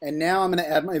 And now I'm going to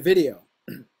add my video.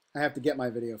 I have to get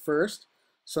my video first.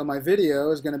 So my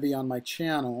video is going to be on my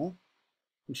channel.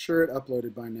 I'm sure it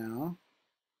uploaded by now.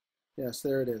 Yes,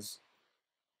 there it is.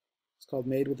 It's called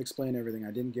Made with Explain Everything.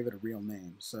 I didn't give it a real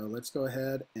name. So let's go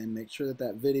ahead and make sure that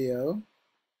that video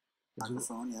is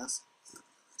microphone, yes.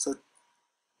 So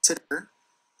Titter.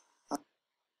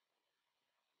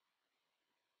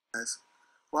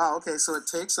 Wow, okay, so it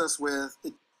takes us with,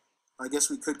 I guess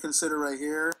we could consider right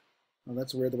here. Oh,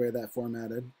 that's weird the way that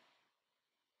formatted.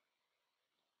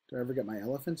 Do I ever get my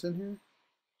elephants in here?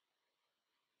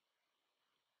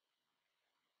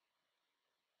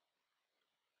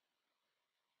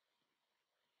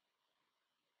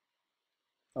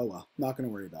 Oh well, not going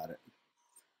to worry about it.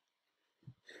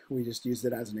 We just used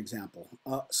it as an example.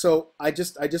 So I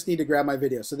just need to grab my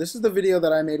video. So this is the video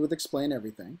that I made with Explain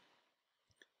Everything.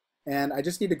 And I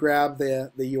just need to grab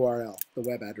the URL, the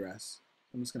web address.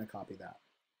 I'm just going to copy that.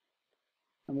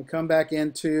 I'm going to come back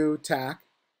into TACK,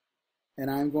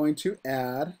 and I'm going to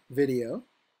add video.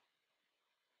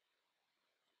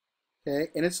 Okay,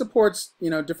 and it supports,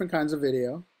 different kinds of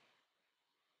video.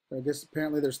 I guess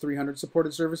apparently there's 300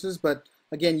 supported services, but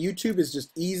again, YouTube is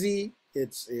just easy.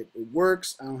 It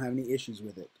works. I don't have any issues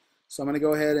with it. So I'm going to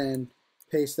go ahead and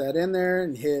paste that in there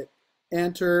and hit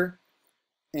enter.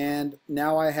 And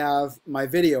now I have my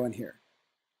video in here.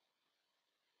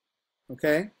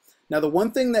 Okay. Now the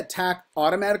one thing that TAC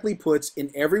automatically puts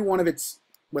in every one of its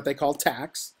what they call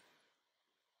tags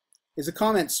is a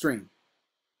comment stream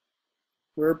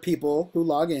where people who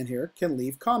log in here can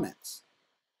leave comments.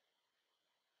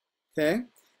 Okay,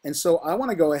 and so I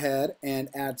want to go ahead and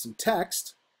add some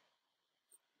text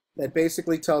that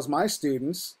basically tells my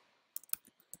students,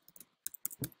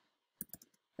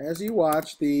 as you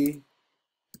watch the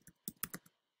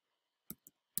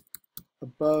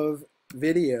above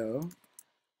video,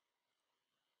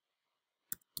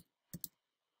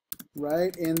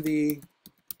 write in the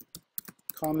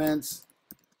comments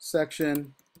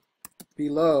section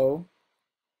below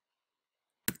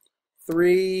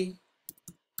 3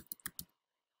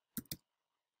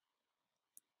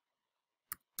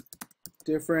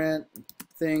 different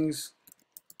things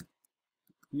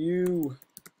you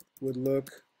would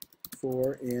look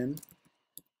for in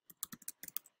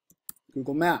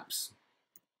Google Maps.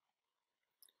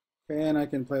 Okay, and I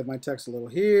can play with my text a little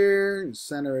here and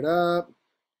center it up.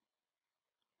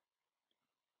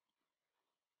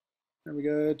 There we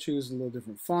go, choose a little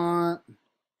different font.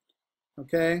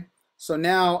 Okay, so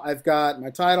now I've got my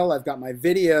title, I've got my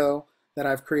video that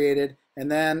I've created,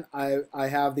 and then I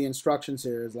have the instructions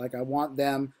here. It's like I want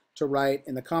them to write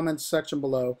in the comments section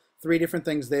below 3 different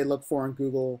things they look for in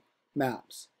Google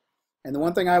Maps. And the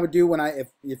one thing I would do when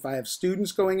if I have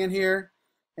students going in here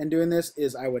and doing this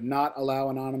is I would not allow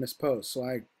anonymous posts. So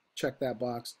I check that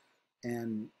box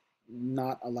and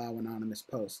not allow anonymous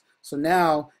posts. So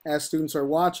now as students are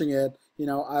watching it,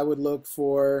 I would look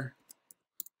for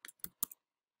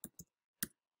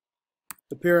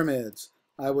the pyramids.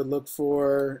 I would look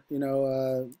for,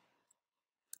 the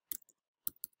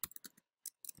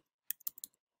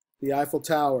Eiffel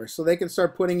Tower. So they can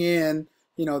start putting in,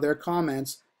 their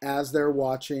comments as they're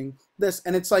watching this.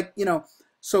 And it's like,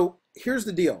 so here's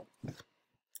the deal.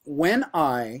 When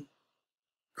I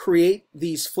create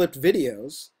these flipped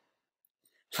videos,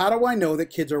 how do I know that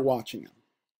kids are watching them?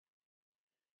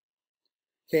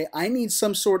 Okay, I need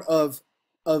some sort of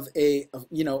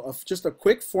just a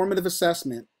quick formative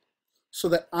assessment so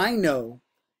that I know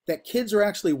that kids are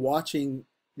actually watching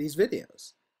these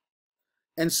videos.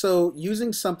 And so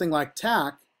using something like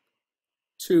TAC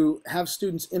to have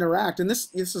students interact, and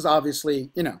this is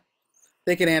obviously,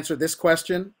 they can answer this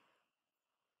question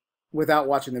without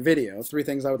watching the video. 3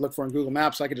 things I would look for in Google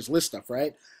Maps, I could just list stuff,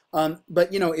 right? But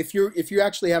if you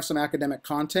actually have some academic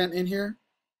content in here,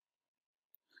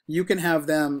 you can have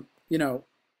them,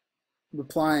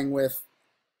 replying with,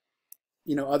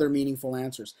 other meaningful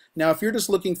answers. Now, if you're just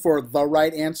looking for the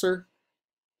right answer,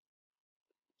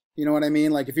 you know what I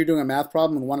mean? Like if you're doing a math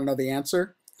problem and want to know the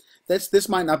answer, this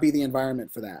might not be the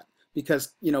environment for that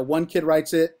because, 1 kid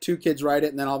writes it, 2 kids write it,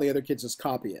 and then all the other kids just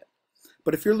copy it.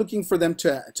 But if you're looking for them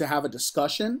to have a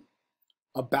discussion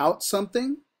about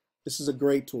something, this is a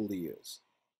great tool to use.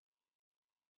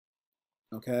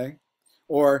 Okay?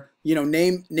 Or,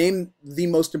 name the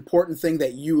most important thing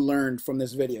that you learned from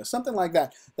this video. Something like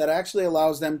that, that actually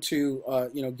allows them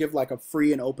to, give like a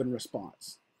free and open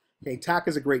response. Okay, TAC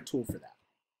is a great tool for that.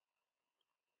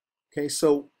 Okay,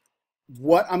 so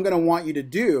what I'm going to want you to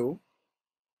do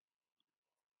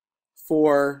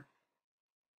for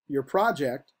your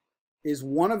project is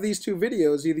one of these 2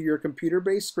 videos, either your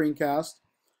computer-based screencast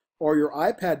or your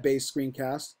iPad-based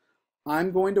screencast.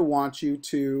 I'm going to want you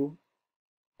to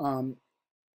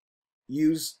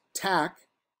use TAC,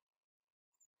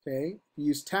 okay?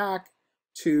 Use TAC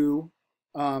to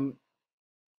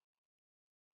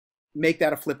make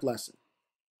that a flipped lesson.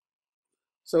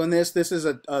 So in this is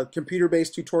a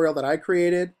computer-based tutorial that I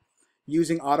created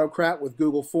using Autocrat with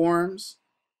Google Forms.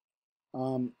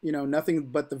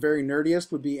 Nothing but the very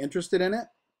nerdiest would be interested in it.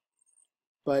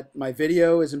 But my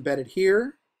video is embedded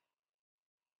here.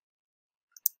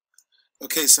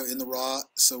 Okay, so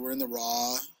we're in the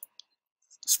raw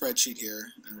spreadsheet here,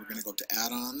 and we're going to go up to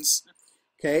add-ons.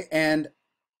 Okay, and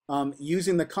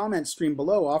using the comment stream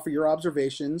below, offer your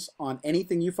observations on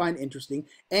anything you find interesting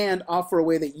and offer a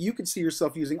way that you could see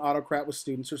yourself using Autocrat with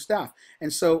students or staff.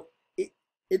 And so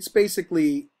it's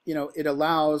basically, it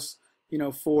allows,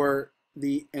 for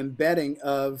the embedding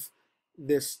of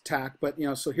this TAC. But,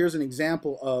 so here's an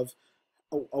example of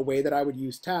a way that I would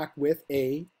use TAC with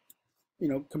a,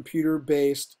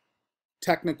 computer-based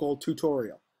technical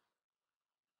tutorial.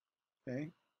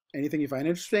 Okay, anything you find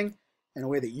interesting and a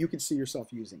way that you could see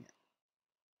yourself using it.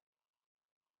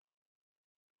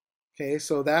 Okay,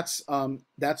 so that's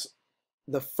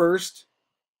the first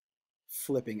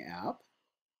flipping app.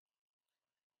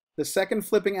 The second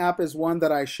flipping app is one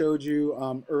that I showed you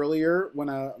earlier when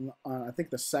I think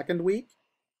the second week,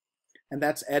 and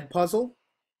that's Edpuzzle.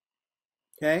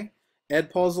 Okay,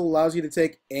 Edpuzzle allows you to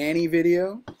take any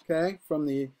video, okay, from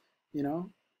the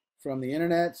from the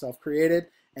internet, self-created,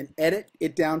 and edit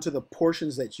it down to the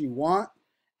portions that you want.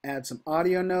 Add some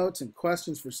audio notes and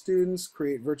questions for students.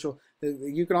 Create virtual.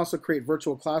 You can also create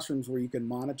virtual classrooms where you can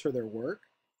monitor their work,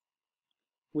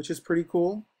 which is pretty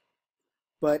cool.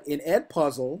 But in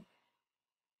Edpuzzle,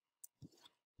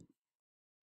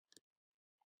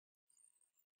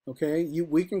 okay,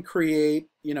 we can create,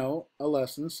 a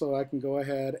lesson. So I can go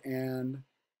ahead and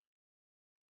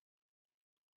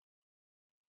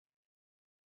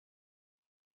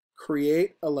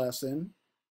create a lesson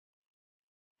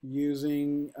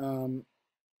using, well,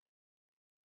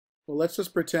 let's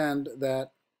just pretend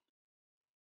that,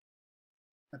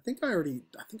 I think I already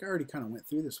kind of went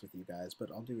through this with you guys, but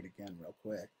I'll do it again real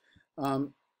quick.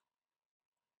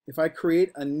 If I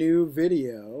create a new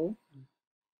video,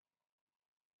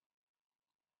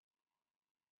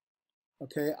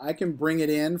 okay, I can bring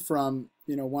it in from,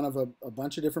 one of a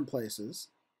bunch of different places.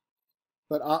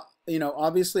 But,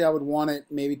 obviously I would want it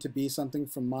maybe to be something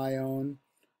from my own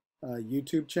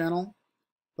YouTube channel.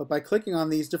 But by clicking on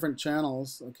these different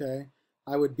channels, okay,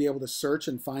 I would be able to search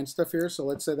and find stuff here. So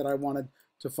let's say that I wanted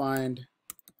to find,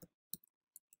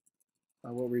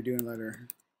 what were we doing later?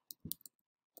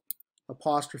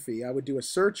 Apostrophe. I would do a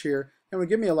search here, and it would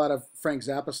give me a lot of Frank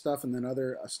Zappa stuff and then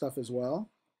other stuff as well.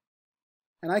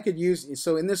 And I could use,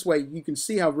 so in this way, you can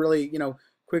see how really,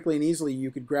 quickly and easily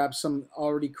you could grab some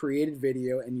already created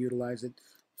video and utilize it.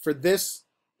 For this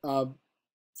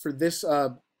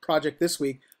project this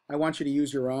week, I want you to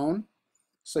use your own.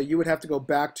 So you would have to go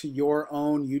back to your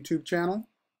own YouTube channel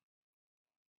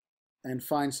and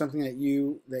find something that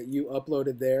you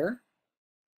uploaded there.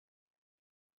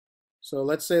 So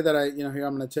let's say that here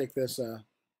I'm going to take this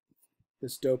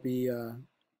this dopey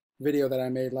video that I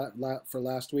made for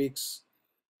last week's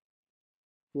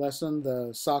lesson,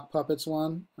 the sock puppets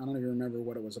one. I don't even remember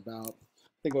what it was about.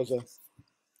 I think it was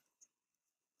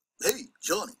Hey,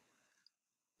 Johnny,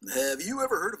 have you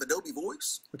ever heard of Adobe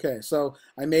Voice? Okay, so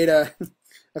I made a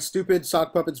stupid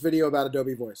sock puppets video about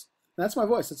Adobe Voice. That's my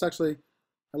voice. It's actually,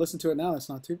 I listen to it now. That's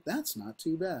not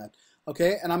too bad.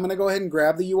 Okay, and I'm going to go ahead and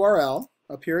grab the URL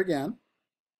up here again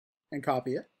and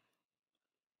copy it.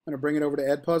 I'm going to bring it over to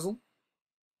Edpuzzle.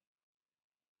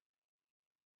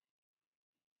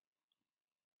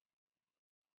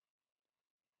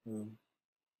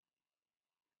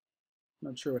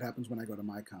 Not sure what happens when I go to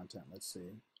my content. Let's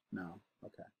see. No.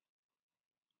 Okay.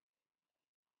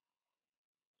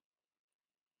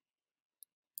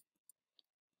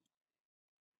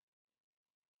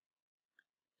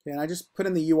 Okay, and I just put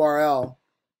in the URL,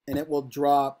 and it will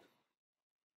drop.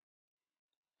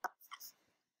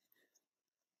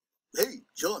 Hey,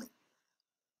 Johnny,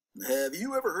 have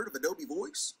you ever heard of Adobe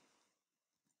Voice?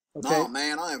 Okay. No,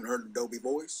 man, I haven't heard of Adobe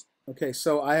Voice. Okay,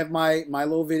 so I have my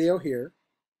little video here.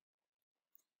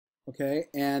 Okay,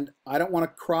 and I don't want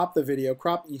to crop the video.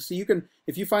 You see, you can,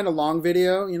 if you find a long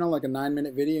video, like a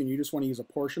 9-minute video, and you just want to use a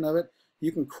portion of it,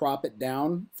 you can crop it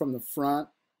down from the front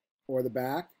or the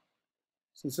back.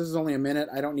 Since this is only a minute,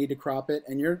 I don't need to crop it,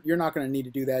 and you're not going to need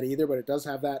to do that either, but it does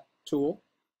have that tool.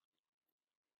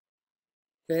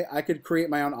 Okay, I could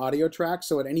create my own audio track,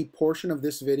 so at any portion of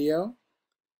this video,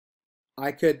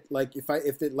 I could, like,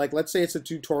 let's say it's a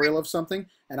tutorial of something,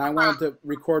 and I wanted to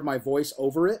record my voice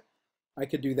over it, I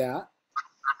could do that.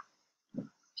 You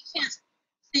can't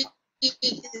see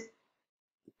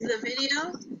the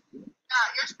video?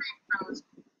 Your screen froze.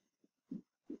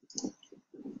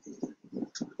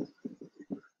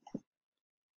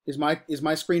 Is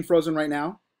my screen frozen right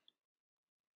now?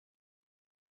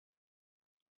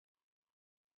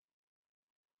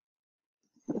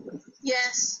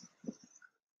 Yes.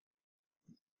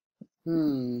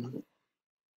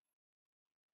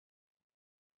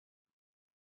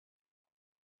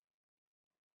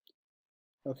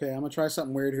 Okay, I'm gonna try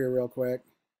something weird here real quick.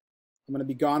 I'm gonna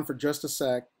be gone for just a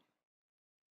sec.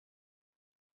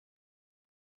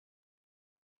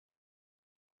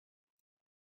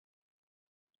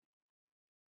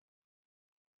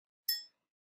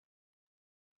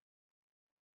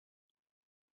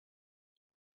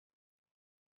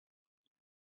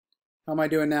 How am I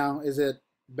doing now? Is it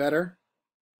better?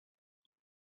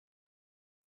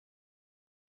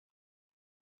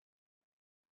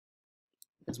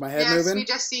 Is my head moving? Yes, we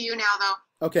just see you now,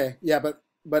 though. Okay, yeah, but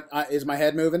is my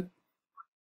head moving?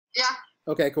 Yeah.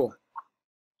 Okay, cool.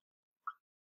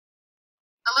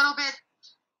 A little bit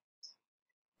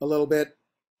A little bit.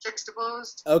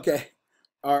 juxtaposed. Okay.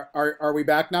 Are we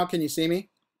back now? Can you see me?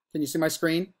 Can you see my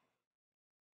screen?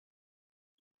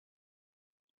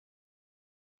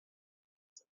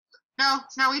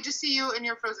 No, we just see you and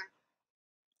you're frozen.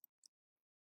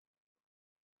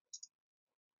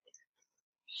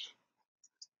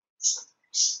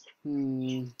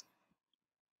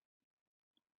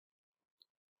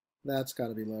 That's got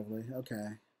to be lovely. Okay.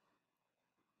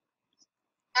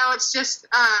 Now it's just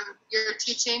you're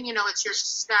teaching, it's your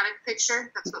static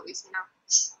picture. That's what we see now.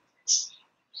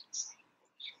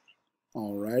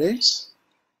 Alrighty.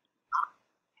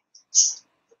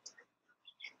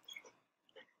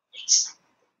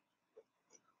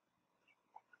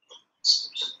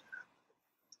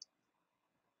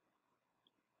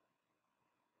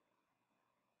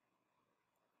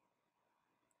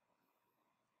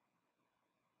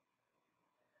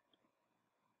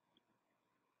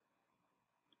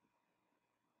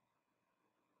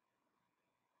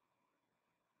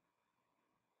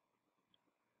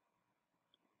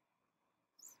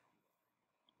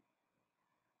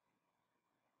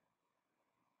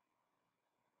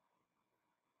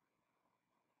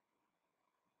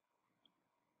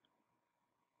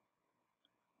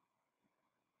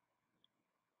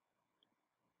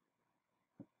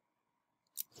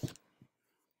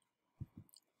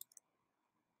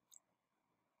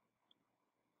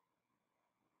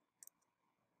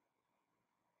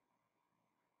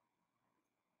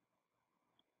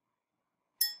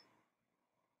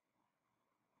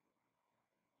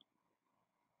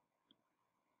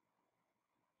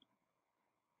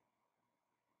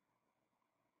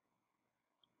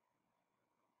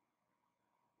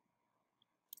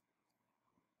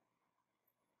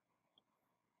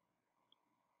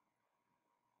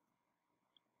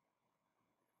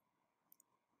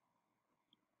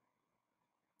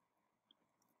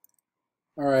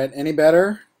 All right. Any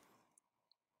better?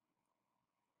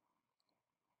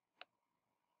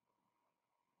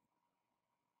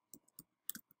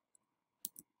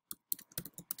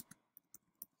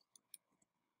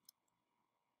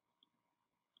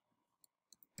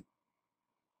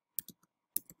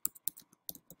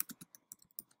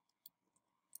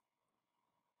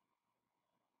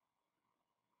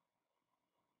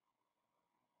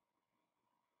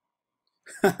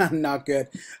 Not good.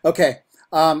 Okay.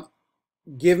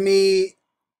 Give me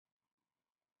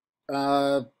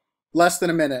less than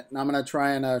a minute, and I'm gonna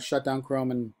try and shut down Chrome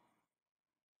and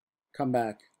come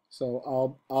back.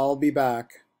 So I'll be back.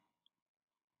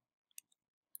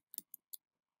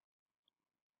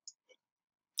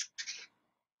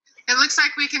 It looks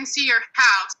like we can see your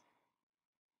house.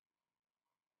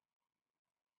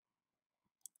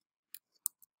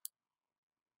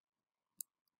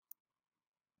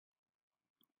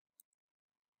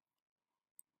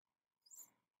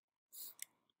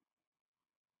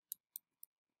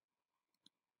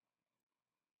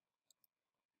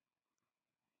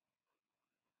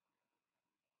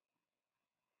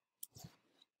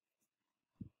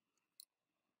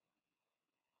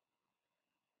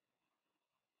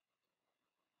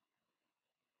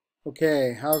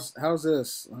 Okay. How's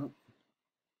this?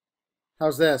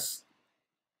 How's this?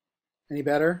 Any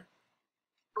better?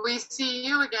 We see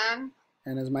you again.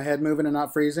 And is my head moving and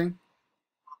not freezing?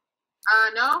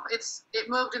 No, it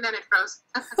moved and then it froze.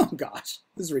 Oh gosh,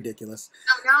 this is ridiculous.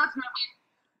 No, now it's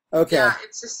moving. Okay. Yeah,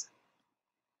 it's just.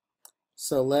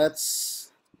 So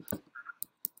let's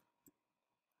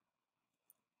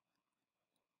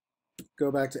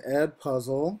go back to Ed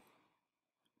Puzzle.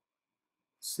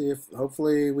 See if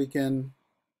hopefully we can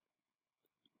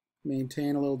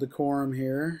maintain a little decorum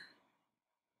here.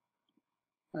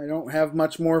 I don't have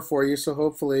much more for you, so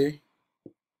hopefully.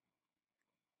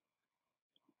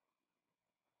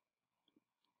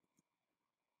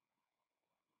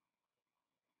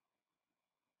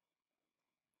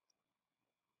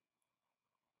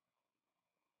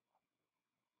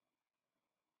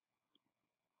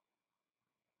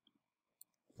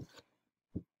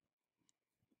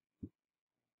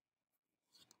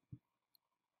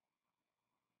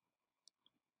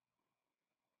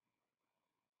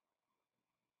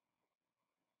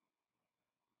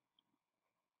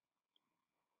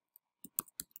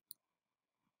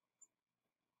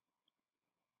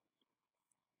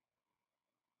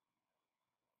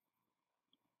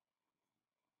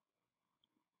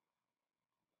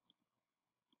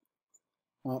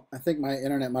 Well, I think my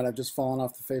internet might have just fallen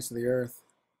off the face of the earth.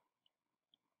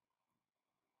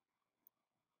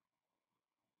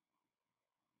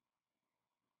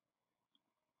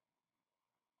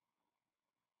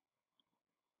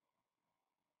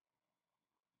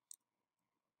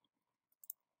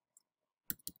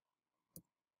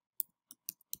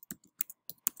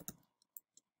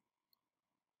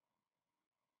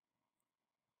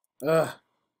 Ugh.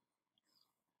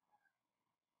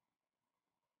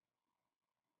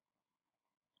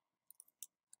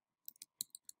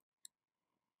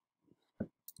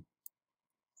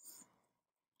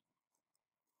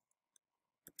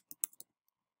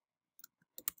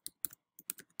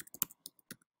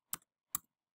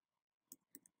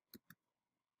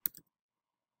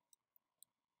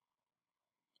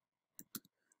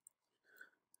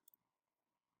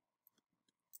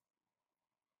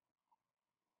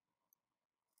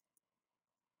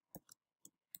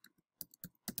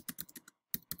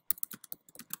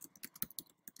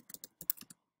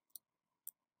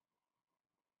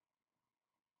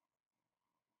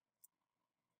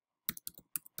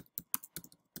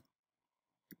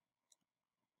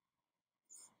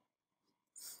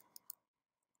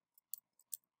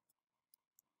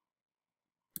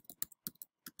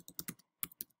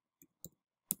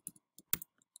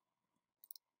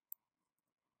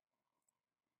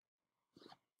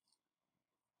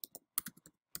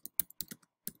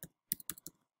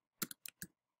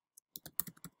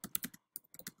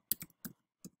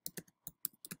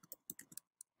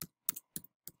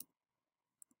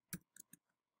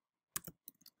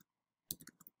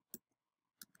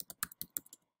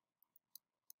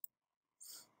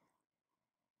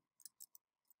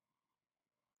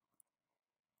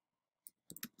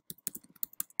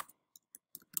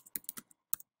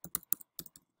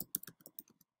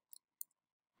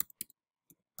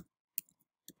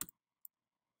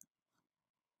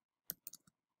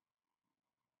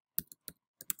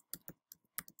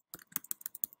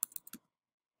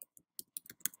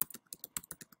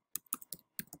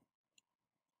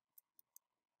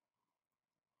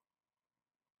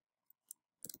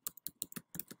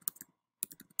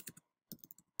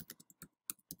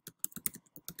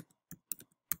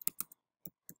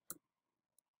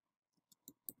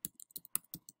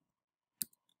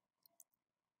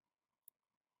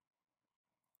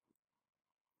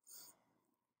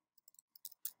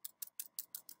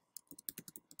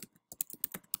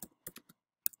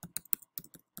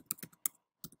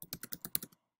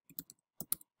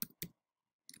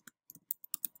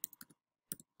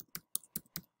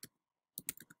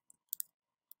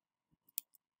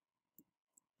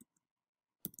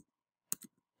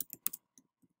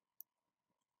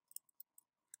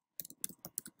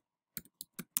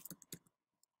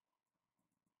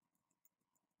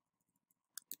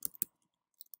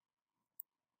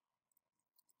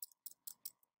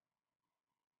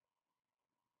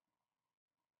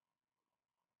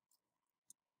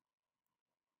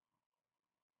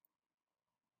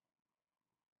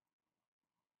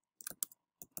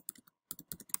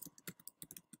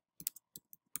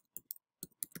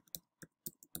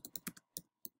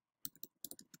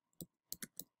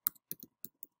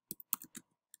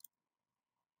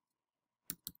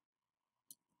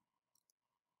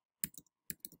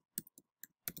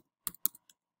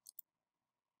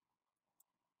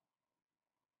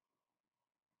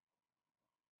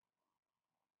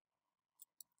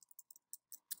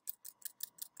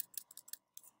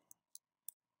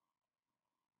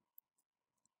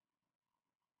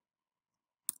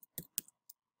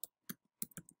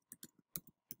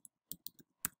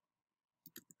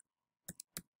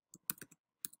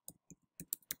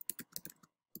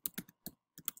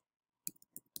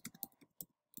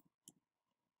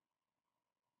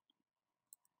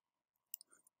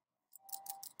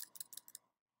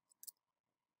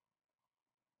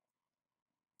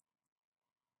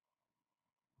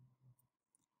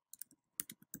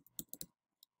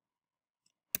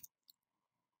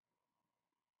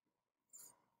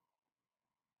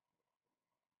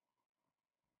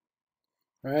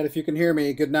 All right, if you can hear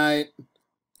me, good night.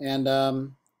 And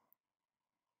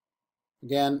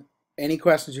again, any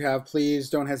questions you have, please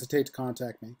don't hesitate to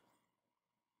contact me.